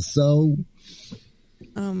voicemail. So,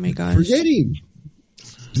 oh my gosh, forget him.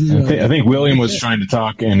 I think William was trying to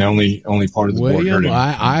talk, and only part of the board heard him.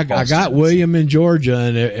 I got William in Georgia,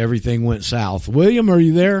 and everything went south. William, are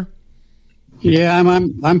you there? Yeah,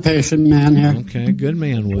 I'm patient, man. Here. Okay, good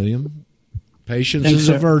man, William. Patience is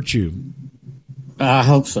a virtue. I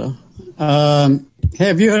hope so.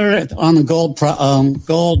 Have you heard on the gold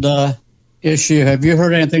issue? Have you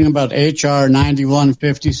heard anything about HR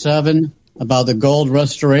 9157 about the Gold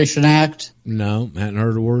Restoration Act? No, hadn't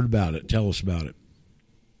heard a word about it. Tell us about it.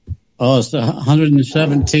 Oh, it's the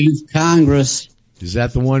 117th Congress. Is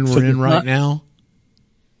that the one we're in right now?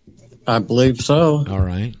 I believe so. All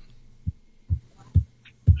right.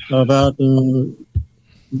 About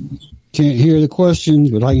can't hear the questions,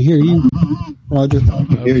 but I can hear you, Roger.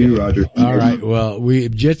 Okay. Hear you, Roger. All right. Well,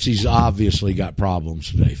 Jitsi's obviously got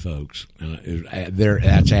problems today, folks.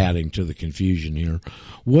 That's adding to the confusion here.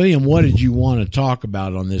 William, what did you want to talk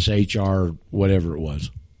about on this HR, whatever it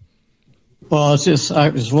was? Well, it's just I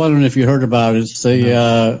was wondering if you heard about it. It's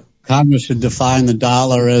the Congress should define the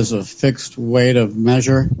dollar as a fixed weight of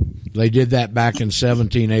measure. They did that back in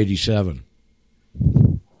 1787.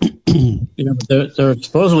 They're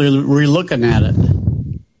supposedly re-looking at it.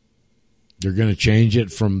 They're going to change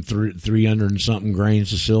it from 300 and something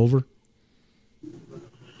grains of silver?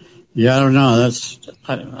 Yeah, I don't know.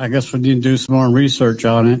 I guess we need to do some more research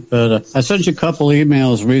on it. But I sent you a couple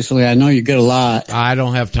emails recently. I know you get a lot. I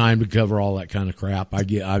don't have time to cover all that kind of crap. I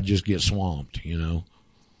just get swamped, you know.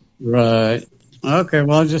 Right. Okay.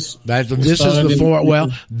 Well, this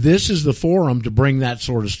is the forum to bring that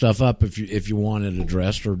sort of stuff up if you want it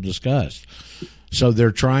addressed or discussed. So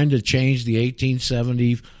they're trying to change the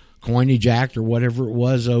 1870 Coinage Act or whatever it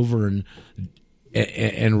was over and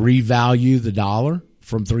revalue the dollar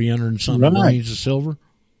from 300 and something grains of silver.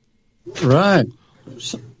 Right.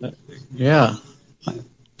 Yeah.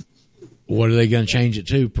 What are they going to change it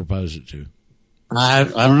to? Propose it to? I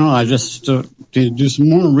don't know. I just did do some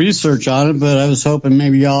more research on it, but I was hoping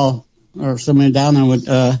maybe y'all or somebody down there would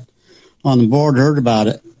on the board heard about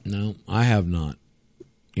it. No, I have not.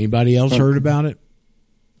 Anybody else heard about it?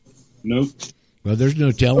 Nope. Well, there's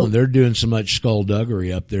no telling. They're doing so much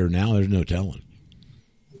skullduggery up there now. There's no telling.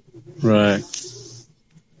 Right.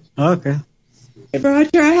 Okay. Hey,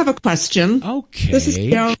 Roger, I have a question. Okay. This is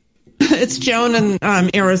Joan. It's Joan in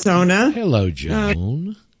Arizona. Hello,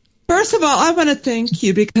 Joan. First of all, I want to thank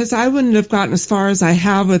you because I wouldn't have gotten as far as I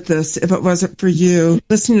have with this if it wasn't for you.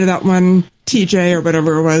 Listening to that one TJ or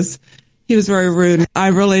whatever it was, he was very rude. I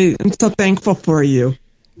really am so thankful for you.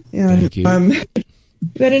 And, thank you.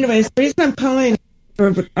 But anyways, the reason I'm calling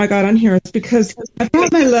or I got on here is because I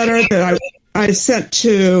got my letter that I sent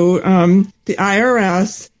to the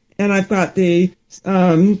IRS, and I've got the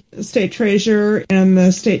state treasurer and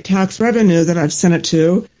the state tax revenue that I've sent it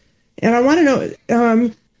to. And I want to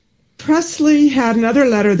know, Presley had another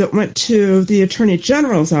letter that went to the Attorney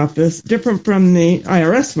General's office, different from the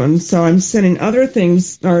IRS one. So I'm sending other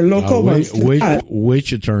things, or local ones.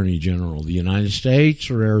 Which Attorney General? The United States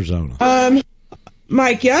or Arizona?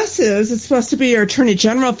 My guess is it's supposed to be your Attorney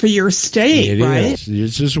General for your state, right?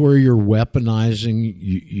 This is where you're weaponizing.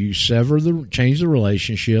 You change the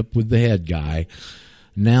relationship with the head guy.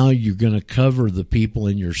 Now you're going to cover the people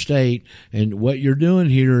in your state. And what you're doing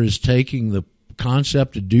here is taking the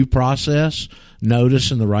concept of due process,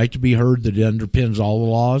 notice, and the right to be heard that underpins all the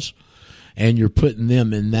laws, and you're putting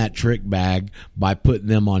them in that trick bag by putting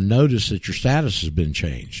them on notice that your status has been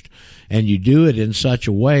changed. And you do it in such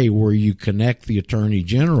a way where you connect the Attorney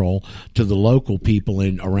General to the local people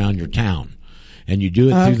around your town. And you do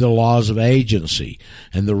it through the laws of agency.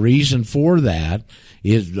 And the reason for that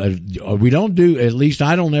is we don't do, at least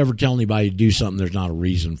I don't ever tell anybody to do something there's not a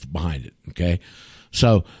reason behind it, okay?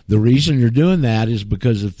 So the reason you're doing that is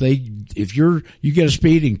because if you get a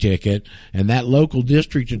speeding ticket and that local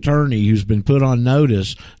district attorney who's been put on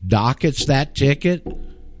notice dockets that ticket,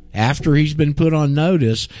 after he's been put on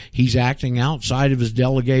notice, he's acting outside of his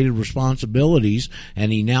delegated responsibilities,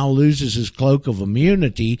 and he now loses his cloak of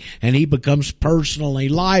immunity, and he becomes personally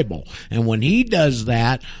liable. And when he does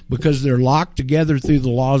that, because they're locked together through the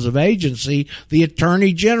laws of agency, the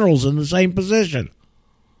Attorney General's in the same position.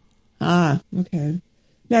 Okay.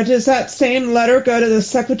 Now, does that same letter go to the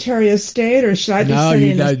Secretary of State, or should I be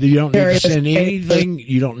sending you don't need to send anything.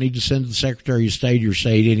 You don't need to send the Secretary of State or your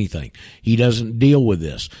state anything. He doesn't deal with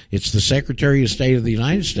this. It's the Secretary of State of the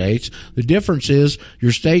United States. The difference is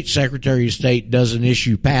your state Secretary of State doesn't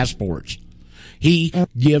issue passports. He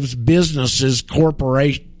gives businesses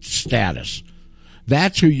corporation status.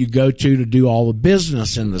 That's who you go to do all the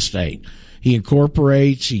business in the state. He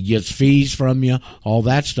incorporates, he gets fees from you, all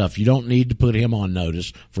that stuff. You don't need to put him on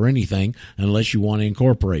notice for anything unless you want to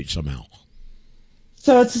incorporate somehow.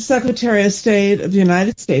 So it's the Secretary of State of the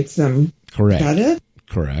United States then? Correct. Is that it?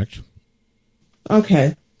 Correct.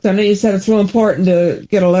 Okay. So I know you said it's real important to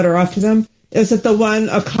get a letter off to them. Is it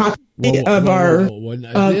a copy of our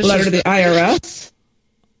letter to the IRS?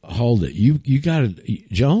 Hold it. You got to,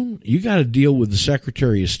 Joan, you got to deal with the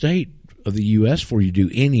Secretary of State of the U.S. before you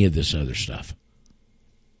do any of this other stuff.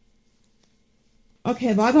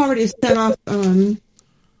 Okay, well, I've already sent off,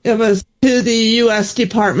 it was to the U.S.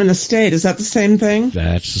 Department of State. Is that the same thing?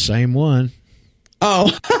 That's the same one.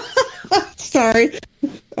 Oh, sorry.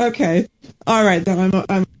 Okay. All right, then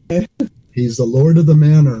I'm okay. He's the Lord of the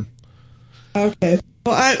Manor. Okay.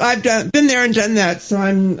 Well, I've been there and done that, so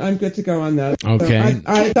I'm good to go on that. Okay. So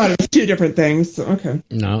I thought it was two different things. So, okay.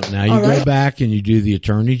 No, now you go back and you do the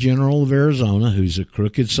Attorney General of Arizona, who's a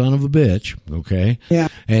crooked son of a bitch. Okay. Yeah.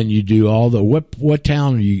 And you do all the what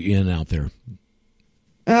town are you in out there?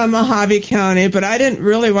 Mojave County, but I didn't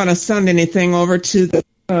really want to send anything over to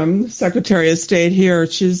the Secretary of State here.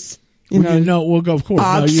 She's we'll go. Of course.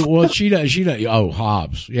 Hobbs. No, she does. Oh,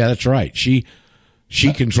 Hobbs. Yeah, that's right. She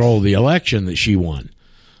controlled the election that she won.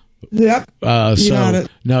 Yep. So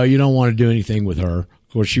no, you don't want to do anything with her.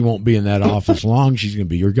 Of course, she won't be in that office long. She's going to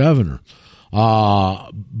be your governor.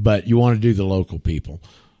 But you want to do the local people.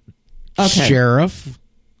 Okay. Sheriff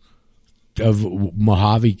of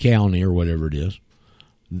Mojave County or whatever it is.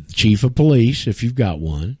 Chief of police, if you've got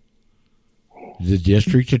one. The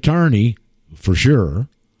district attorney, for sure.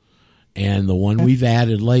 And the one we've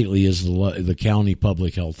added lately is the county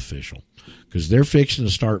public health official. Because they're fixing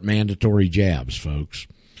to start mandatory jabs, folks.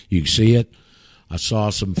 You can see it. I saw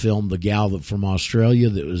some film, the gal from Australia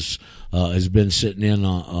that has been sitting in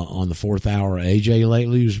on the 4th hour of AJ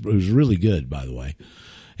lately, who's really good, by the way.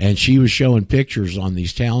 And she was showing pictures on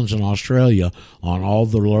these towns in Australia on all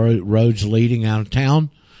the roads leading out of town.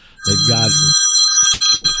 They've got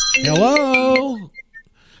hello.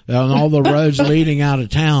 On all the roads leading out of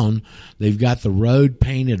town, they've got the road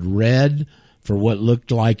painted red for what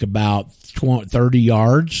looked like about 30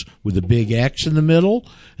 yards with a big X in the middle,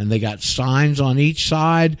 and they got signs on each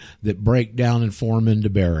side that break down and form into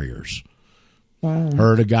barriers. Wow.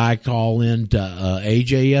 Heard a guy call in to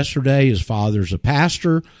AJ yesterday. His father's a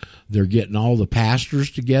pastor. They're getting all the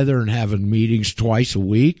pastors together and having meetings twice a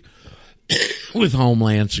week with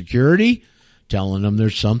Homeland Security, telling them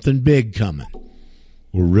there's something big coming.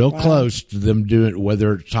 We're real close to them doing,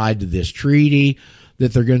 whether it's tied to this treaty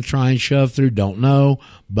that they're going to try and shove through, don't know,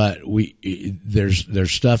 but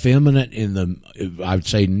there's stuff imminent in the, I would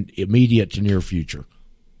say, immediate to near future.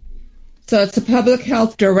 So it's a public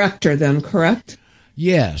health director then, correct?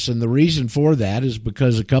 Yes, and the reason for that is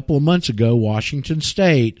because a couple of months ago, Washington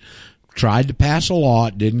State tried to pass a law,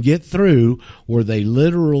 it didn't get through, where they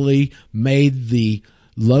literally made the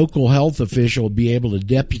local health official be able to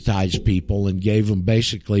deputize people and gave them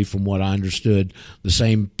basically, from what I understood, the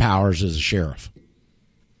same powers as a sheriff.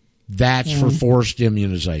 That's for forced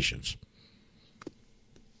immunizations.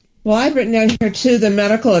 Well, I've written down here too the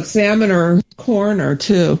medical examiner, coroner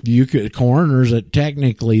too. Coroner's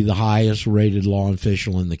technically the highest rated law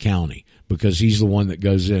official in the county because he's the one that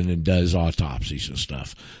goes in and does autopsies and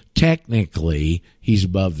stuff. Technically, he's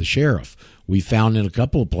above the sheriff. We found in a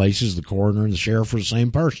couple of places the coroner and the sheriff were the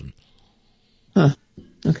same person. Huh.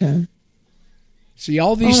 Okay. See,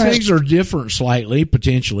 all these things are different slightly,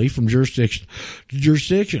 potentially, from jurisdiction to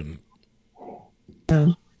jurisdiction.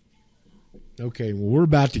 Yeah. Okay, well, we're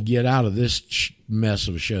about to get out of this mess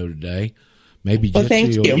of a show today. Maybe Jitsi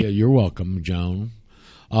thank you. Yeah, you're welcome, Joan.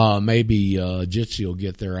 Maybe Jitsi will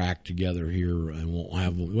get their act together here, and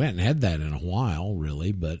we hadn't had that in a while,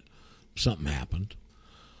 really, but something happened.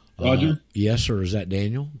 Roger? Yes, sir. Is that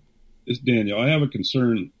Daniel? It's Daniel. I have a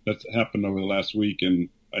concern that's happened over the last week, and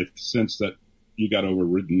I sense that you got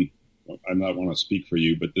overridden. I not want to speak for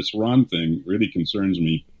you, but this Ron thing really concerns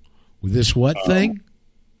me. With this what thing?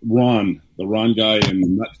 Ron, the Ron guy in the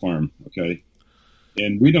nut farm, okay?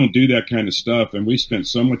 And we don't do that kind of stuff, and we spent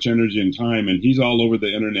so much energy and time, and he's all over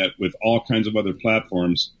the internet with all kinds of other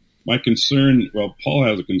platforms. My concern, well, Paul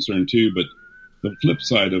has a concern too, but the flip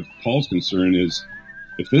side of Paul's concern is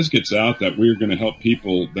if this gets out that we're going to help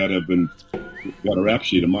people that have got a rap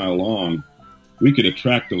sheet a mile long, we could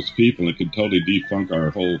attract those people and it could totally defunk our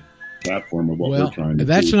whole platform of what we're trying to do.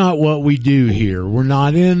 That's not what we do here. We're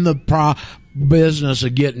not in the business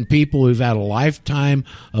of getting people who've had a lifetime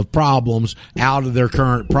of problems out of their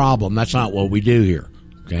current problem. That's not what we do here.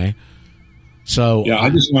 Okay. So yeah, I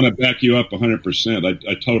just want to back you up 100%.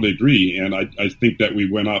 I totally agree. And I think that we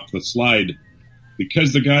went off the slide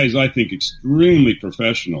because the guy is, I think, extremely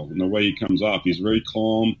professional in the way he comes off. He's very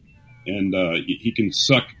calm and he can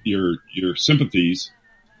suck your sympathies.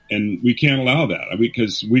 And we can't allow that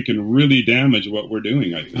because we can really damage what we're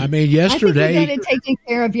doing, I think. I mean, yesterday. I think we got it taken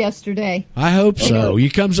care of yesterday. I hope so. He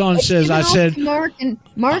comes on and says, I said. Mark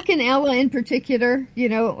and Ella in particular,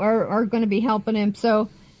 are going to be helping him. So,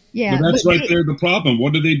 yeah. But that's right there the problem.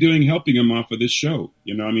 What are they doing helping him off of this show?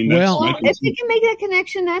 I mean, that's if you can make that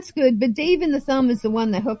connection, that's good. But Dave in the Thumb is the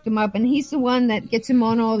one that hooked him up, and he's the one that gets him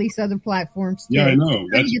on all these other platforms, too. Yeah, I know.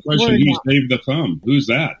 That's the question. Who's Dave the Thumb? Who's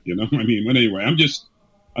that? I mean, but anyway, I'm just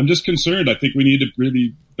concerned. I think we need to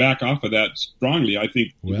really back off of that strongly. I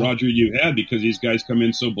think, Roger, you had, because these guys come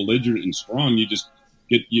in so belligerent and strong, you just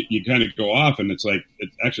get, you kind of go off, and it's like,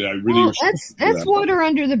 actually, I really that's water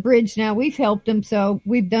under the bridge now. We've helped them, so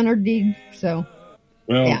we've done our deed, so.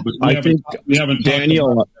 Well, yeah. but we haven't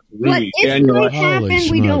Daniel, what if it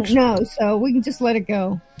happened, we don't know, so we can just let it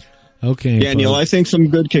go. Okay, Daniel, I think some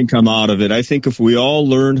good can come out of it. I think if we all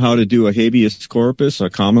learn how to do a habeas corpus, a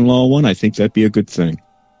common law one, I think that'd be a good thing.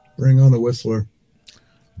 Bring on the Whistler.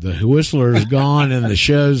 The Whistler's gone and the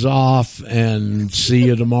show's off, and see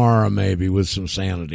you tomorrow maybe with some sanity.